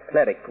famous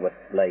cleric was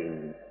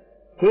slain.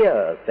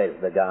 Here, says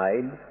the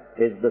guide,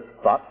 is the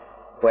spot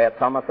where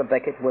Thomas à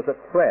Becket was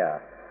at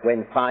prayer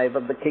when 5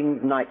 of the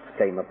king's knights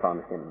came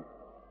upon him.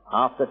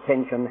 After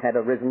tension had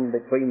arisen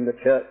between the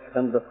church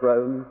and the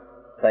throne,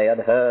 they had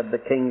heard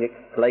the king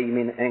exclaim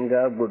in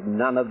anger, would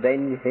none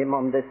avenge him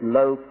on this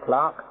low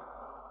clerk?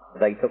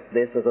 They took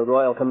this as a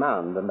royal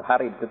command and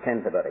hurried to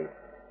Canterbury.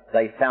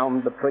 They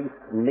found the priest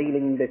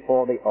kneeling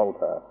before the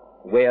altar,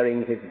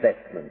 wearing his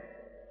vestments.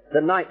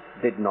 The knights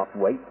did not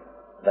wait.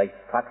 They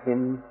struck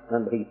him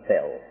and he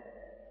fell.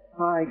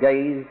 I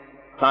gazed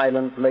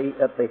silently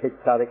at the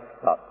historic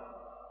spot.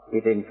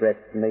 It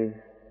interests me.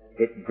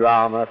 Its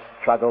drama,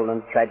 struggle,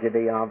 and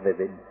tragedy are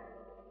vivid.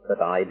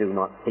 But I do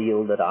not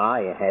feel that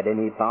I had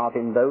any part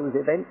in those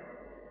events.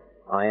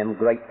 I am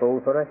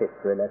grateful for a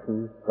history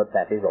lesson, but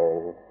that is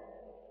all.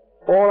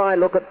 Or I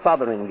look at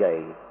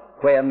Fotheringay,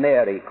 where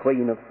Mary,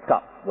 Queen of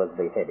Scots, was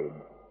beheaded.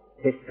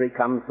 History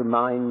comes to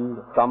mind,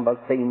 sombre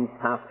scenes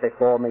pass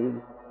before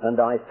me, and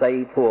I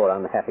say, poor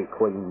unhappy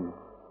Queen.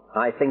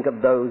 I think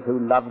of those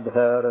who loved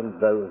her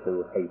and those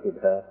who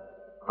hated her.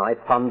 I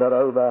ponder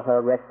over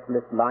her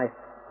restless life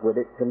with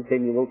its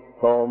continual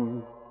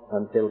storms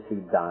until she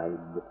died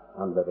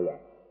under the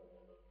axe.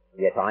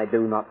 Yet I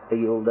do not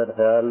feel that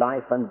her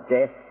life and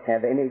death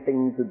have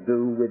anything to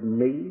do with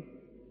me.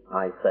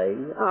 I say,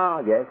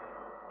 yes,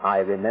 I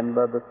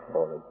remember the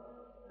story.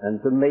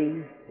 And to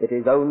me, it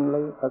is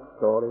only a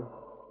story.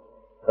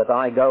 But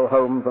I go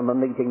home from a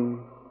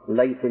meeting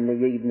late in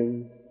the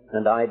evening,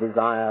 and I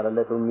desire a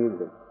little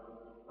music.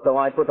 So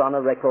I put on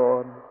a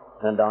record,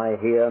 and I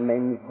hear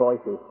men's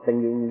voices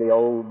singing the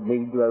old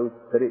Negro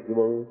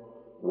spiritual,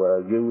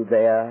 "Were you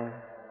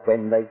there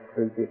when they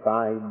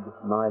crucified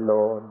my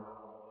Lord?"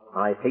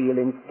 I feel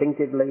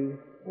instinctively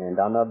and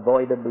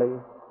unavoidably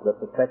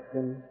that the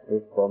question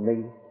is for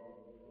me.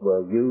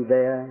 "Were you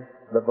there?"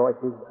 the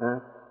voices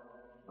ask.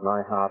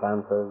 My heart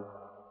answers,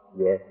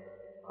 yes,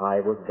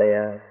 I was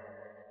there.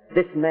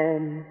 This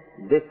man,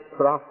 this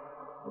cross,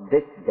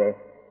 this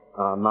death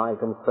are my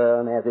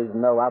concern, as is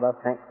no other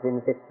fact in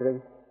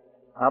history.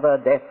 Other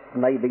deaths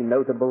may be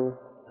notable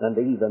and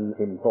even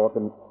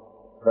important,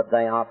 but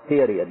they are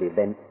period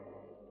events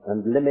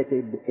and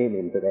limited in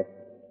interest.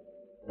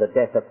 The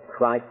death of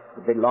Christ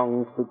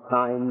belongs to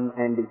time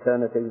and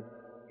eternity,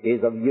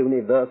 is of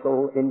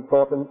universal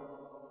importance,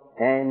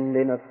 and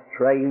in a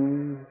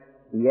strange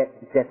yet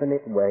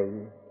definite way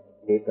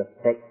it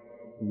affects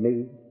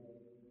me.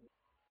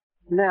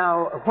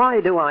 Now, why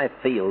do I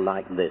feel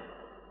like this?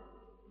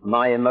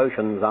 My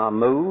emotions are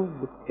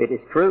moved, it is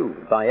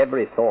true, by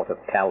every thought of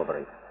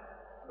Calvary.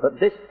 But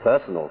this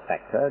personal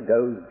factor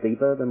goes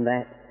deeper than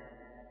that.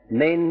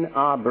 Men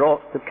are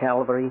brought to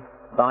Calvary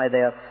by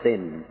their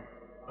sin,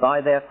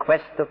 by their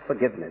quest of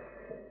forgiveness,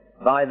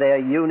 by their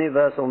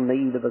universal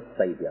need of a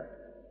Saviour.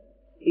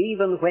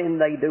 Even when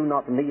they do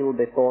not kneel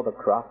before the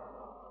cross,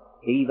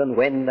 even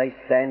when they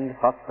stand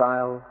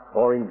hostile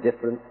or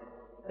indifferent,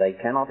 they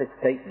cannot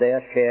escape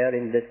their share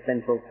in this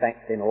central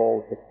fact in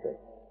all history.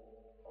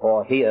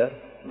 For here,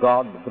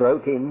 God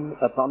broke in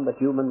upon the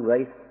human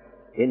race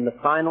in the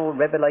final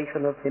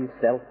revelation of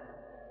himself,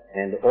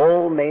 and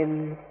all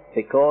men,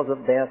 because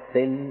of their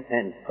sin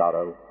and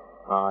sorrow,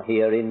 are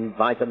herein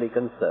vitally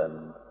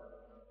concerned.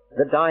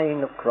 The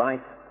dying of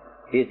Christ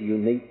is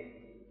unique.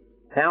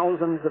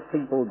 Thousands of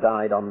people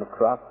died on the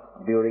cross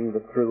during the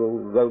cruel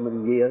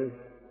Roman years.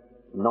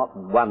 Not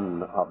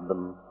one of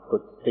them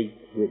could speak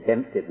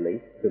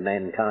redemptively to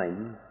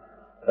mankind,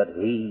 but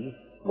he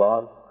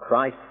was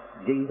Christ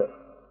Jesus,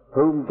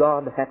 whom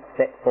God hath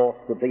set forth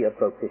to be a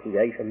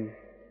propitiation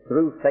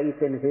through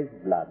faith in his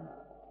blood.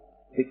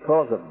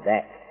 Because of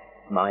that,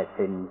 my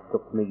sins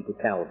took me to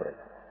Calvary.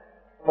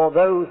 For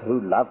those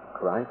who love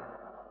Christ,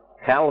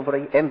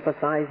 Calvary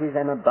emphasizes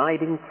an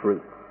abiding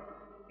truth.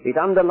 It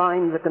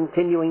underlines a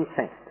continuing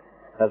fact,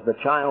 as the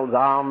child's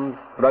arms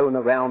thrown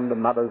around the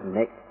mother's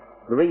neck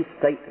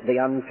restate the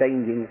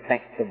unchanging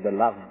fact of the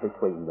love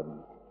between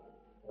them.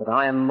 But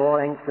I am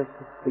more anxious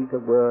to speak a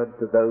word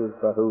to those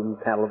for whom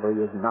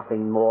Calvary is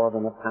nothing more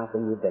than a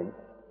passing event.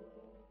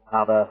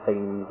 Other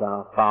things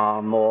are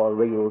far more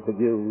real to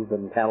you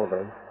than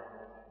Calvary.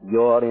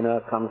 Your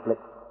inner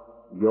conflict,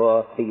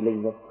 your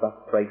feeling of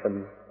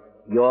frustration,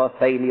 your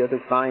failure to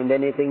find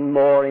anything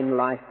more in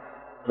life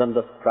than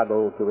the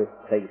struggle to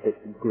escape its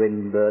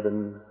grim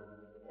burdens,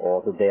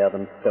 or to bear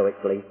them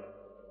stoically,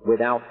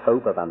 without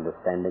hope of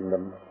understanding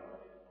them.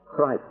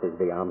 Christ is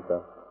the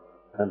answer,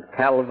 and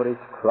Calvary's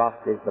cross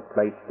is the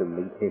place to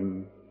meet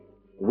him.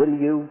 Will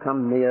you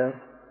come near,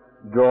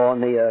 draw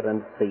near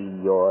and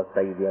see your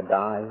Saviour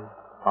die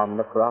on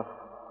the cross?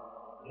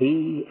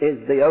 He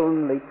is the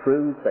only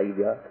true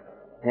Saviour,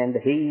 and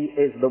he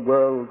is the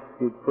world's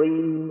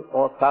supreme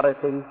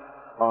authority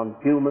on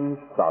human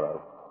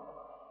sorrow.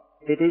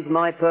 It is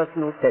my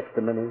personal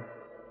testimony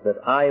that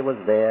I was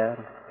there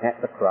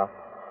at the cross,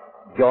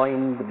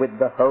 joined with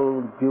the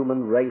whole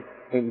human race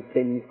in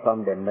sin's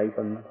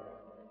condemnation,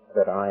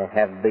 that I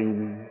have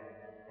been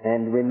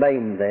and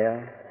remain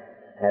there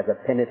as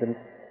a penitent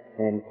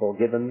and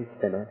forgiven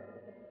sinner.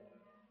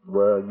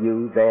 Were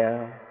you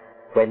there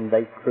when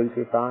they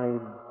crucified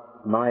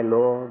my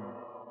Lord?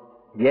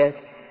 Yes,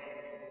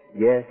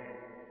 yes,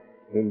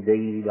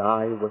 indeed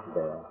I was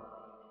there.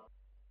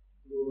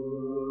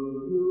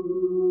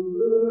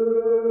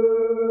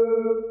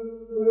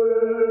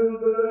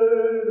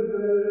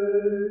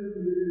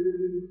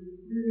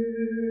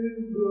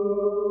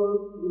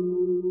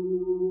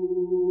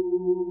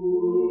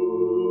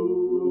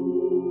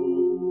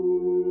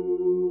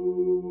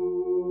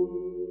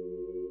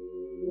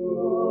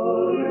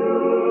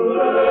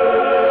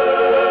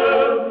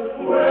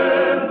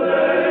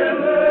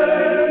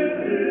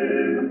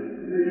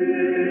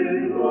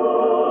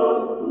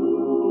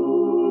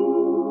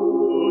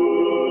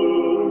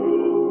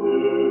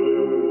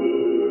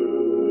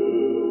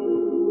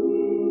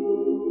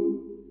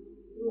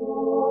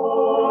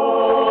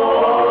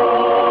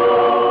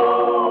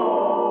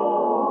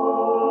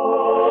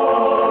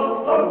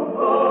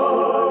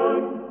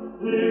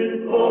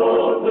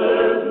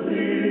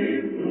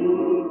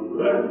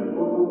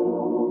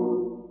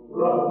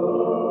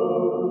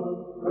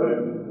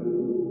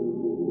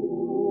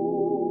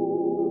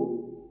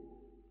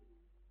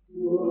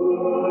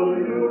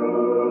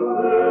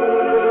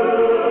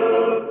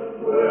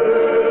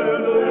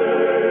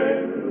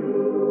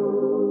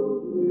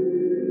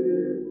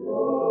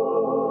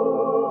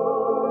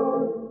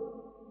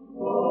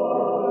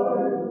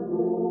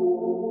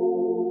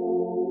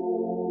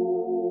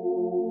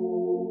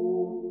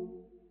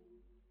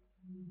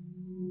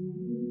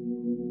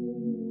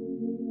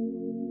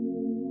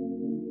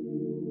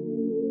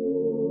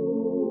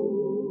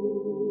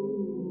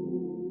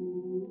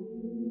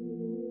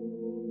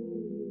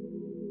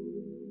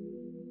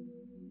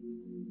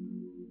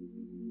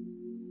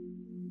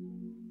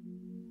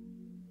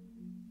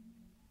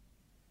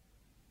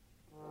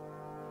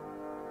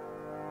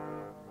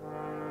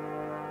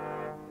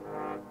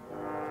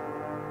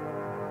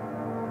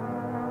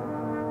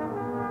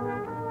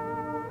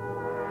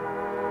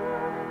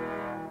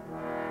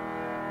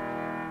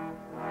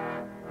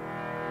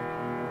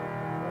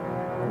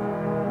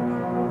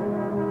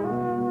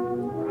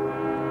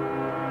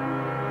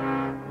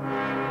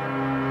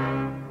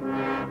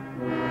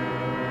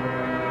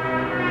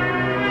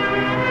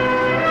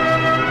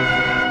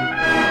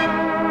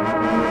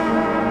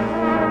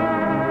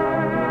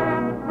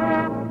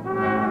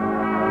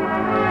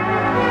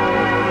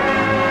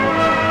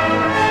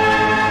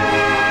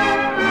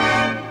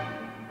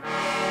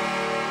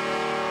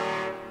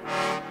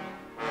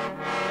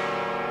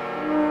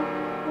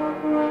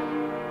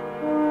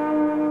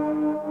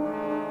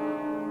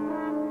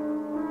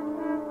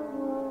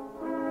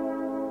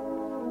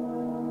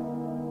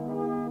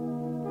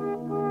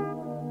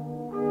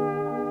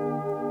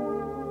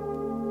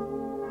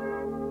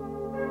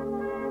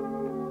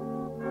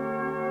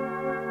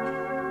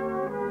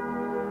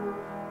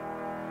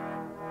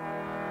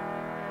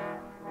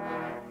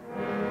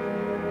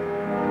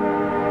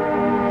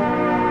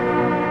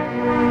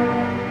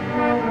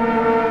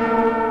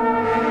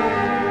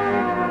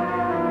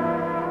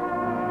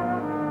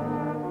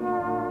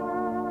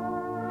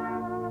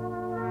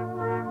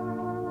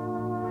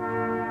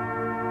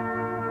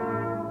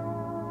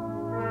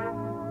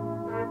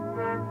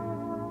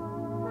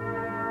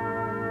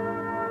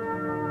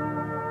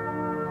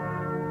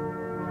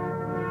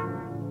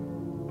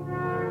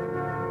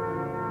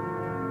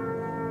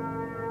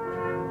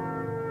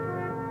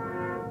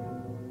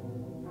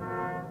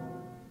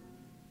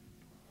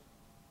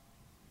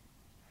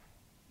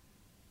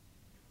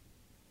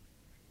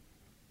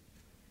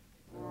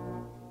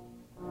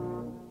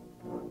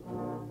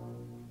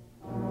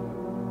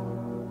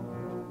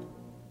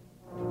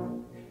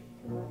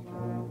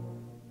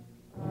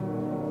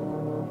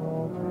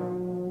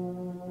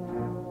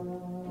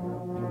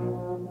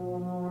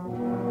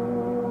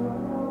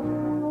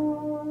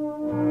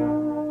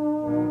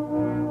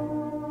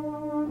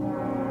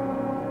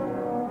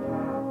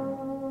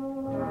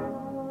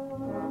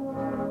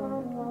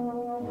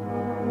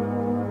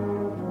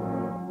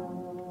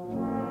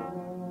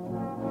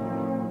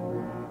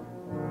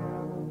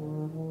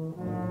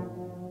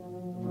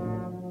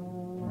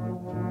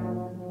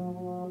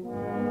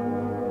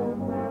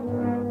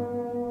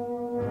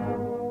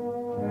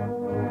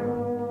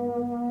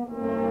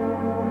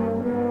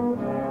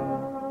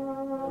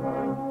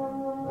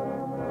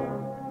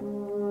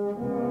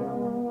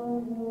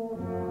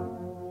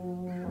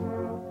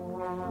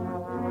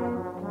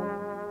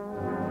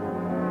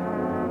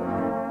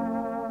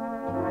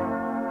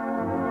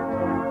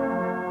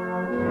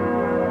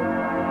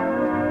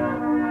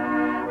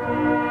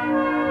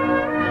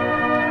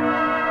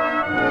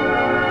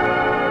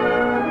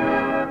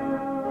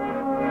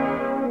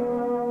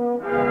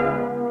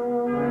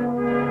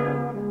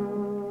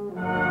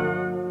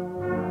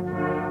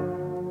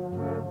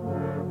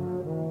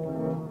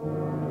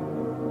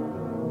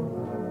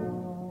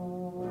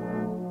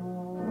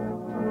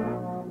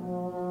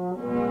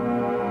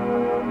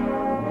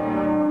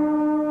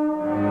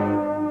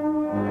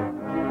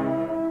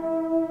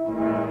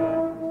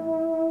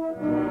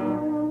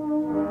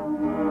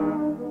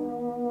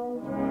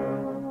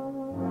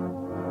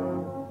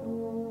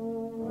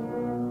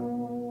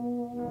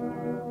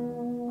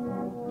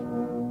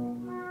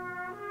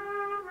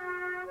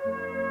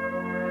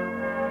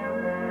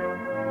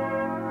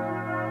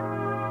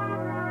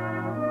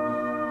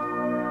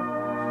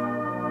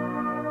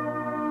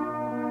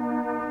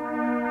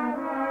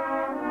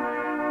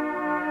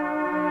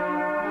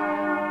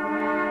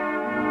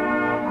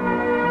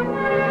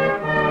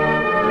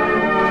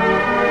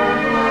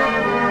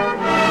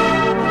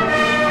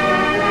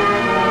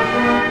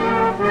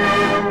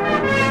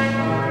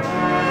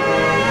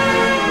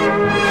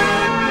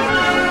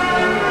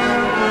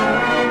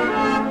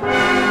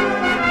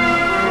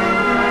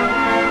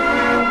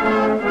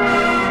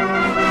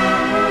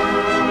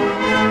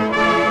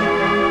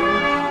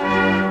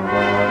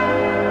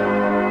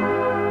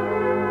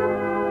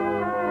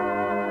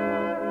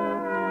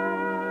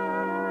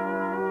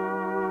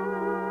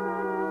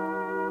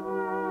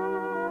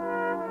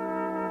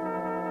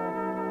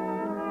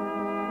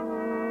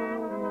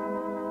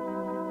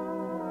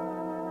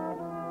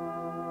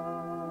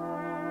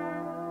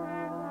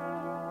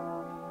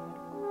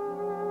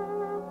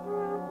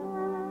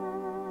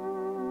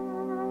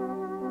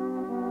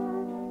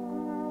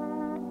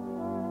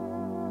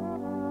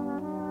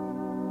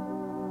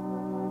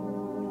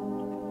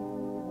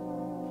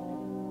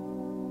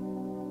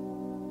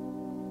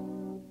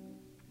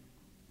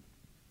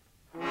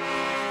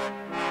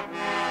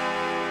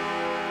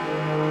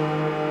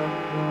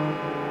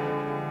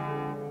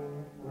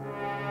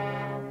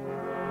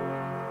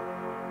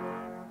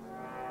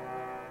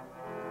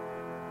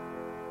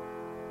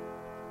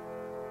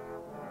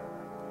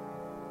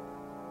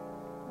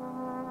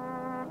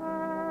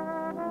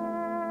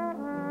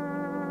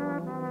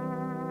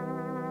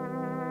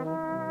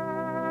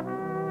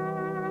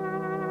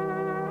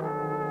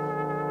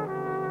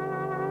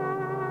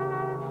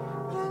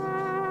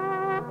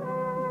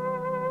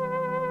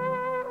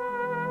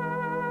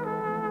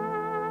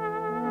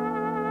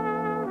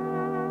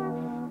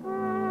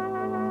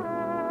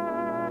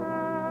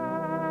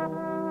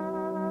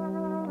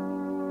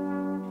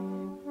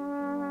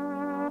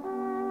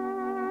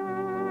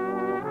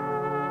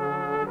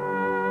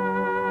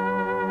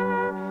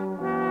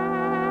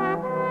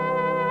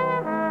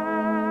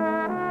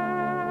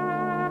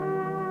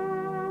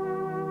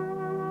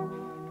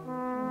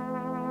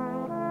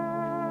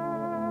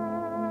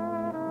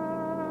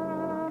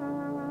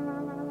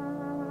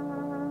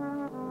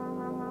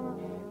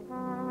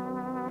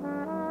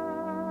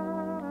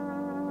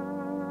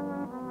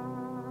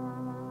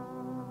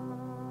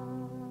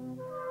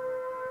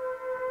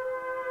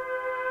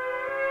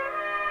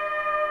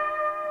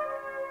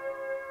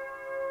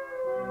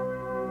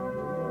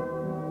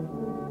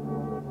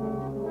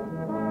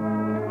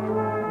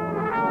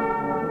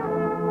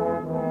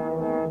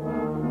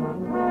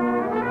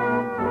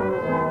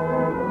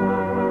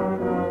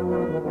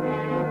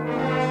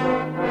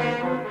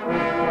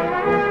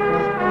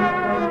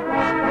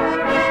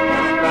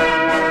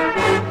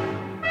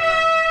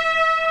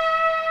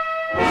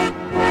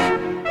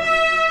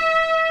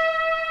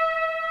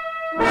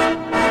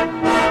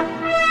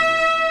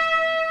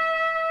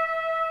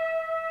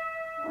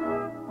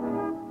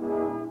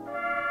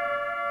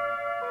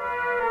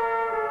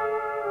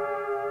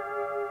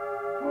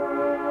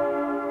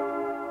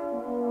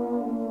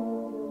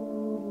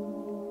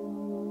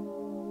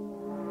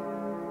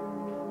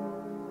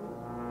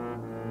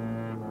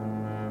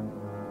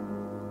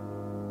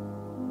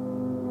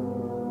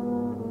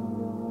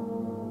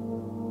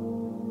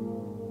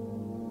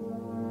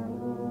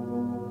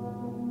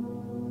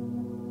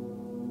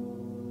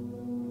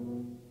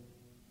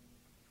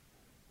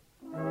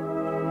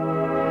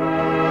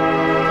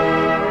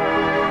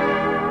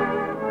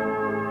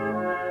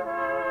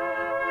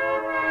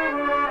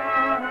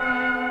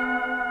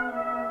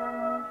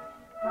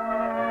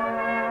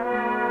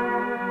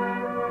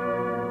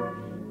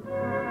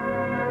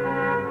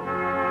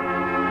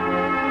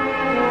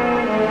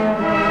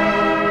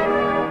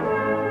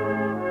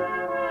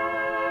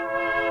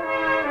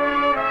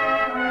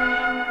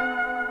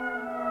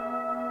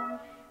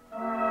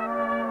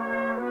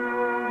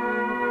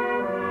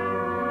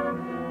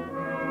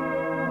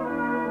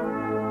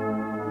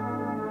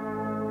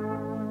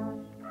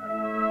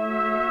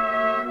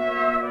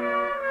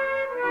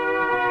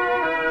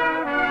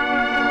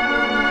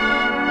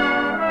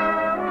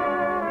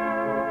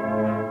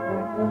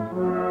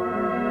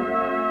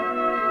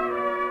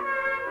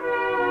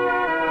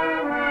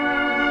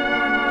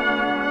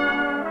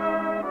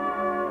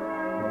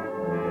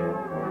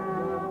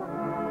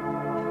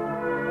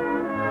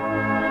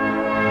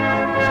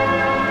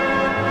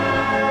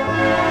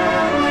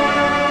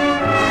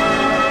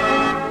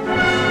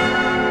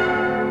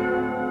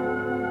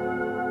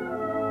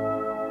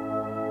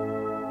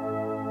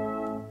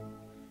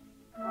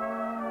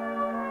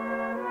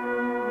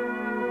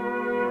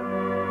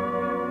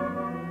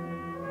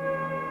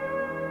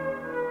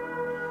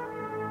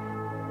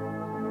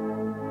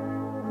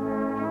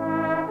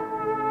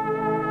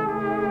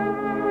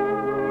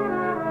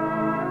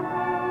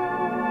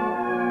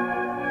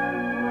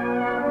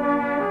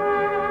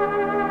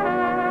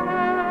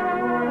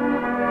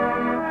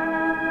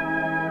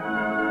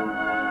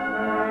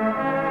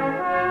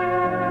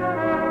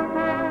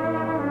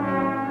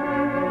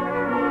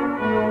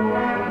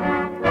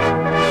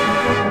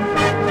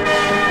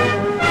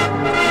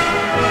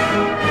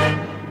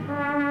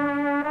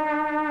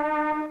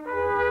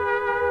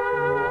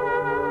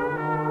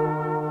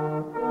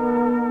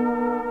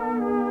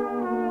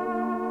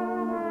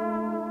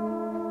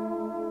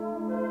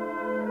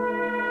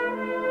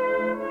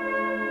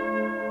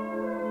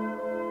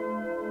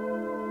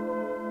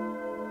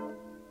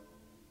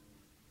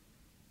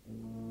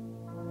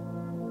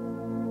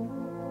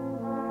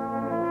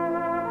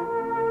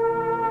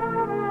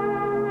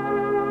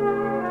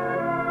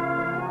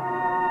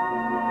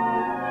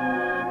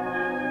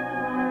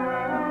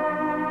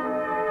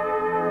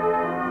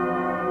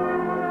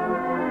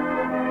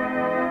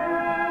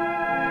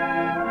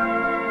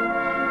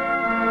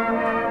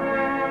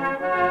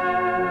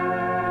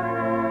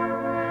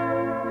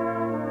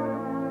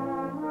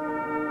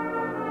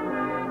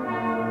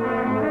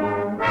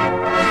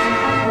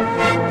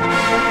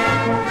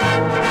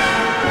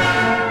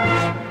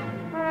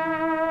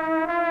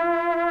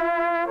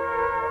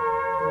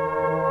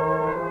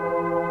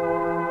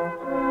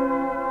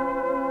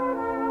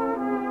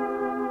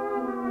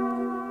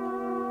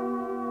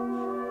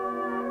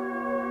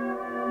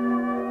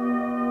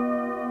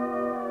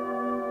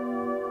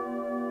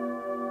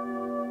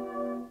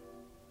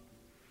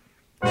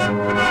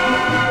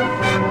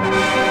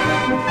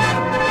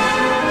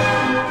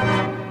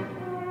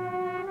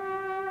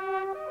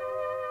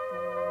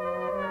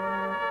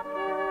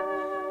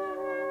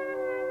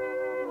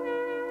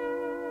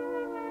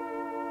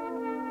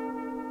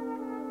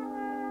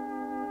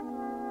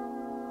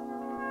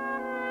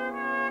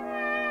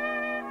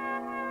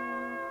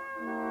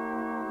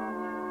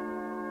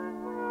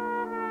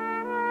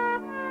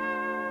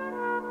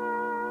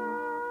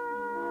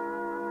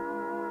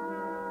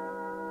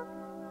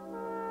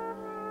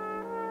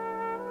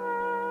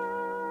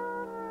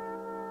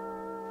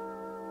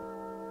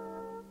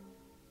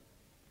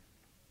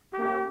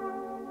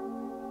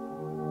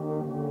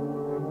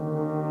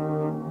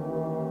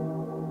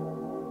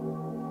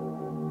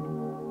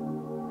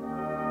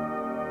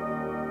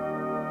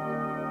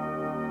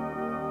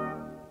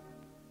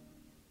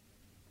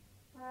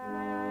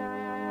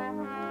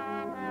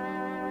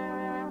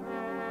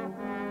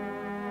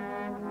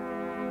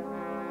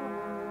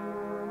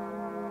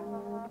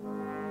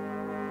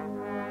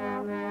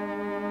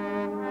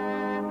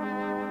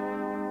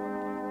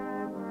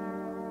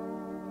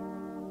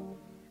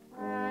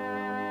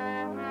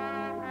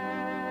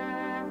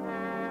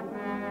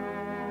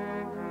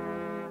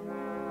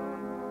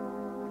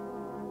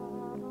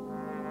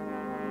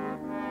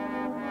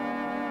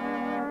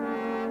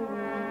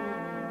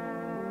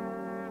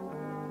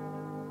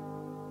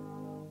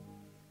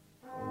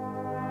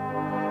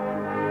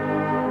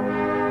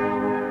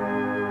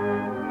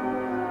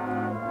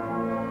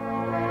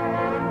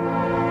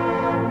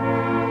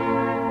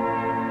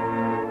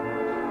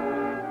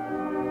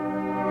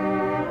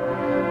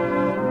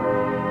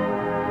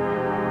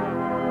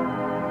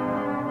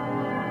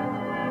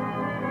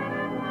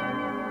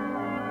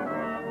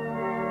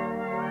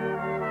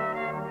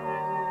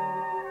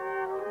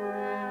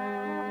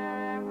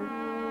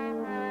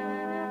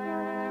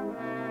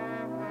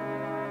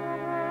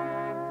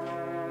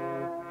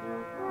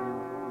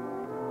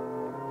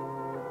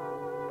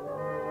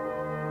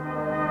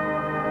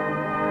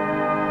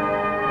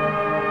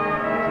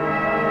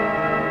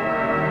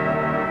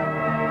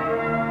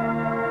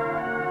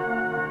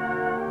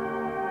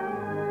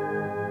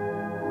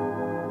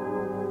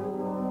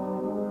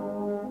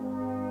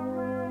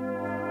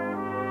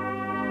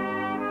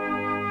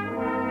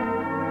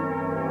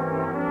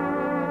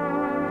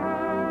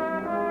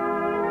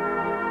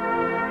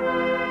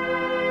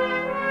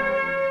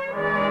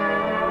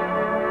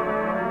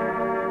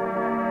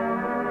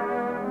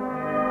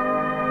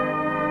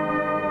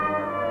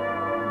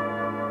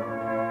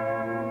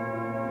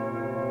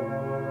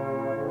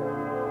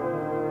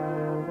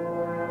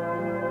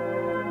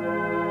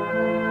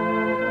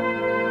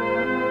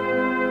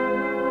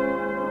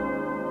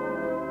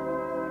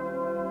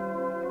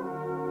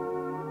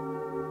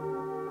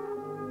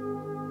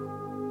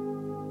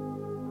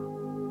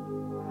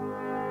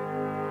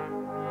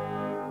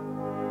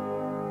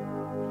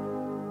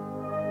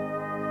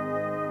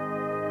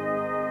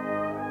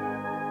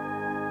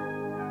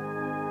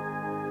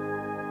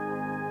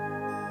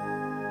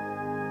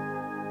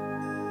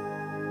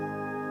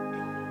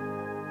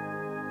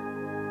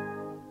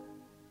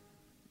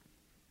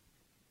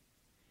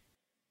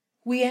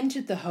 We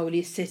entered the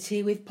holy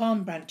city with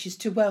palm branches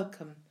to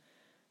welcome,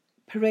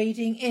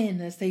 parading in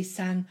as they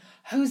sang,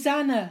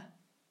 "Hosanna!"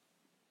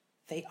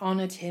 They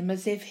honoured him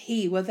as if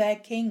he were their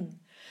king,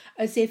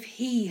 as if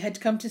he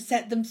had come to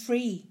set them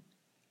free.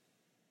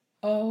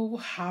 Oh,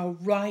 how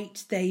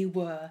right they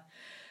were,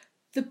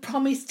 the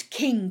promised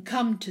king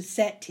come to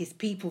set his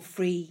people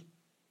free.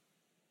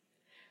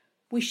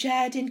 We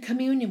shared in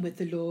communion with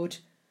the Lord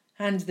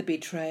and the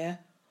betrayer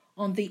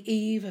on the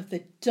eve of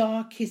the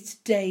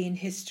darkest day in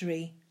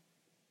history.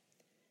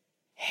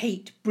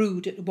 Hate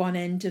brewed at one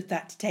end of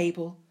that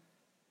table,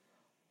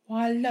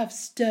 while love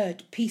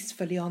stirred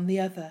peacefully on the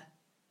other,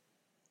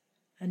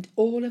 and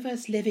all of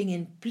us living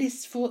in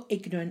blissful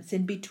ignorance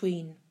in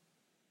between.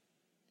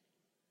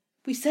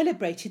 We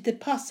celebrated the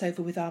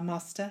Passover with our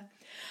Master,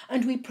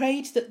 and we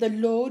prayed that the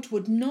Lord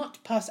would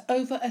not pass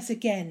over us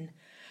again,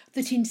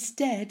 that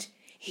instead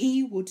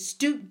he would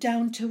stoop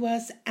down to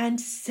us and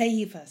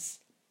save us.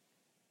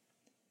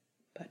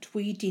 But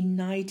we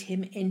denied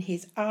him in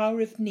his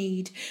hour of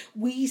need.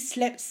 We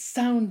slept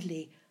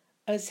soundly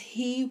as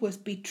he was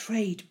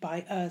betrayed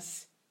by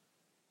us.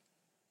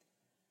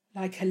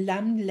 Like a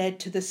lamb led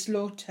to the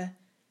slaughter,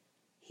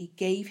 he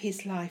gave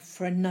his life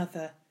for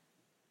another.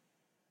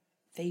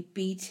 They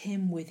beat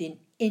him within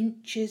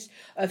inches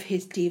of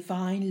his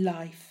divine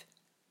life.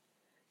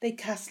 They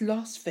cast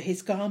lots for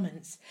his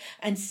garments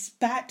and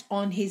spat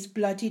on his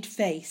bloodied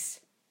face.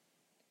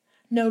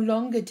 No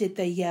longer did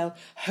they yell,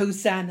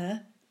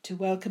 "Hosanna!" to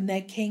welcome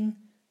their king,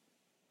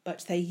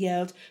 but they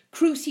yelled,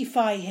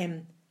 "Crucify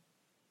him!"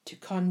 to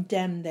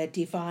condemn their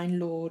divine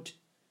Lord.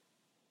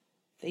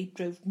 They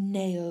drove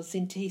nails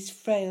into his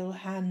frail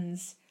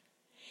hands.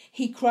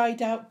 He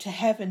cried out to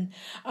heaven,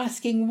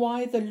 asking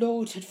why the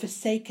Lord had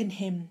forsaken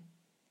him.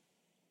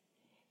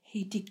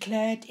 He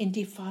declared in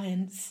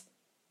defiance,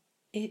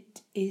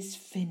 "It is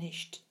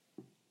finished,"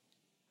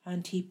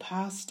 and he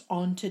passed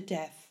on to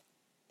death.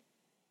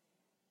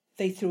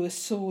 They threw a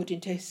sword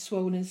into his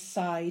swollen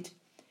side.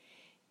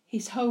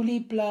 His holy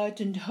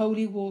blood and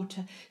holy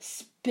water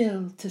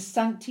spilled to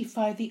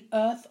sanctify the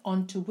earth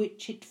onto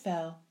which it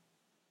fell.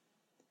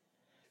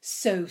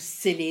 So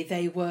silly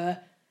they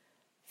were.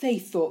 They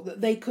thought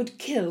that they could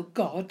kill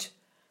God,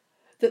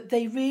 that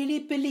they really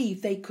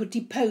believed they could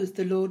depose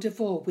the Lord of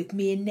all with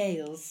mere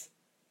nails.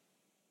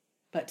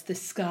 But the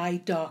sky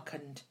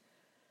darkened,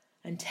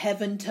 and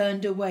heaven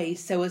turned away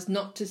so as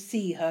not to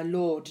see her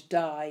Lord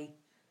die.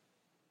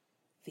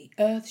 The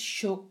earth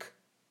shook,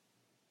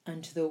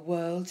 and the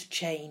world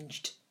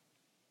changed.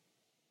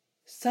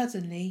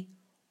 Suddenly,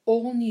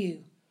 all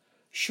knew,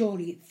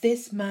 surely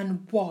this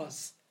man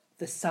was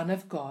the Son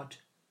of God.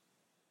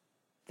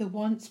 The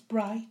once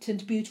bright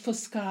and beautiful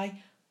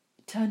sky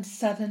turned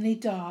suddenly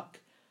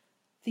dark.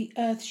 The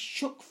earth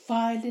shook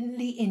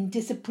violently in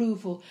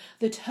disapproval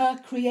that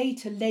her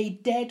Creator lay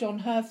dead on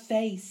her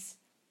face.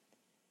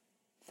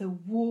 The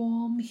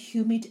warm,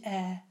 humid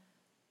air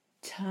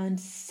turned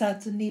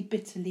suddenly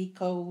bitterly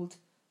cold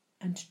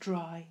and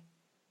dry,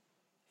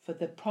 for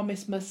the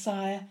promised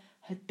Messiah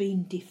had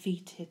been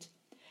defeated.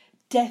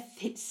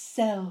 Death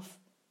itself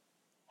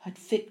had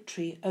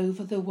victory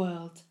over the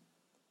world,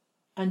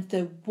 and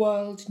the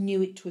world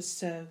knew it was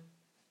so.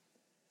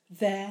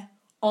 There,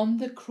 on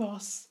the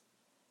cross,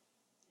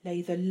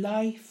 lay the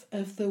life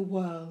of the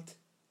world,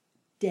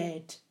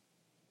 dead.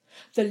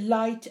 The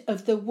light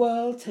of the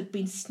world had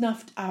been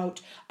snuffed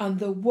out, and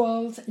the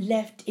world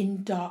left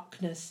in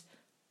darkness.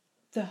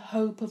 The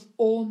hope of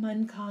all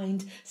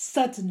mankind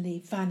suddenly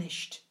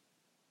vanished.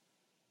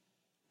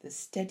 The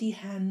steady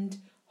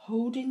hand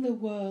holding the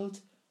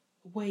world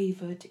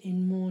wavered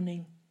in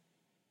mourning,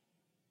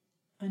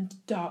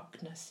 and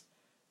darkness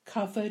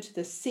covered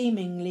the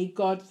seemingly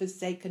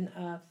God-forsaken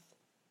earth.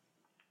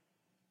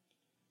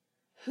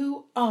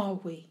 Who are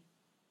we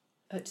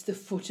at the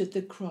foot of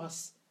the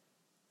cross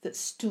that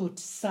stood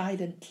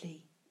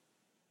silently?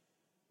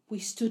 We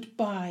stood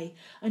by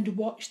and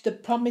watched the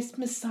promised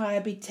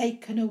Messiah be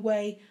taken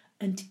away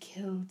and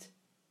killed.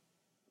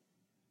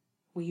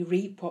 We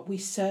reap what we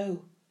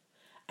sow,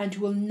 and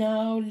will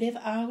now live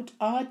out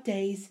our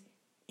days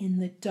in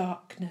the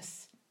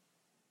darkness.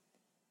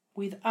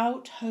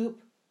 Without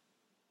hope,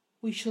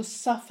 we shall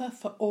suffer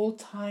for all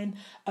time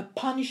a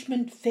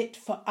punishment fit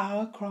for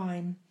our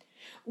crime.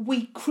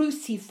 We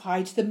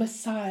crucified the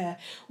Messiah.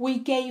 We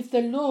gave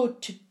the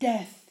Lord to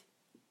death.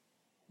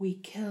 We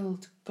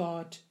killed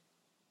God.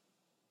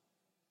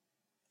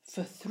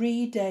 For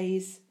 3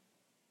 days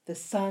the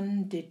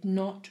sun did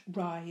not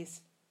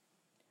rise.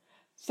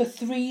 For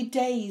 3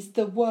 days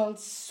the world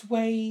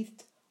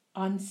swayed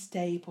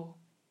unstable.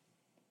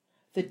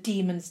 The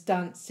demons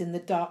danced in the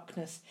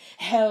darkness.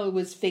 Hell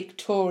was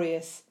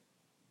victorious.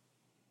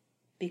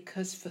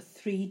 Because for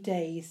 3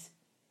 days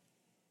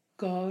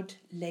God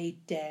lay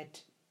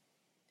dead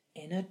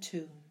in a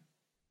tomb.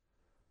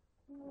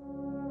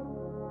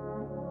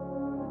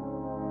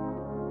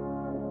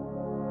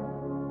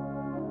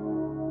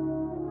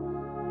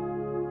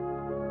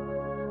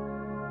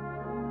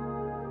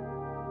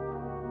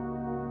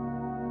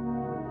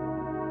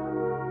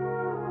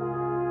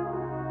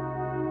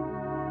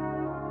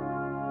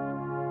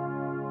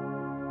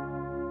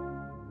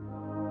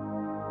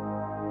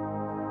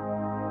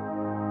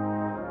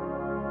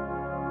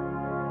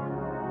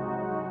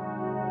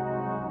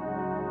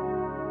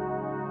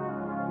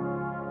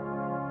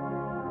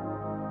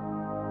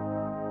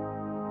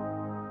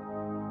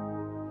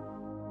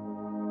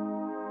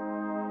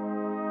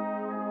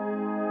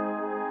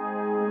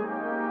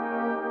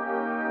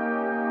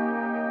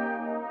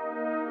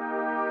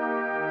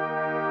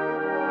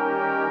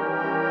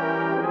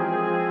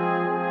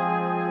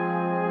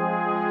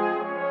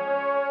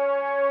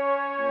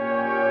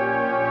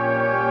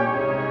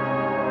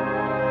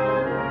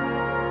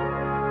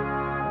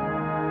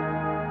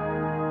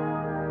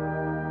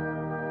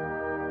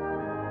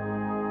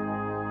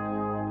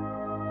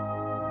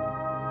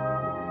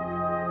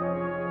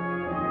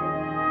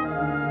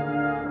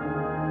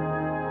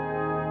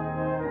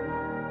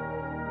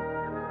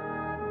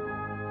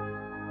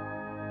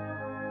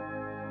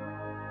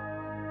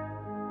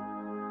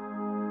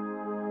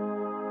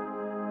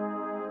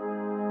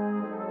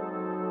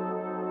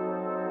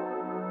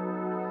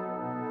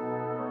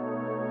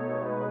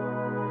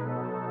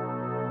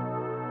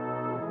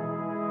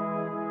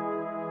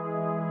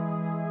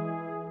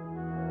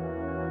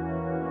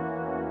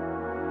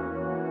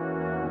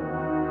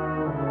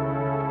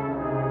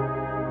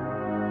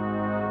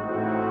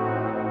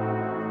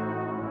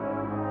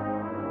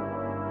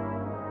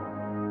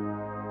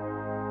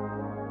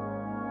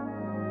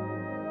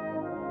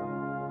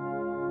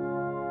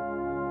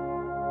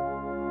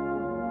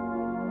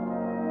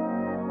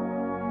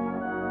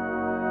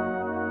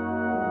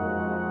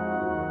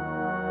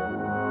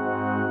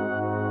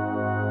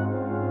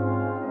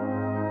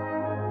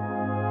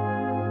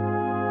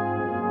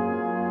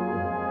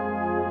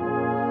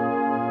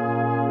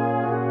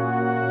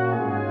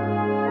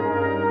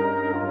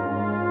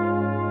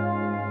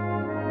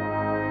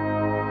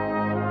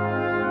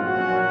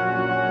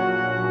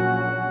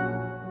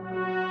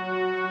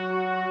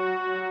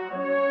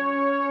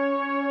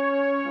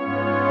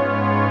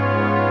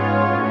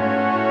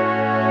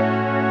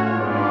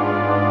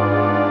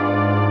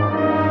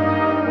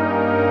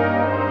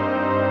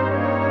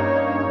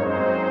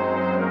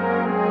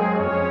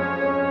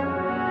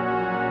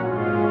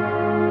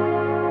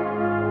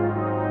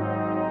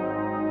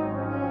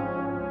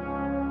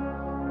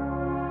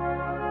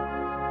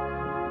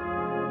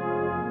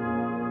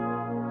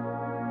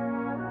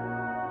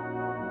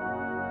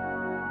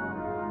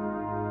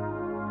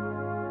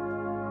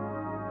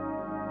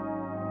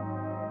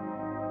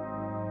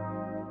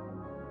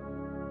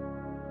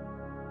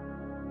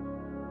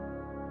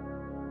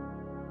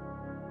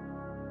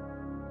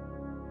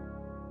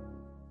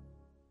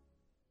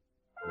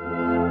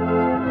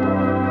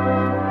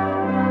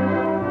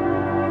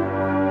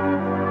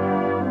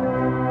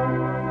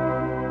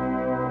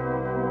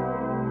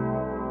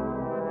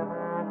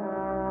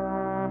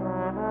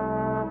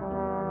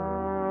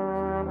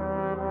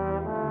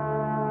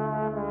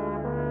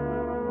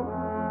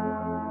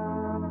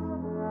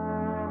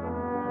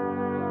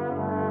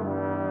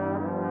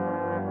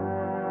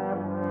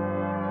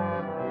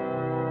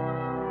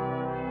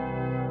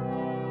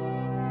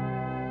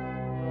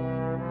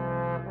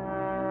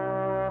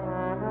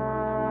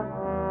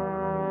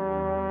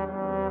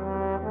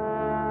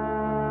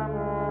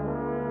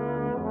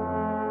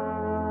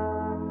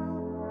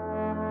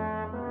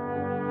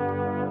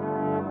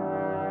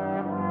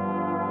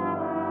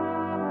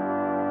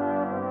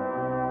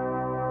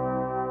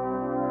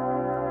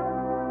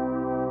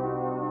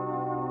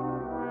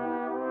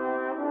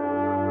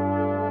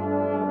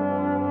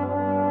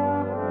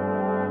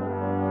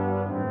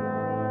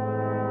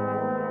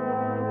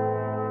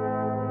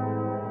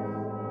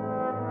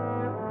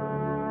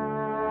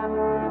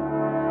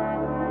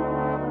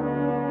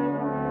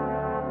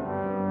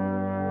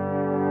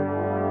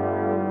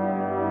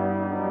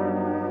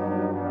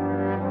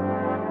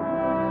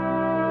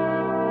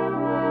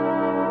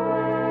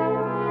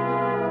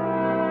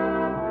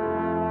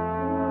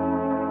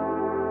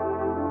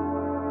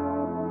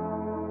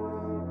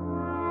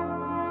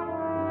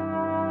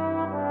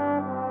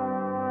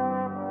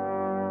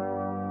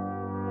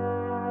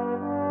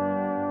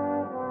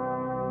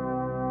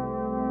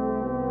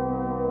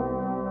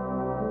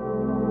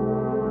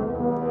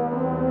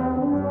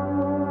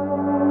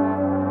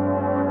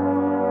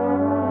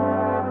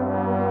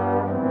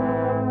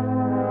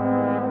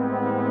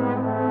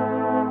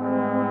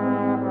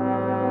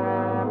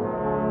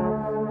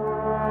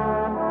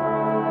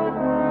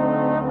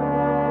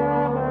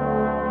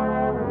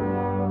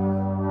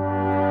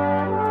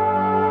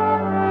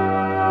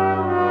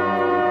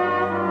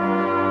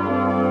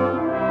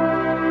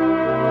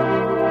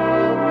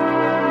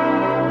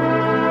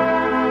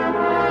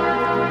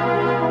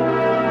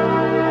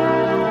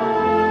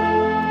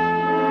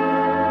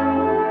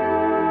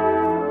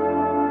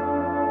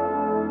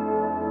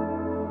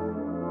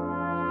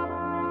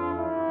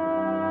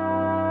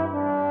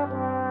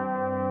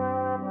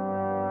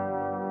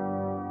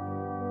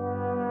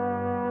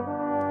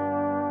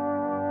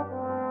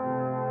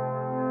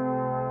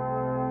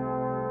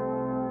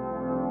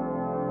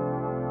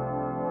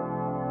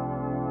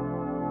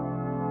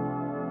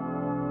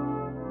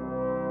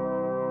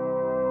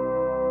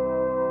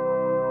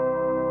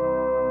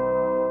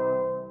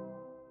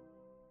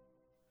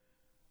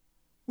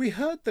 We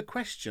heard the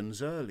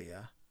questions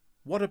earlier.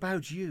 What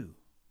about you?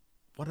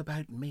 What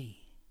about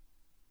me?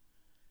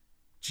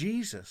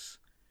 Jesus,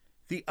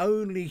 the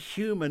only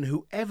human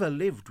who ever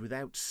lived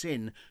without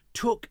sin,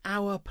 took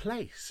our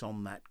place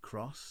on that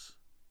cross.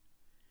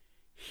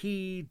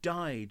 He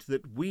died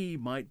that we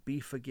might be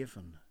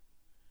forgiven.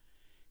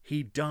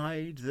 He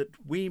died that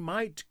we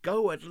might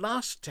go at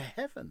last to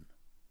heaven,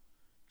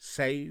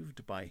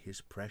 saved by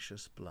his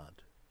precious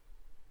blood.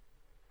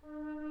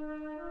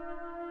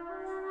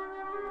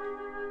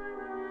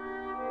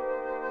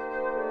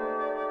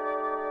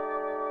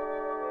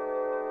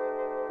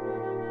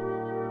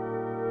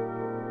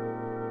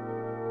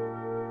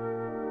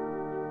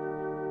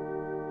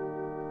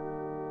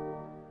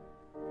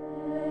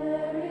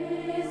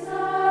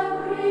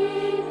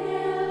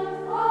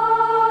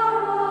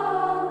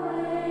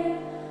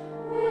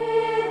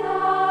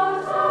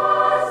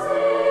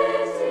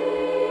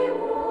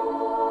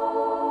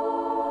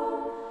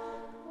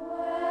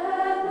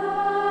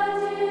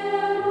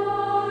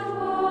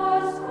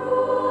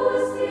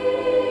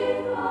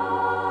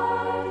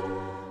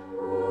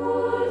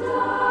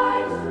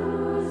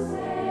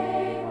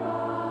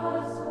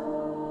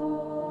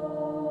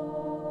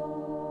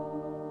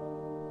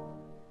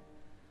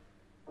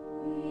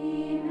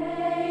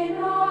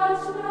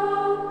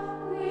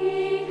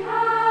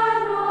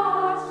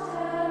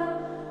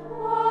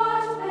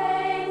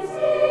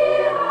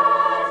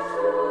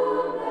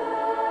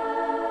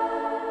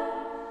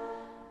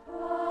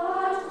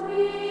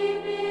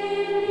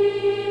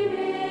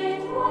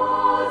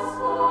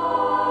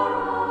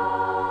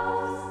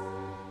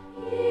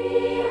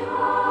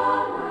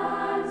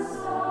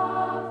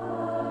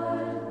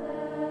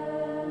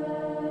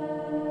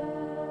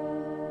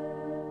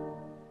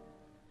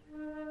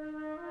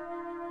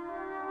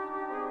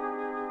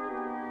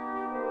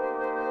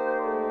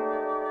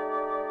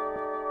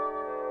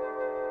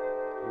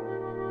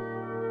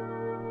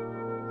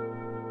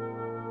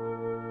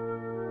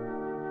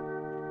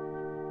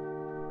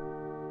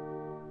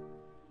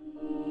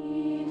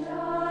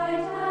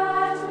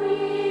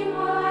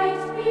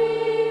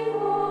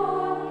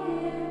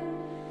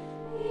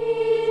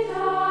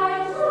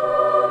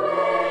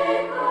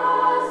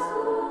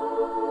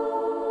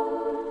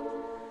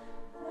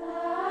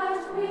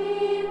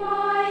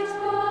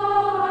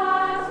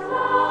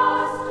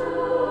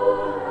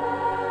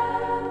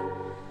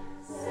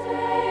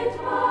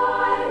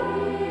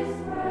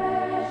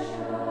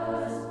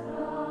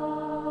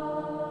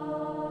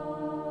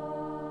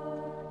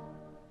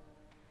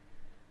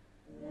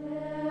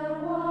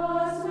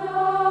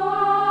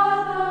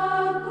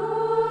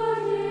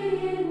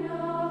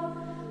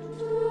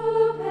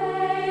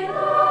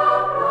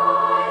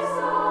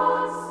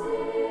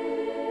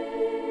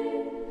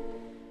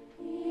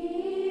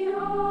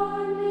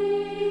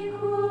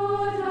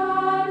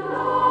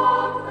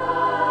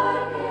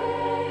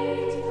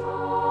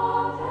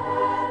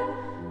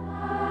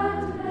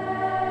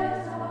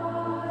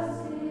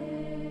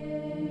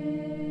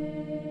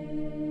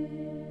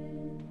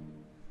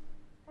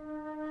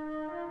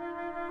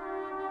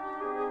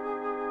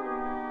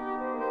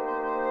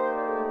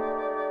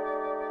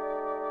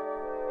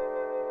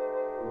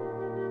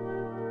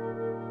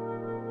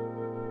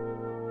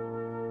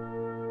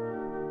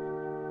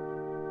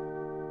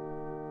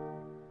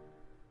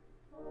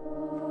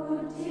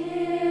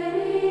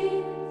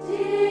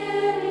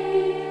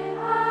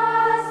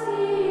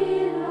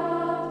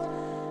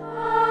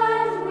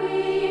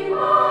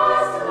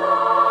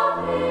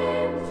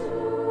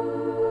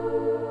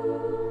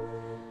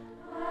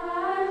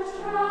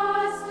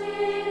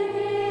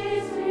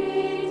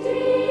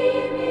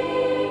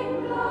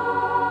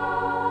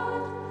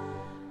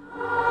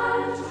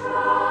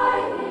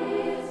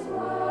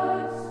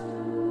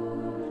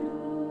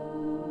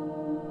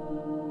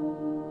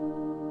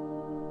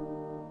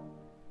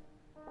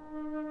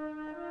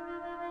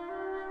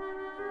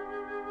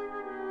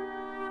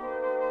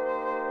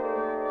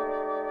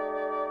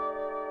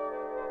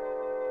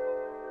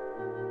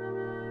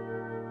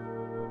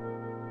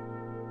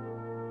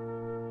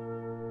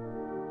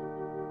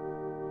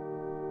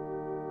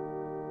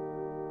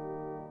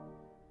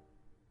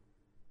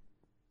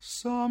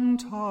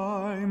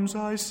 Sometimes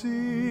I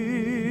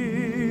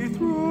see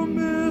through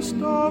mist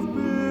of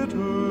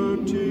bitter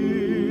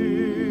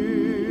tears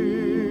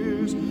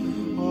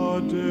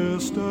a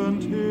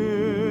distant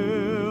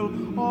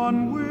hill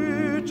on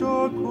which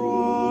a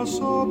cross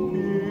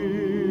appears,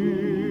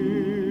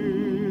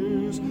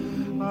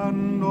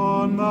 and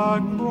on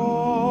that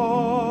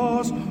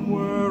cross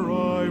where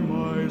I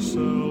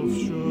myself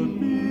should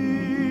be,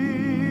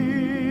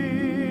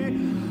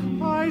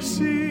 I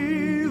see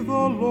the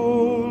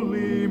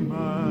lowly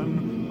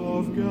man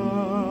of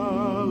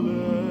Galilee.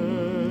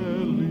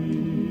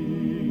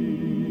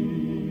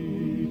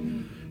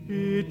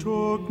 He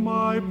took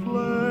my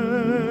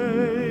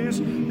place,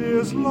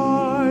 his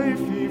life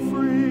he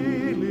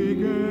freely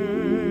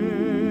gave.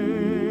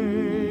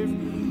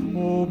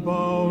 O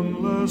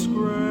boundless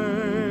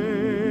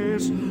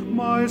grace,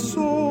 my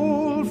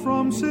soul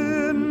from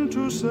sin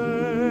to save.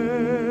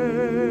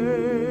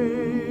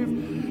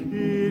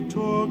 He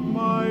took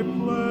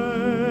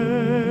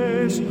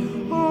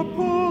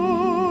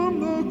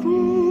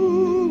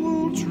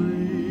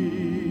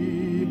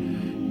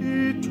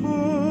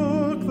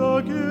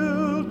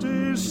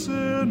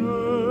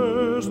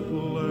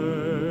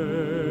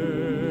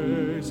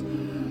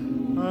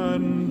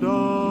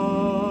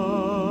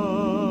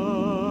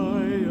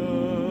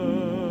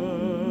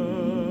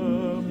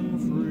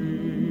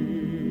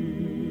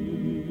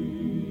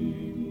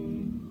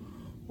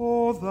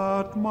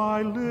that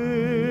my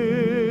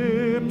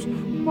lips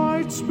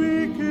might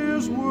speak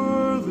his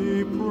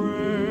worthy praise,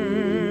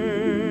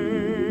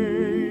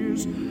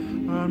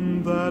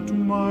 and that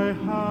my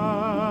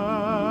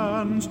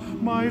hands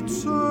might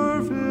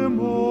serve him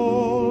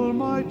all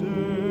my days,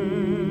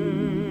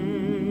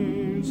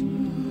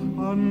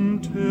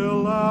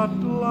 until at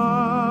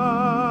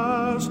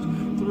last,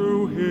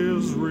 through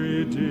his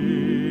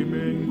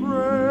redeeming grace,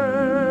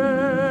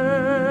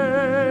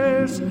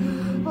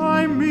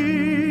 I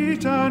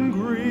meet and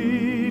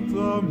greet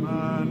the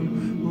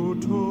man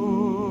who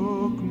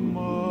took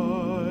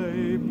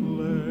my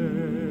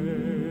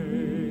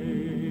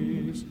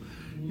place.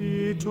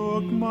 He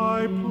took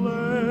my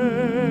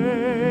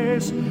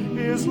place,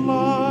 his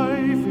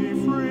life he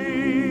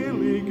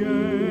freely gave.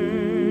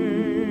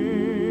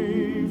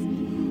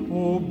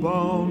 O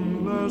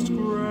boundless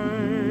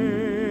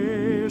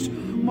grace,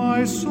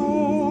 my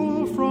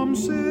soul from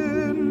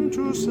sin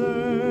to save.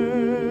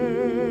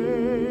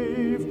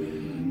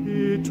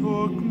 He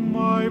took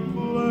my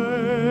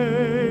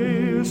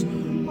place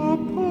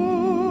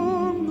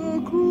upon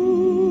the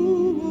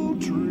cruel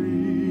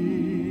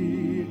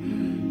tree.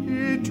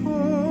 He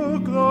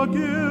took the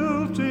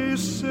guilty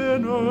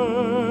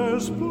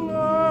sinner's place,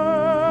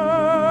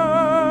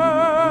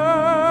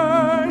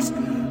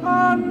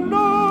 and I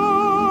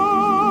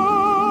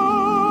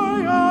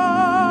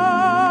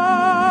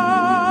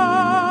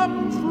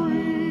am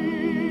free.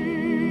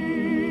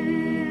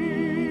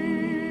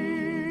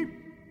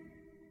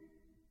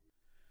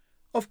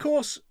 Of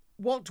course,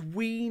 what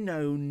we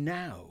know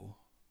now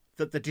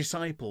that the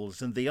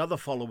disciples and the other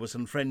followers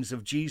and friends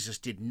of Jesus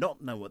did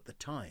not know at the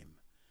time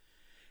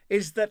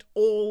is that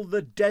all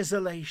the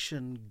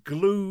desolation,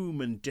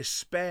 gloom and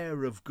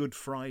despair of Good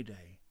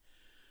Friday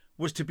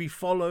was to be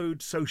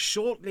followed so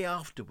shortly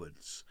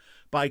afterwards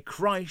by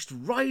Christ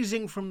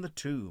rising from the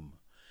tomb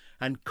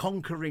and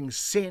conquering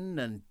sin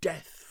and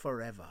death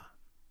forever.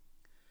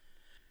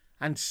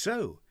 And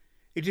so,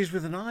 it is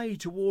with an eye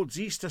towards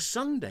Easter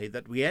Sunday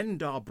that we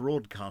end our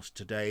broadcast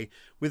today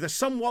with a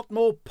somewhat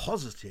more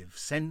positive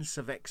sense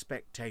of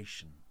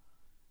expectation.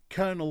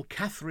 Colonel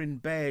Catherine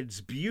Baird's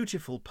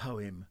beautiful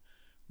poem,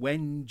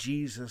 When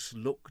Jesus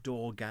Looked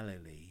O'er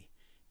Galilee,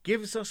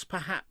 gives us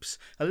perhaps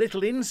a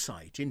little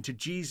insight into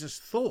Jesus'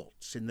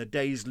 thoughts in the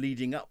days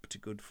leading up to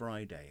Good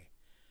Friday.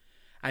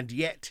 And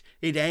yet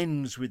it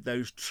ends with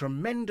those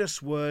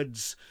tremendous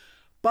words,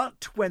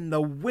 "But when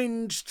the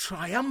wind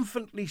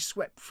triumphantly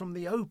swept from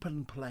the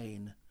open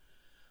plain,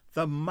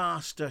 the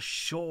Master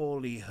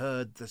surely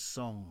heard the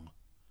song,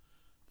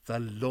 'The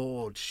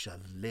Lord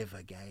shall live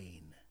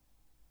again.'"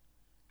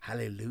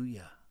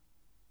 Hallelujah.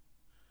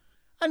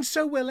 And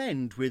so we'll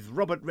end with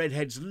Robert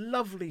Redhead's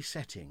lovely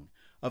setting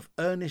of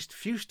Ernest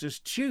Fuster's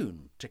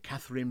tune to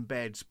Catherine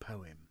Baird's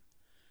poem.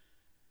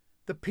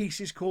 The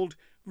piece is called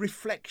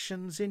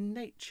Reflections in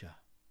Nature.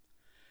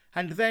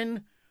 And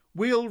then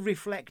we'll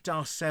reflect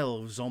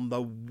ourselves on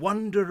the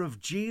wonder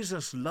of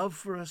Jesus' love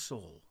for us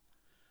all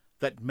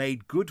that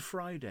made Good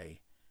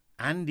Friday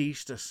and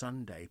Easter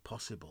Sunday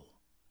possible.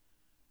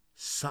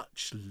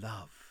 Such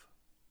love.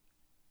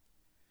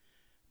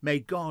 May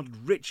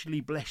God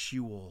richly bless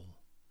you all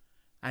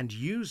and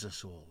use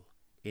us all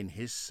in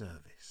his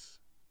service.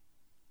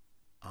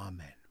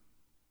 Amen.